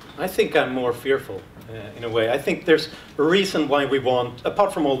 I think I'm more fearful in a way. I think there's a reason why we want,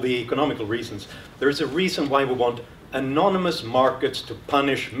 apart from all the economical reasons, there's a reason why we want anonymous markets to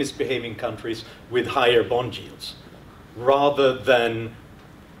punish misbehaving countries with higher bond yields, rather than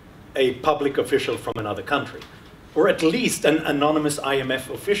a public official from another country. Or at least an anonymous IMF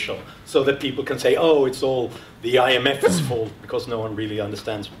official, so that people can say, oh, it's all the IMF's fault, because no one really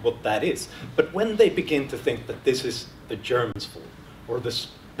understands what that is. But when they begin to think that this is the Germans' fault, or the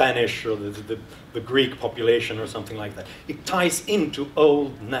Spanish, or the Greek population, or something like that, it ties into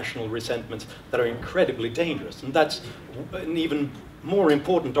old national resentments that are incredibly dangerous. And that's an even more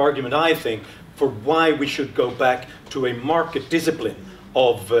important argument, I think, for why we should go back to a market discipline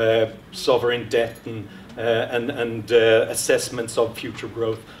of sovereign debt and assessments of future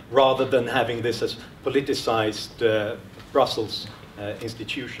growth, rather than having this as politicized Brussels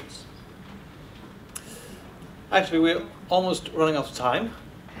institutions. Actually, we're almost running out of time.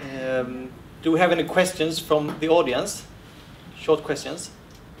 Do we have any questions from the audience? Short questions?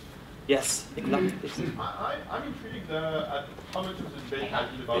 Yes, Nicolas, please. I'm intrigued at how much of the debate has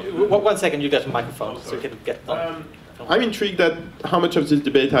been about... 1 second, you get a microphone, so you can get on. I'm intrigued at how much of this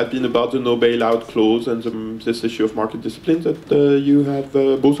debate has been about the no bailout clause and this issue of market discipline that you have,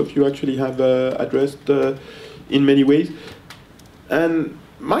 both of you actually have addressed in many ways. And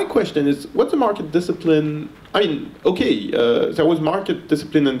my question is, what's the market discipline? I mean, okay, there was market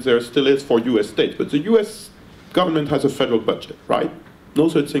discipline and there still is for US states, but the US government has a federal budget, right? No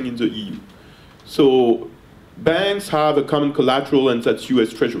such thing in the EU. So banks have a common collateral, and that's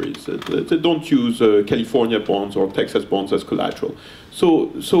US treasuries. They don't use California bonds or Texas bonds as collateral. So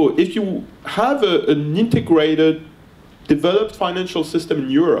if you have an integrated, developed financial system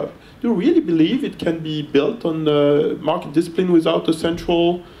in Europe, do you really believe it can be built on market discipline without a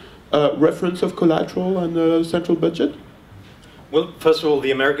central reference of collateral and a central budget? Well, first of all,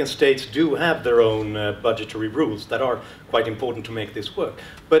 the American states do have their own budgetary rules that are quite important to make this work.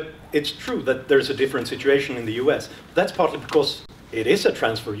 But it's true that there's a different situation in the US. That's partly because it is a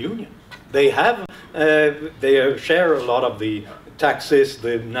transfer union. They have, they share a lot of the taxes,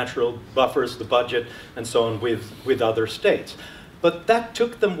 the natural buffers, the budget, and so on with other states. But that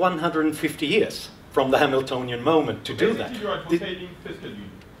took them 150 years from the Hamiltonian moment to do that. You're advocating fiscal union.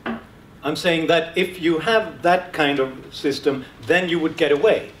 I'm saying that if you have that kind of system, then you would get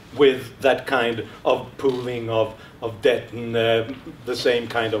away with that kind of pooling of debt and the same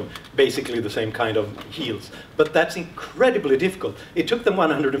kind of, basically the same kind of yields. But that's incredibly difficult. It took them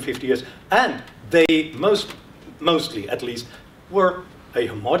 150 years, and they mostly at least were a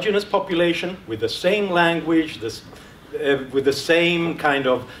homogeneous population with the same language, with the same kind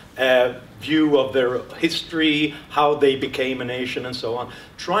of view of their history, how they became a nation, and so on,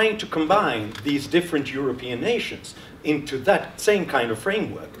 trying to combine these different European nations into that same kind of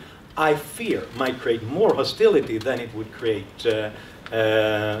framework, I fear might create more hostility than it would create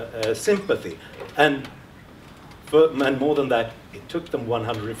sympathy. And more than that, it took them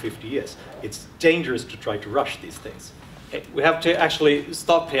 150 years. It's dangerous to try to rush these things. Okay, we have to actually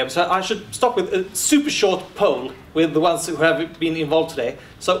stop here. So I should stop with a super short poll with the ones who have been involved today.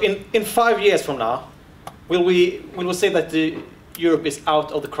 So in 5 years from now, will we say that Europe is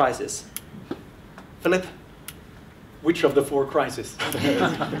out of the crisis? Philippe? Which of the 4 crises?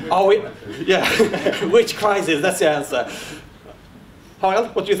 Oh, yeah. Which crisis? That's the answer.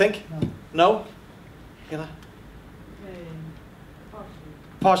 Harald, what do you think? No? Lena?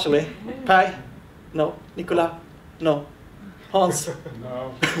 Partially. Pehr? No. Nicolas? No. Hans?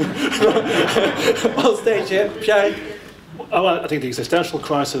 No. On stage here. Pierre? Well, I think the existential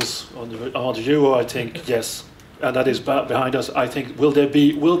crisis on the euro, I think, yes. And that is behind us. I think, will there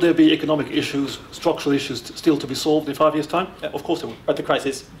be economic issues, structural issues still to be solved in 5 years' time? Yeah, of course there will. But the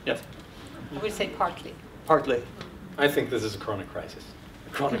crisis? Yes. I would say partly. Partly. I think this is a chronic crisis.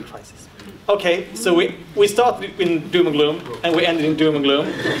 Chronic crisis. Okay, so we started in doom and gloom, and we ended in doom and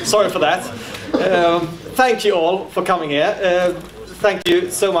gloom. Sorry for that. Thank you all for coming here. Thank you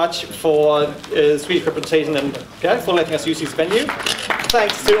so much for Swedish representation and Pierre for letting us use this venue.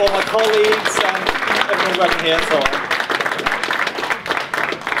 Thanks to all my colleagues and everyone working here and so on.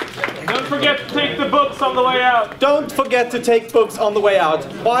 Don't forget to take the books on the way out. Don't forget to take books on the way out.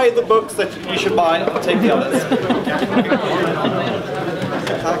 Buy the books that you should buy and take the others.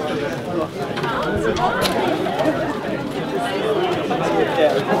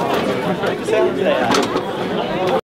 Yeah.